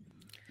Pop?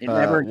 It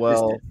never existed.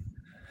 Well,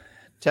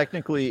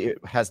 technically,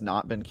 it has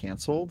not been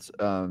canceled.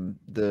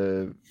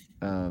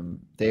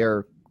 They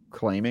are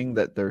claiming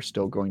that they're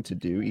still going to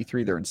do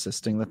E3. They're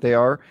insisting that they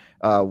are.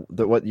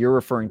 What you're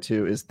referring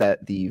to is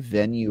that the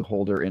venue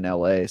holder in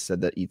LA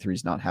said that E3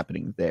 is not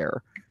happening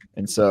there,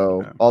 and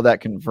so all that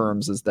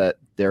confirms is that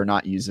they're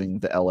not using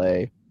the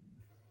LA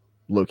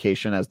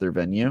location as their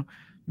venue.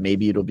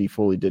 Maybe it'll be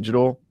fully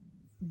digital,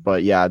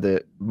 but yeah,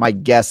 my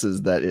guess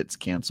is that it's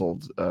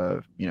canceled.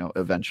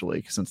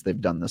 Eventually, since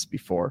they've done this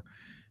before.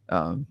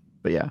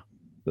 But yeah,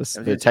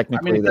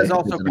 technically, it does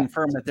also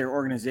confirm that their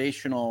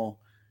organizational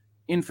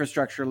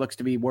infrastructure looks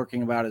to be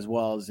working about as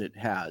well as it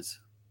has.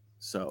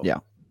 So yeah.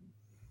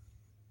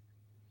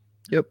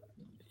 Yep.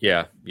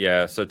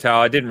 Yeah. So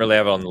Tao, I didn't really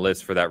have it on the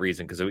list for that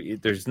reason because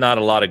there's not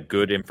a lot of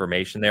good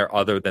information there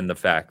other than the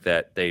fact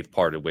that they've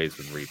parted ways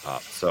with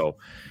Repop. So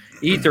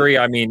E3,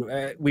 I mean,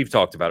 we've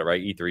talked about it,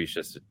 right? E3 is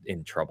just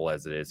in trouble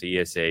as it is.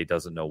 ESA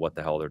doesn't know what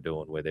the hell they're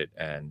doing with it,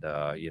 and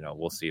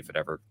we'll see if it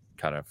ever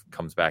kind of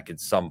comes back in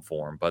some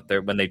form. But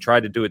when they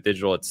tried to do it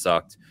digital, it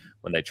sucked.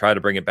 When they tried to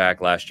bring it back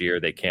last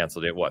year, they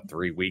canceled it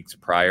 3 weeks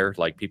prior.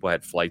 Like people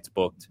had flights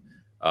booked.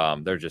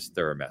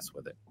 They're a mess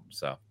with it.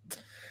 So,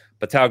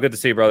 but Tao, good to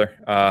see you, brother.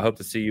 Hope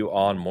to see you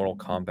on Mortal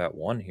Kombat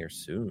 1 here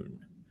soon.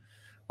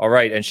 All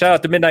right, and shout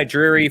out to Midnight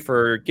Dreary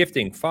for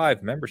gifting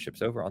 5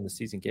 memberships over on the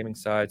Season Gaming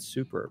side.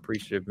 Super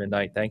appreciative,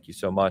 Midnight. Thank you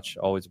so much.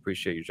 Always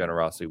appreciate your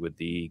generosity with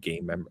the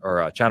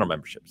channel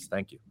memberships.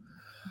 Thank you.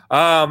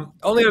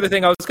 Only other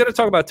thing I was going to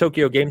talk about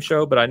Tokyo Game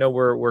Show, but I know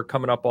we're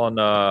coming up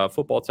on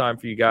football time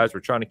for you guys. We're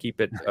trying to keep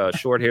it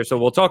short here, so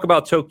we'll talk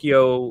about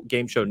Tokyo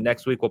Game Show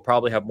next week. We'll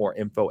probably have more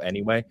info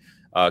anyway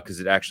because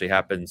it actually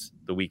happens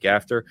the week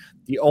after.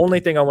 The only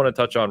thing I want to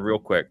touch on real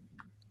quick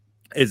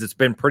is it's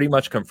been pretty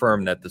much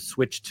confirmed that the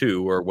Switch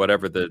 2 or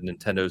whatever the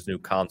Nintendo's new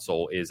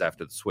console is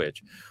after the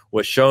Switch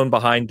was shown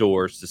behind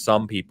doors to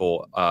some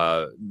people,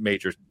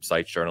 major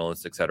sites,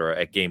 journalists, etc.,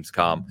 at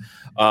Gamescom.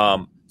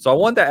 So I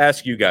wanted to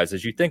ask you guys,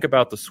 as you think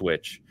about the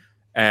Switch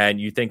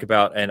and you think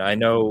about, and I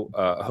know,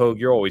 Hogue,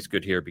 you're always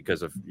good here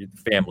because of your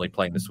family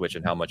playing the Switch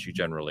and how much you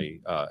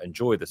generally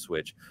enjoy the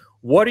Switch.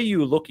 What are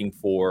you looking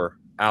for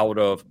out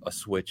of a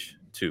Switch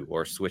 2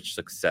 or a Switch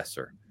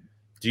successor?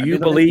 Do you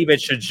believe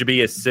it should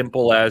be as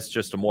simple as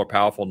just a more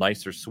powerful,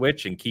 nicer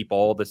Switch and keep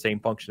all the same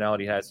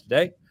functionality it has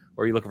today?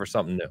 Or are you looking for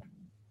something new?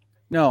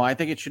 No, I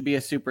think it should be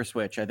a Super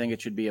Switch. I think it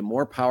should be a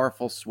more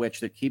powerful Switch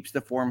that keeps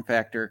the form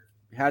factor,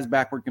 has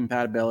backward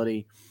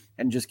compatibility,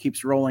 and just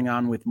keeps rolling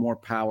on with more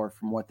power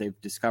from what they've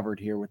discovered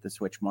here with the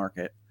Switch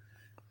market.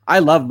 I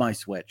love my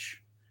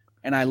Switch,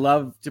 and I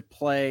love to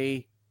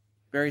play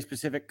very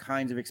specific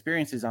kinds of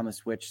experiences on the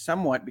Switch,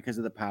 somewhat because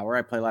of the power.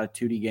 I play a lot of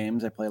 2D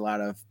games. I play a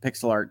lot of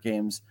pixel art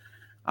games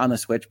on the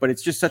Switch, but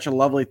it's just such a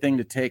lovely thing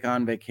to take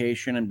on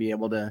vacation and be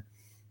able to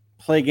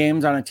play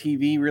games on a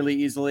TV really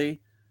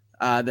easily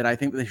that I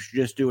think they should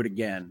just do it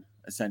again,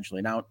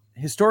 essentially. Now,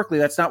 historically,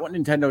 that's not what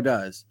Nintendo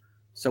does,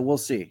 so we'll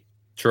see.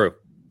 True.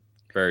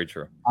 Very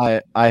true.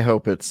 I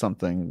hope it's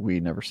something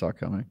we never saw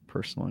coming,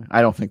 personally.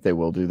 I don't think they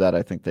will do that.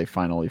 I think they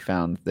finally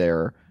found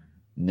their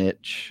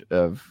niche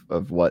of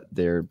what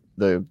their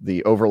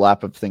the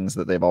overlap of things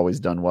that they've always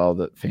done well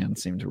that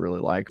fans seem to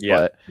really like.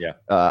 But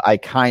I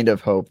kind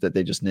of hope that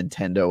they just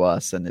Nintendo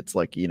us and it's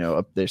like,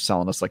 they're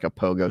selling us like a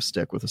pogo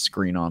stick with a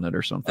screen on it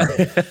or something.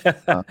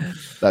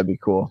 That'd be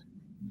cool.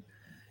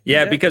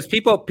 Yeah, because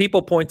people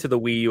point to the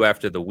Wii U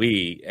after the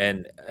Wii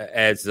and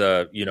as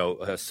a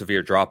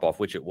severe drop off,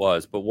 which it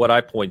was. But what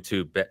I point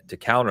to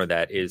counter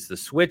that is the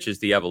Switch is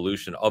the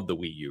evolution of the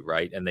Wii U,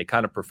 right? And they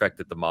kind of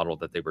perfected the model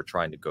that they were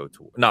trying to go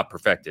to. Not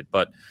perfected,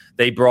 but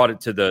they brought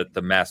it to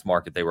the mass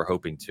market they were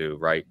hoping to,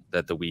 right?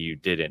 That the Wii U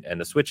didn't.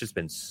 And the Switch has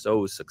been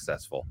so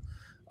successful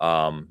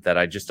that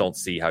I just don't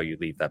see how you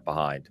leave that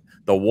behind.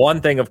 The one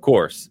thing, of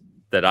course,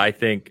 that I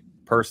think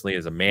personally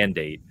is a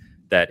mandate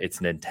that it's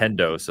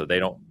Nintendo, so they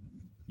don't.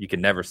 You can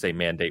never say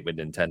mandate with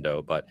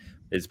Nintendo, but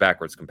it's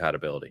backwards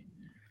compatibility.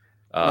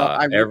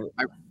 I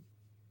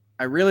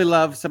really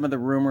love some of the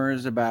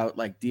rumors about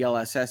like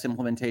DLSS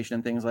implementation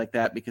and things like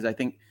that, because I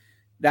think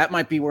that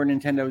might be where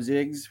Nintendo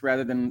zigs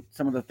rather than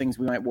some of the things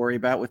we might worry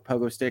about with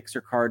pogo sticks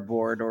or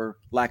cardboard or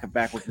lack of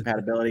backward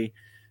compatibility.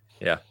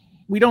 Yeah.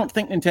 We don't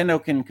think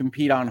Nintendo can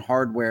compete on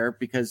hardware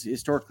because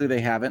historically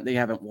they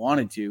haven't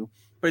wanted to,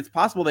 but it's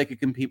possible they could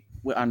compete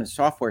on the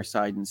software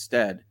side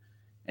instead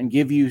and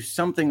give you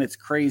something that's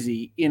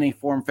crazy in a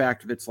form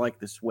factor that's like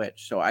the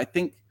Switch. So I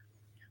think,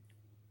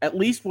 at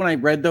least when I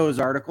read those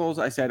articles,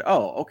 I said,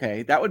 oh,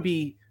 okay, that would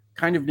be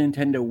kind of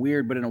Nintendo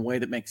weird, but in a way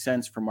that makes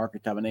sense for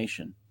market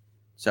domination.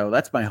 So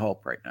that's my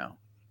hope right now.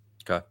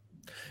 Okay.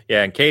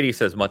 Yeah, and Katie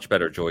says much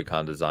better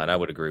Joy-Con design. I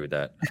would agree with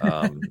that.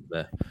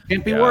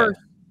 Can't be worse.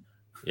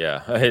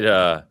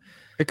 Yeah.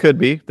 It could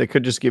be. They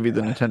could just give you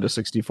the Nintendo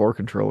 64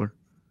 controller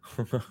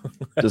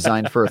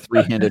designed for a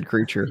three-handed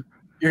creature.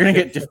 You're going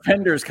to get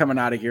defenders coming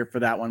out of here for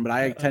that one, but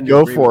I tend to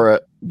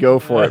go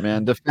for it,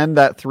 man. Defend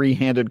that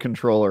three-handed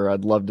controller.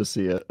 I'd love to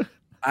see it.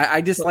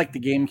 I dislike the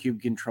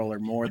GameCube controller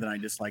more than I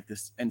dislike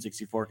this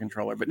N64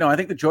 controller. But no, I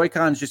think the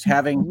Joy-Cons just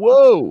having...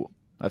 Whoa!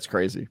 That's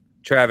crazy.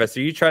 Travis,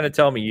 are you trying to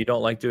tell me you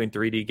don't like doing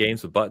 3D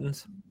games with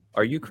buttons?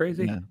 Are you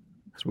crazy? Yeah,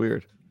 it's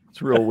weird.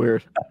 It's real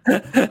weird.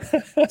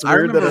 It's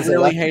weird that as a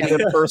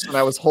left-handed person,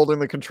 I was holding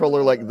the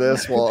controller like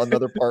this while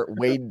another part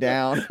weighed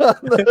down.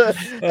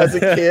 As a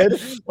kid,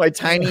 my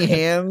tiny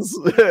hands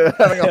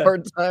having a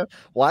hard time.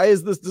 Why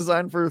is this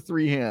designed for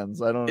three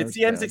hands? I don't know. It's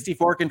the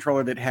N64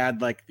 controller that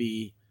had like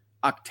the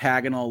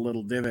octagonal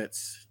little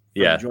divots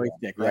for the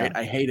joystick, right?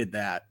 I hated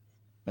that.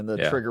 And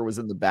the trigger was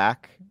in the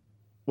back,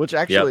 which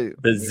actually...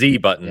 the Z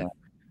button. Yeah.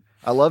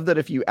 I love that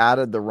if you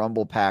added the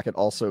rumble pack, it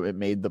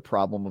made the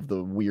problem of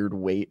the weird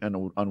weight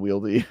and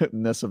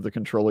unwieldiness of the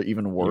controller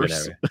even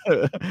worse.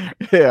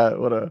 Yeah,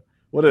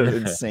 what an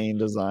insane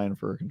design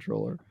for a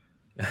controller.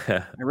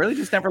 I really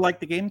just never liked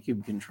the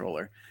GameCube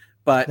controller.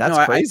 But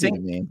that's crazy to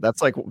me.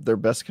 That's like their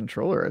best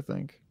controller, I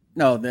think.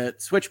 No, the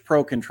Switch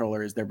Pro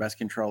controller is their best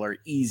controller.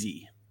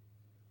 Easy.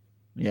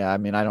 Yeah, I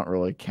mean, I don't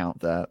really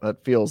count that.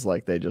 That feels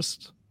like they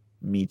just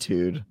Me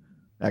Too'd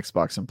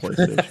Xbox and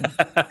PlayStation.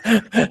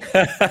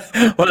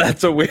 Well,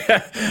 that's a weird.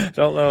 I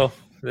don't know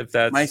if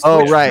that's. Right.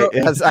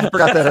 I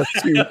forgot that has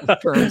two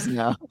terms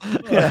now.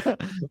 Yeah.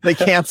 They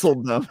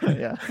canceled them.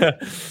 Yeah.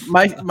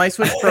 My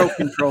Switch Pro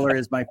controller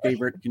is my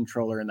favorite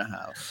controller in the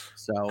house.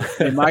 So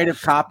they might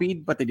have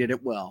copied, but they did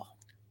it well.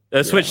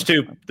 The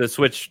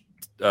Switch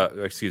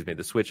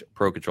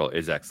Pro controller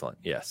is excellent.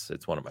 Yes,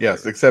 it's one of my. Yes,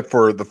 favorites. Except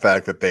for the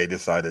fact that they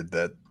decided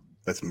that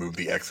let's move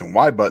the X and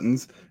Y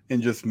buttons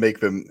and just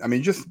make them. I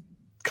mean, just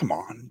come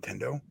on,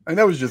 Nintendo. And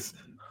that was just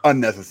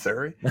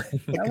unnecessary.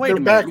 Now, wait a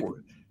minute.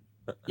 Backward.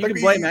 You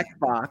can blame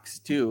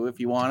Xbox too if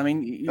you want. I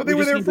mean, they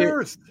were there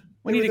first.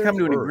 We need to come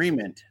to an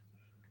agreement.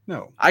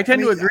 No, I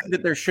tend to agree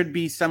that there should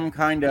be some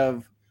kind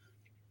of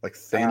like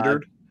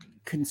standard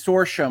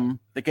consortium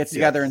that gets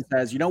together and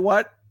says, you know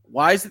what?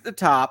 Y's at the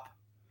top.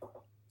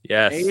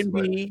 Yes. A and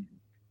B,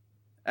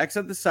 X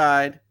at the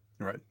side.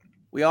 Right.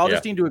 We all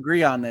just need to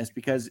agree on this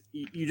because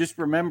you just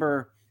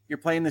remember you're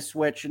playing the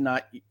Switch and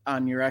not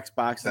on your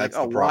Xbox. That's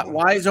like, problem.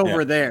 Y's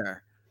over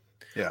there.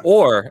 Yeah.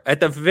 Or at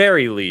the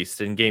very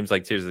least, in games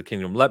like Tears of the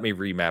Kingdom, let me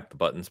remap the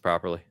buttons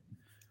properly.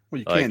 Well,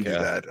 you can't do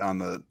that on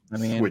the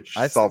Switch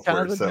software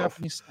kind of itself.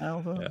 Japanese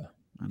style, though.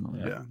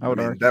 Yeah. I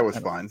mean, that was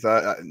fine.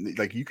 So,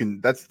 like, you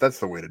can. That's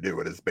the way to do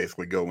it. Is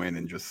basically go in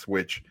and just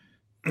switch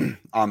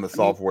on the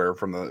software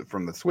from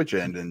the Switch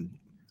end, and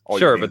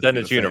sure, but then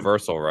it's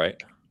universal, right?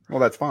 Well,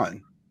 that's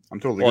fine. I'm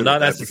totally well,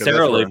 not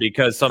necessarily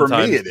because sometimes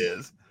for me it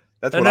is.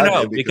 That's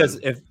no, because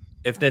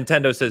if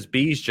Nintendo says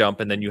B's jump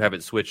and then you have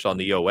it switched on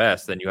the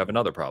OS, then you have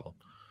another problem.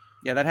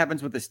 Yeah, that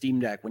happens with the Steam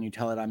Deck when you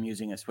tell it I'm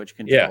using a Switch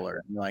controller.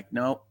 And you're like,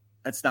 no,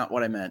 that's not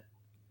what I meant.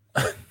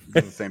 It's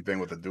the same thing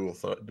with the Dual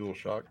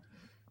Shock.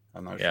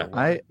 I'm not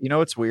sure. You know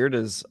what's weird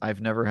is I've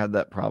never had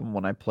that problem.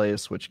 When I play a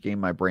Switch game,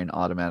 my brain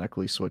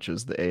automatically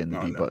switches the A and the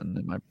B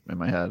button in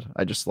my head.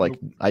 I just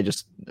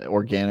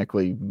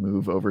organically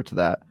move over to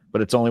that.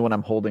 But it's only when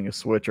I'm holding a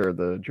Switch or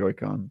the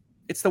Joy-Con.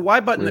 It's the Y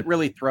button that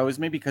really throws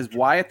me because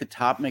Y at the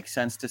top makes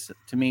sense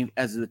to me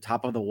as the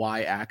top of the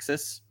Y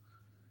axis.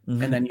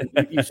 Mm-hmm. And then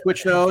you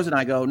switch those and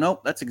I go,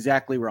 nope, that's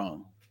exactly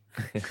wrong.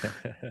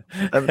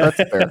 That's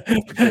fair.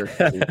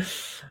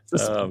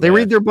 They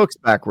read their books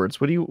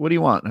backwards. What do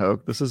you want,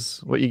 Hogue? This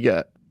is what you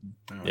get.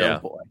 Yeah.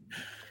 Oh, boy.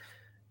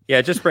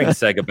 Yeah, just bring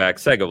Sega back.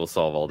 Sega will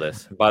solve all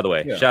this. By the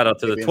way, shout out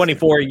to the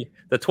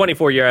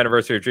 24-year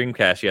anniversary of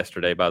Dreamcast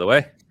yesterday, by the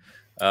way.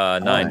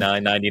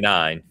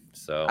 $99.99.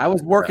 So I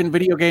was working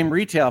video game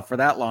retail for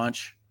that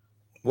launch.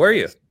 Were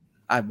you?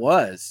 I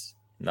was.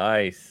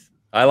 Nice.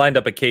 I lined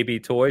up at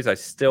KB Toys. I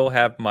still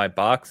have my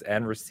box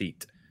and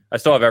receipt. I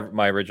still have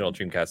my original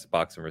Dreamcast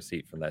box and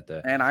receipt from that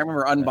day. And I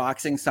remember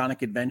unboxing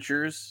Sonic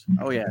Adventures.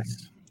 Oh,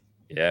 yes.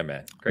 Yeah,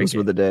 man. Great Those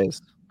were the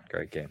days.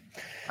 Great game.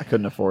 I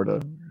couldn't afford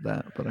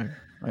that, but I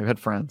had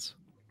friends.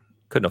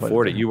 Couldn't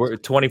afford it. You were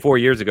 24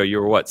 years ago. You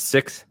were what,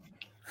 6?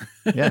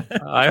 Yeah.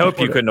 I hope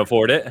you couldn't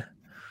afford it.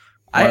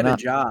 I had a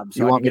job.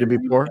 So you want me to be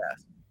poor?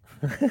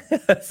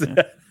 Travis,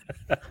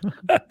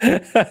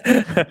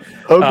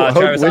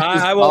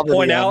 I will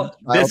point out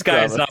this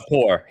guy is not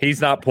poor.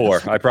 He's not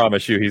poor. I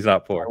promise you, he's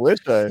not poor. I wish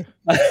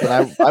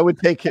I would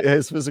take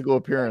his physical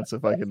appearance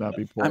if I could not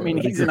be poor. I mean,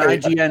 he's an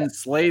IGN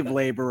slave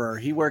laborer.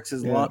 He works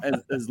as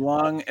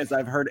long as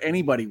I've heard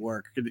anybody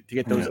work to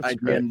get those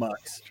IGN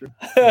bucks.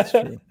 That's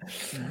true.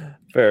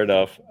 Fair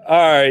enough.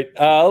 All right,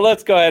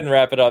 let's go ahead and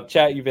wrap it up.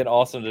 Chat, you've been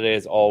awesome today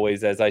as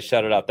always. As I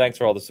shut it out, thanks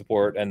for all the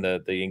support and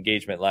the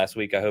engagement last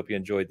week. I hope you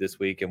enjoyed this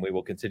week, and we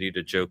will continue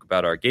to joke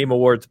about our Game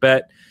Awards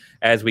bet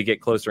as we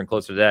get closer and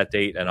closer to that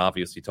date, and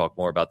obviously talk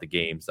more about the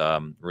games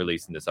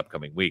releasing this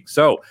upcoming week.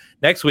 So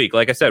next week,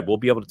 like I said, we'll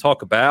be able to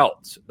talk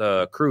about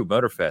the Crew,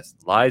 Motorfest,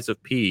 Lies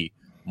of P,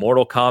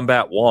 Mortal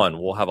Kombat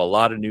 1. We'll have a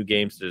lot of new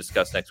games to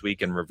discuss next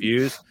week and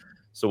reviews,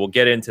 so we'll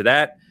get into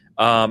that.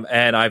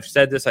 And I've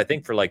said this, I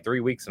think, for like 3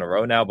 weeks in a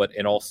row now, but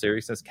in all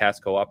seriousness,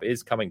 Cast Co-op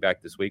is coming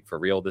back this week for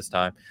real this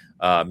time.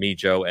 Me,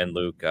 Joe, and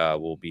Luke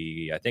will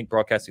be, I think,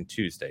 broadcasting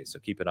Tuesday, so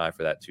keep an eye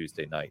for that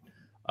Tuesday night.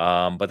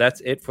 But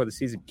that's it for the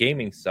season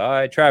gaming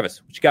side.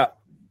 Travis, what you got?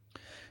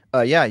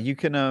 You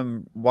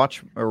can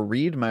watch or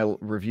read my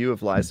review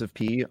of Lies of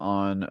P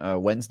on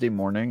Wednesday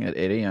morning at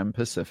 8 a.m.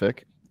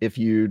 Pacific. If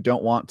you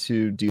don't want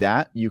to do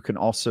that, you can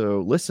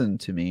also listen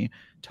to me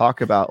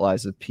talk about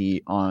Lies of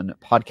P on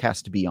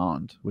Podcast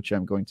Beyond, which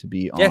I'm going to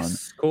be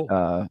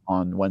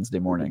on Wednesday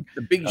morning.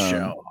 The big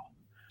show.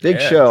 Big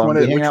show. I'm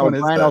hanging out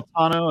with Brian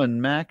Altano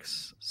and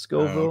Max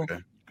Scoville. Oh, okay.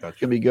 Gotcha.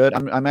 It's gonna be good.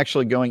 I'm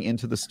actually going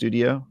into the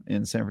studio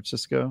in San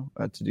Francisco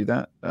to do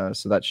that.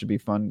 So that should be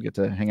fun. Get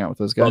to hang out with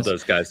those guys. Love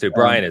those guys, dude.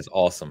 Brian is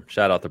awesome.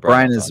 Shout out to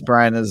Brian.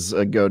 Brian is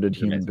a goated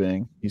human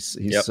being. He's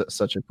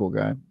such a cool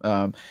guy.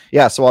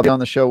 So I'll be on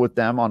the show with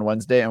them on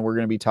Wednesday, and we're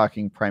going to be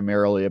talking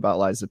primarily about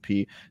Lies of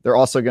P. They're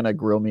also going to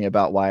grill me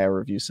about why I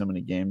review so many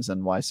games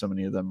and why so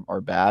many of them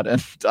are bad,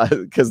 and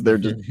because they're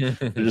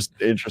just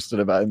interested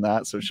in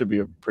that. So it should be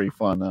a pretty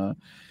fun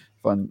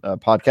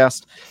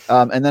podcast.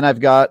 And then I've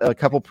got a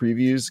couple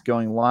previews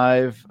going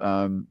live.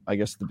 I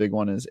guess the big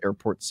one is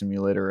Airport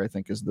Simulator, I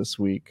think, is this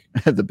week.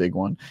 The big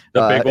one.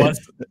 The big one?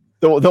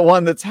 The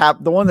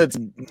one that's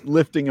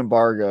lifting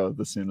embargo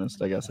the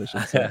soonest, I guess I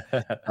should say.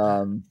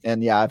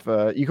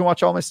 You can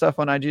watch all my stuff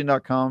on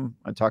IGN.com.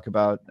 I talk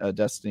about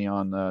Destiny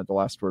on the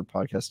Last Word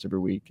podcast every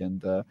week.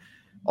 And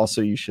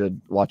also you should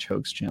watch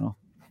Hogue's channel.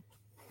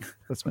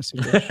 That's my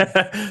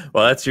suggestion.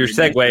 Well, that's your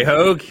segue,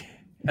 Hogue.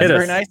 That's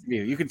very nice of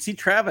you. You can see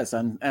Travis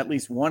on at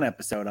least one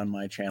episode on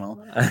my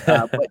channel.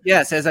 But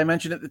yes, as I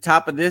mentioned at the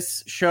top of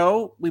this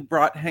show, we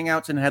brought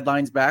Hangouts and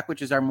Headlines back,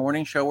 which is our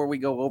morning show where we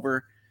go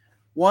over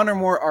one or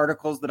more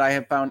articles that I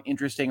have found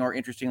interesting or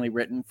interestingly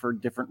written for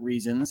different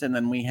reasons. And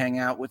then we hang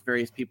out with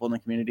various people in the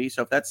community.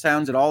 So if that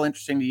sounds at all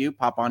interesting to you,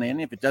 pop on in.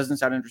 If it doesn't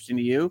sound interesting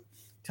to you,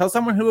 tell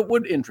someone who it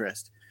would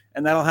interest.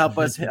 And that'll help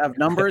us have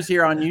numbers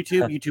here on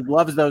YouTube. YouTube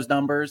loves those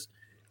numbers.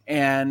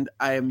 And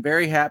I am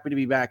very happy to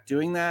be back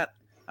doing that.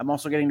 I'm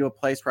also getting to a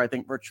place where I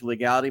think virtual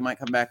legality might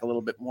come back a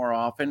little bit more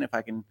often if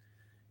I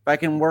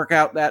can work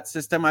out that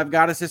system. I've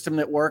got a system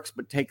that works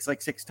but takes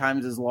like 6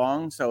 times as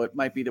long, so it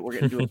might be that we're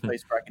getting to a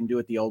place where I can do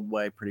it the old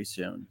way pretty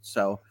soon.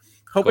 So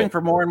hoping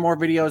for more and more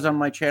videos on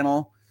my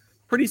channel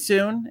pretty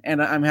soon,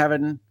 and I'm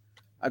having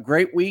a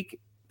great week.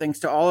 Thanks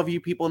to all of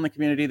you people in the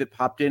community that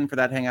popped in for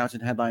that Hangouts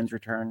and Headlines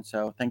return.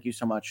 So thank you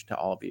so much to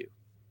all of you.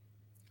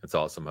 That's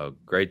awesome, Hogue.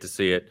 Great to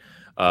see it.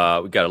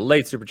 We got a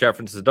late super chat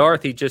from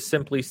Siddharth. He just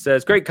simply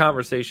says, great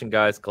conversation,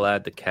 guys.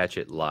 Glad to catch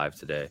it live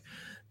today.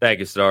 Thank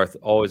you, Siddharth.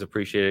 Always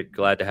appreciate it.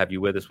 Glad to have you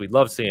with us. We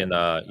love seeing,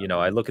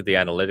 I look at the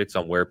analytics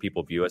on where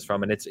people view us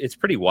from, and it's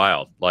pretty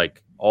wild.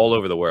 Like all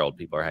over the world,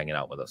 people are hanging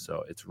out with us.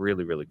 So it's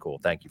really, really cool.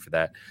 Thank you for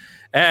that.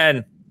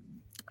 And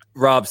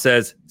Rob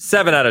says,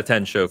 7 out of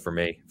 10 show for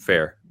me.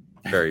 Fair.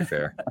 Very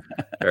fair.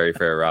 Very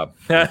fair, Rob.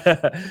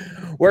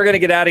 We're going to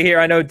get out of here.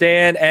 I know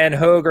Dan and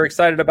Hogue are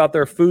excited about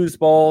their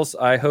foosballs.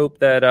 I hope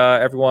that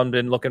everyone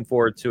been looking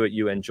forward to it.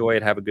 You enjoy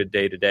it. Have a good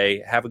day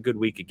today. Have a good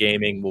week of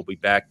gaming. We'll be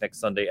back next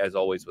Sunday, as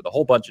always, with a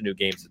whole bunch of new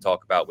games to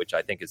talk about, which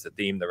I think is the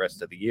theme the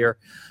rest of the year.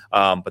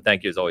 But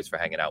thank you, as always, for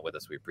hanging out with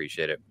us. We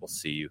appreciate it. We'll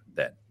see you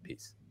then.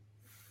 Peace.